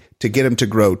way to get them to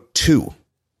grow 2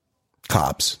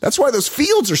 cobs. That's why those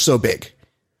fields are so big.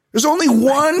 There's only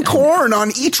one corn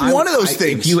on each one of those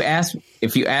things.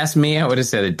 If you asked me, I would have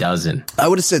said a dozen. I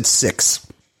would have said 6,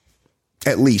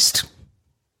 at least.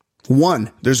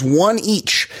 1. There's 1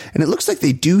 each, and it looks like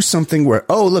they do something where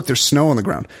look, there's snow on the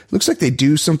ground. It looks like they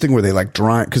do something where they like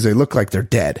dry because they look like they're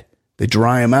dead. They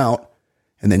dry them out,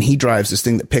 and then he drives this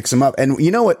thing that picks them up. And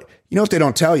you know what they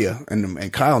don't tell you,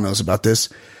 and Kyle knows about this.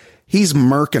 He's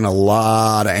murking a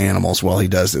lot of animals while he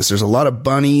does this. There's a lot of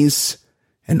bunnies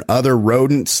and other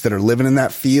rodents that are living in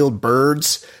that field,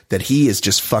 birds that he is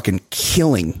just fucking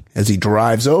killing as he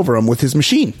drives over them with his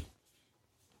machine.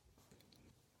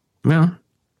 Well,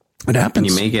 it happens.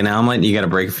 When you make an omelet, you got to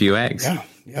break a few eggs. Yeah.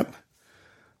 Yep.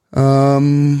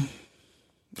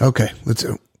 Okay. Let's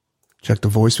check the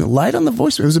voicemail. Light on the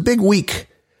voicemail. It was a big week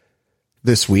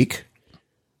this week.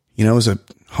 It was a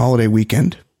holiday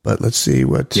weekend, but let's see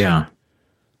what's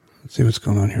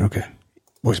going on here. Okay.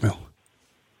 Voicemail.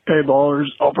 Hey, ballers.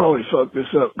 I'll probably fuck this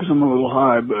up because I'm a little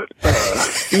high, but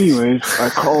anyways, I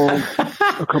called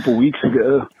a couple weeks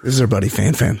ago. This is our buddy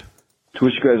Fan. To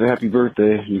wish you guys a happy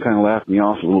birthday. You kind of laughed me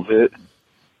off a little bit.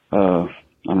 I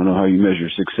don't know how you measure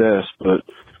success, but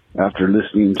after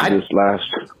listening to this last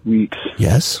week's...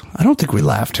 Yes. I don't think we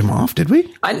laughed him off, did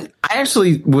we? I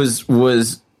actually was...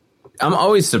 I'm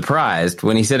always surprised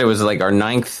when he said it was like our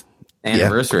 9th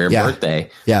anniversary or birthday.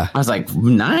 Yeah. I was like,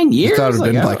 9 years? I thought it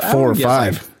would have been like 4 or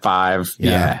 5. Like 5.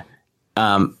 Yeah.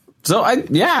 So I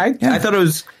thought it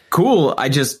was cool. I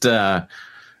just... I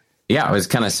was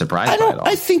kind of surprised by it all.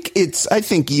 I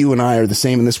think you and I are the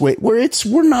same in this way, where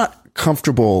we're not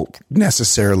comfortable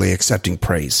necessarily accepting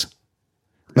praise.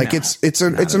 Like it's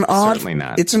an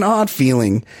odd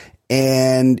feeling,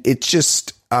 and it's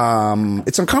just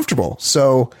it's uncomfortable.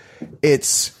 So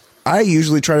I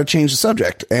usually try to change the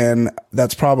subject, and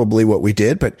that's probably what we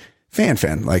did. But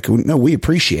fan, like, no, we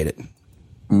appreciate it.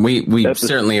 We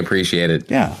certainly appreciate it.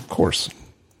 Yeah, of course.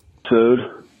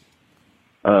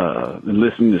 And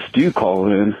listening to Stu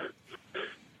call in,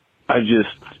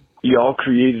 y'all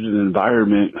created an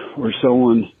environment where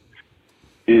someone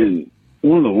in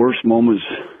one of the worst moments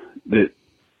that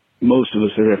most of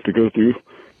us ever have to go through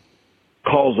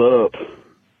calls up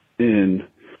and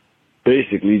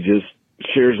basically just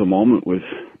shares a moment with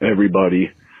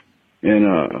everybody. And,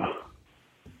 I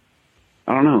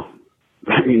don't know.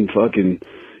 I mean,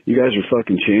 you guys are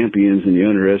fucking champions and you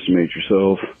underestimate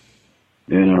yourself.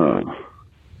 And,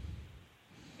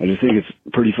 I just think it's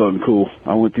pretty fucking cool.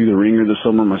 I went through the ringer this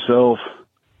summer myself,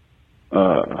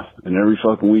 and every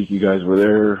fucking week you guys were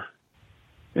there,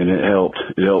 and it helped.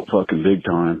 It helped fucking big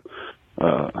time.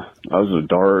 I was in a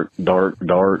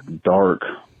dark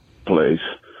place,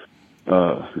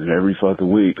 and every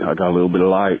fucking week I got a little bit of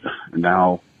light, and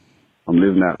now I'm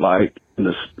living that light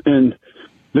and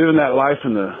living that life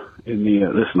in the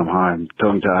listen, I'm high, I'm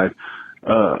tongue tied.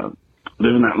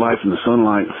 Living that life in the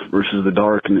sunlight versus the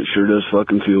dark, and it sure does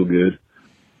fucking feel good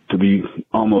to be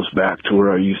almost back to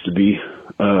where I used to be.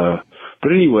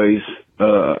 But anyways,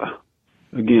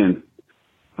 again,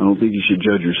 I don't think you should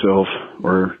judge yourself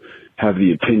or have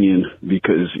the opinion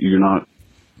because you're not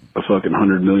a fucking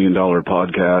 $100 million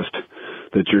podcast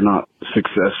that you're not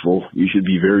successful. You should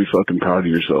be very fucking proud of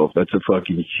yourself. That's a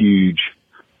fucking huge,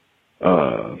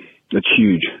 that's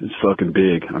huge. It's fucking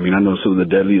big. I mean, I know some of the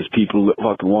deadliest people that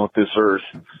fucking walk this earth,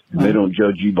 and they don't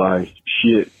judge you by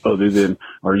shit other than,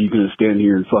 are you going to stand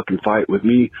here and fucking fight with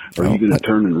me? Or are you going to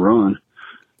turn and run?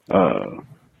 I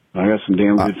got some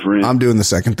damn good friends. I'm doing the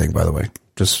second thing, by the way.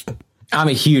 I'm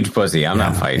a huge pussy. I'm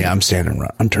not fighting. Yeah, I'm standing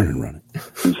run. I'm turning and running.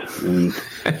 And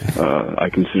I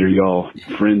consider y'all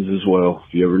friends as well.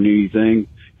 If you ever need anything,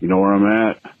 you know where I'm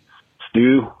at.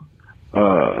 Stu,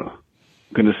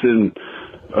 gonna send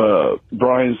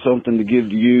Brian something to give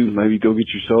to you. Maybe go get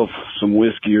yourself some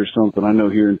whiskey or something. I know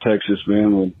here in Texas,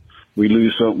 man, when we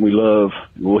lose something we love,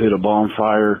 we'll hit a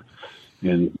bonfire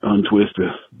and untwist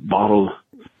a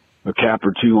cap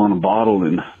or two on a bottle,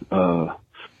 and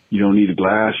you don't need a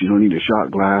glass, you don't need a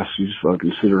shot glass. You just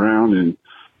fucking sit around and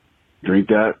drink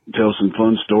that, tell some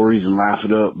fun stories and laugh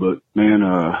it up. But man,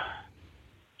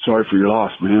 sorry for your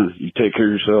loss, man. You take care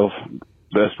of yourself.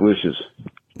 Best wishes.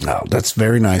 No, that's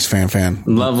very nice, fan.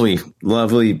 Lovely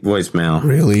voicemail.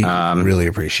 Really, really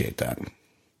appreciate that.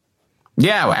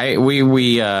 Yeah,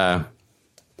 we're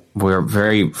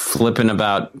very flippant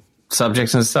about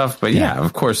subjects and stuff, but yeah,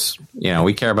 of course,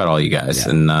 we care about all you guys.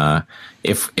 Yeah. And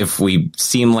if we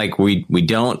seem like we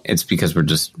don't, it's because we're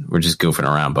just goofing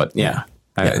around. But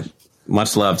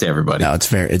much love to everybody. No,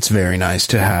 it's very nice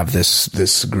to have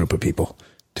this group of people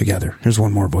together. Here's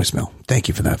one more voicemail. Thank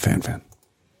you for that, fan.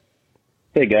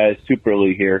 Hey guys, Super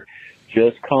Lee here.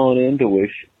 Just calling in to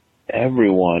wish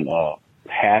everyone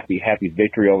happy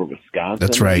victory over Wisconsin.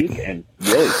 That's right. Week, and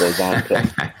really goes on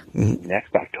to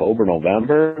next October,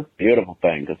 November. Beautiful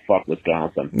thing, because fuck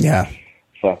Wisconsin. Yeah.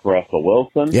 Fuck Russell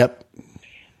Wilson. Yep.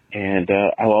 And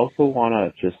I also want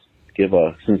to just give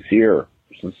a sincere,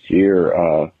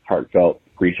 heartfelt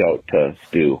reach out to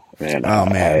Stu. And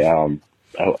I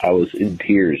was in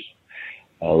tears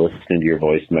listening to your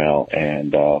voicemail,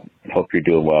 and hope you're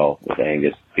doing well with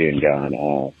Angus being gone.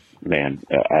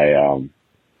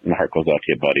 My heart goes out to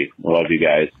you, buddy. I love you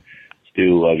guys.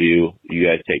 Stu, love you. You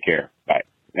guys take care. Bye.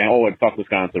 And fuck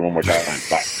Wisconsin one more time.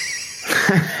 Bye.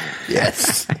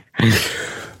 Yes.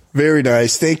 Very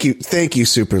nice. Thank you,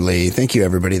 Super Lee. Thank you,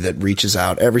 everybody that reaches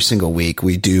out every single week.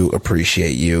 We do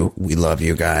appreciate you. We love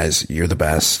you guys. You're the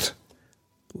best.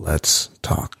 Let's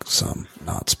talk some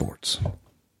not sports.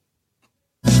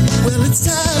 Well, it's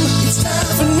time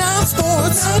for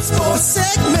non-sports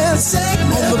segment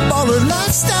on the Baller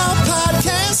Lifestyle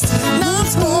Podcast.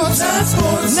 Non-sports.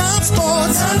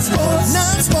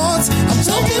 I'm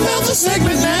talking about the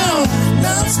segment now.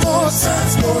 Non-sports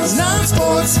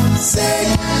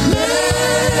segment.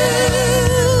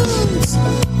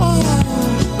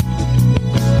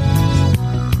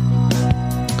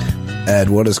 Ed,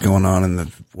 what is going on in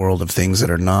the world of things that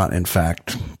are not, in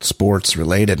fact, sports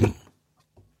related?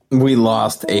 We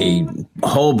lost a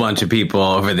whole bunch of people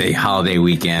over the holiday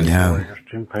weekend. Yeah.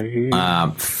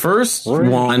 First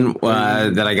one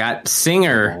that I got,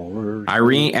 singer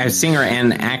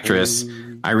and actress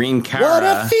Irene Cara. What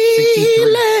a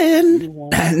feeling!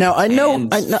 Now I know.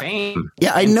 Fame.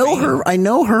 Yeah, I know her. I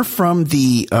know her from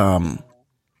the. I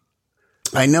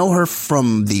know her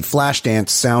from the Flashdance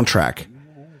soundtrack.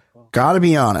 Gotta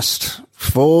be honest.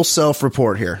 Full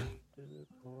self-report here.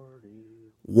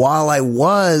 While I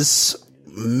was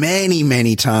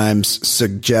many times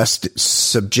subjected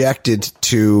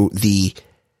to the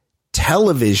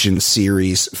television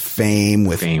series Fame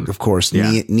with, of course,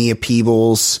 Nia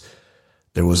Peebles.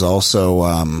 There was also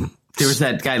there was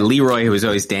that guy Leroy who was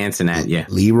always dancing at you.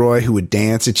 Leroy who would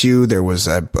dance at you. There was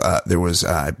I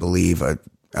believe a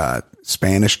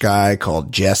Spanish guy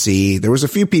called Jesse. There was a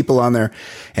few people on there,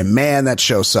 and man, that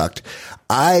show sucked.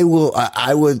 I will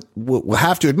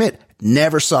have to admit,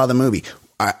 never saw the movie.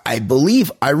 I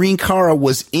believe Irene Cara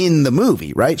was in the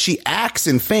movie, right? She acts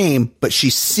in Fame, but she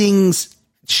sings.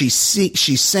 She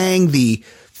sang the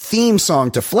theme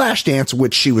song to Flashdance,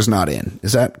 which she was not in.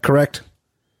 Is that correct?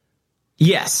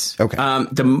 Yes. Okay.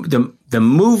 The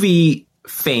movie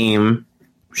Fame,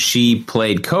 she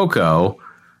played Coco,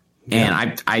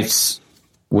 and I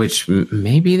which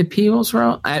maybe the Peebles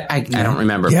were. I don't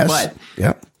remember. Yes.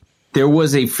 But there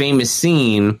was a famous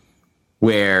scene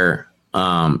where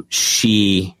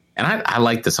she, and I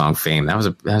like the song Fame. That was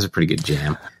a pretty good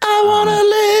jam. I I want to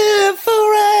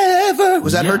live forever.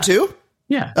 Was that her too?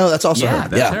 Yeah. Oh, that's also her.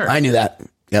 That's her. I knew that.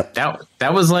 Yep.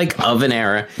 That was like of an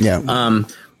era. Yeah.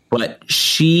 But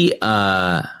she,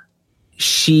 I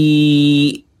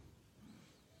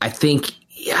think,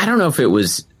 I don't know if it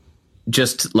was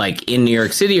just like in New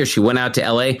York City or she went out to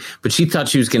LA, but she thought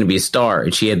she was going to be a star.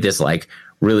 And she had this like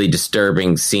really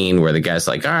disturbing scene where the guy's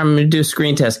like, all right, I'm going to do a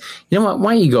screen test. You know what?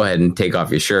 Why don't you go ahead and take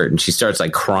off your shirt? And she starts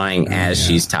like crying as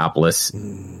she's topless.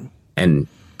 And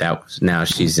now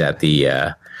she's at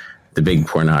the big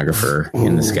pornographer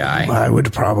in the sky. I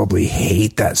would probably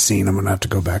hate that scene. I'm going to have to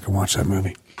go back and watch that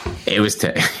movie. It was,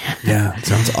 yeah, it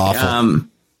sounds awful.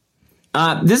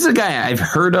 This is a guy I've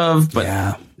heard of,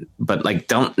 but like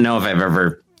don't know if I've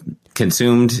ever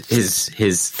consumed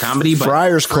his comedy. But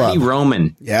Friars Club, Freddie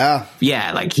Roman, yeah,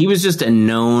 like he was just a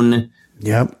known,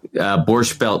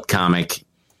 Borscht Belt comic.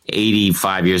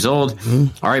 85 years old.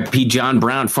 R.I.P. John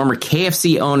Brown, former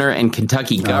KFC owner and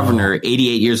Kentucky governor,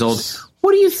 88 years old.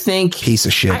 What do you think? Piece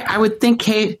of shit. I would think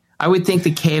the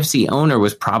KFC owner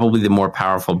was probably the more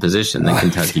powerful position than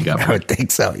Kentucky governor. I would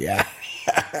think so. Yeah.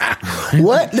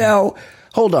 What now?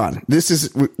 Hold on. This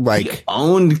is like he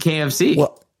owned KFC.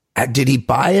 Well, did he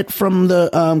buy it from the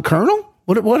Colonel?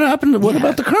 What happened? What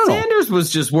about the Colonel? Sanders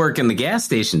was just working the gas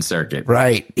station circuit,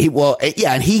 right?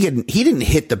 And he didn't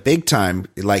hit the big time.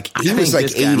 Like he was like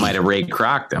this guy might have Ray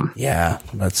Kroc'd him. Yeah,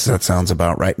 that sounds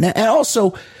about right. Now, and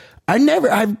also, I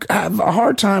have a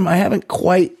hard time. I haven't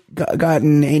quite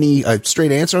gotten any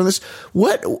straight answer on this.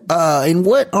 What in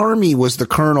what army was the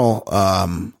Colonel?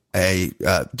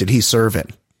 Did he serve in?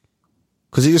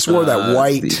 Because he just wore that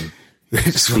white.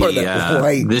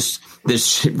 White.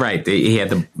 This right. He had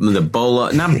the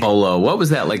bolo, not bolo. What was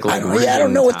that like? I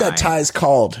don't know what that tie's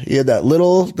called. He had that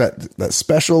that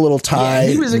special little tie.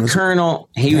 Yeah, he was a colonel.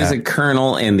 He was a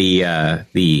colonel in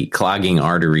the clogging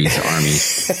arteries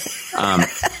army.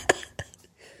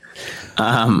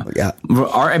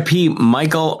 R.I.P.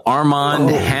 Michael Armand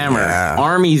Hammer,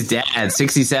 Army's dad,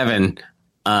 67.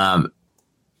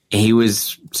 He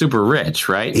was super rich,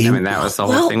 right? I mean, that was the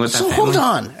whole thing with that family. Hold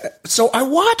on. So I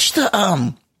watched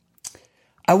the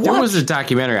there was a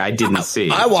documentary I didn't see.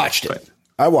 I watched it.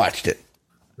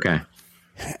 Okay.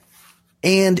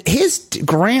 And his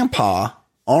grandpa,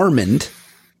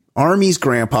 Army's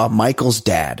grandpa, Michael's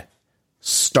dad,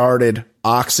 started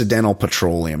Occidental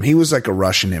Petroleum. He was like a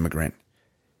Russian immigrant.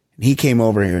 And he came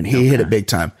over here and he hit it big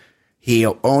time. He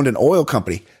owned an oil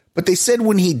company. But they said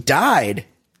when he died,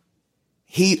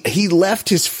 he left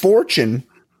his fortune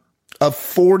of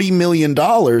 $40 million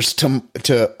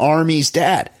to Army's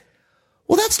dad.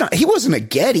 Well, he wasn't a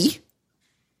Getty.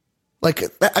 Like,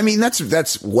 I mean,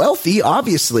 that's wealthy,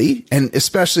 obviously. And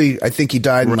especially, I think he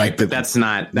died in like the 90s. That's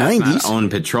not own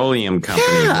petroleum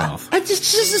company wealth. It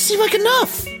just doesn't seem like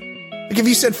enough. Like if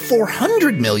you said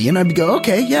 400 million, I'd go,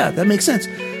 okay, yeah, that makes sense.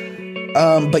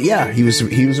 But yeah, he was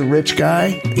a rich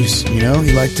guy.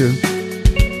 He liked to.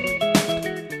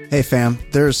 Hey fam,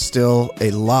 there's still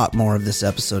a lot more of this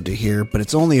episode to hear, but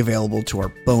it's only available to our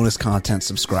bonus content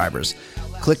subscribers.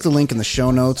 Click the link in the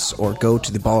show notes or go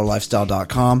to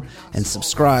theballerlifestyle.com and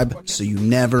subscribe so you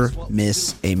never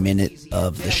miss a minute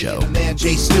of the show. Man,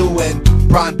 Jay Stu and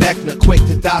Brian Beckner, quick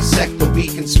to dissect the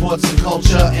week in sports and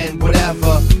culture and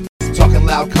whatever. Talking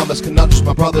loud comers, conundrums,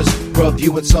 my brothers.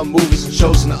 Reviewing some movies and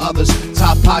shows and others.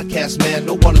 Top podcast, man,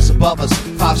 no one is above us.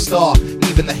 5-star,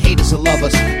 even the haters will love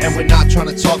us. And we're not trying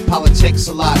to talk politics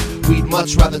a lot. We'd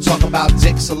much rather talk about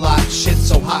dicks a lot. Shit's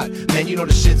so hot, man, you know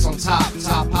the shit's on top.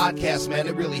 Top podcast, man,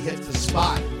 it really hits the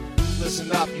spot.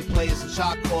 Listen up, you players and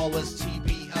shot callers.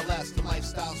 TBLS, the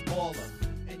lifestyle's baller.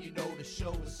 And you know the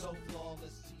show is so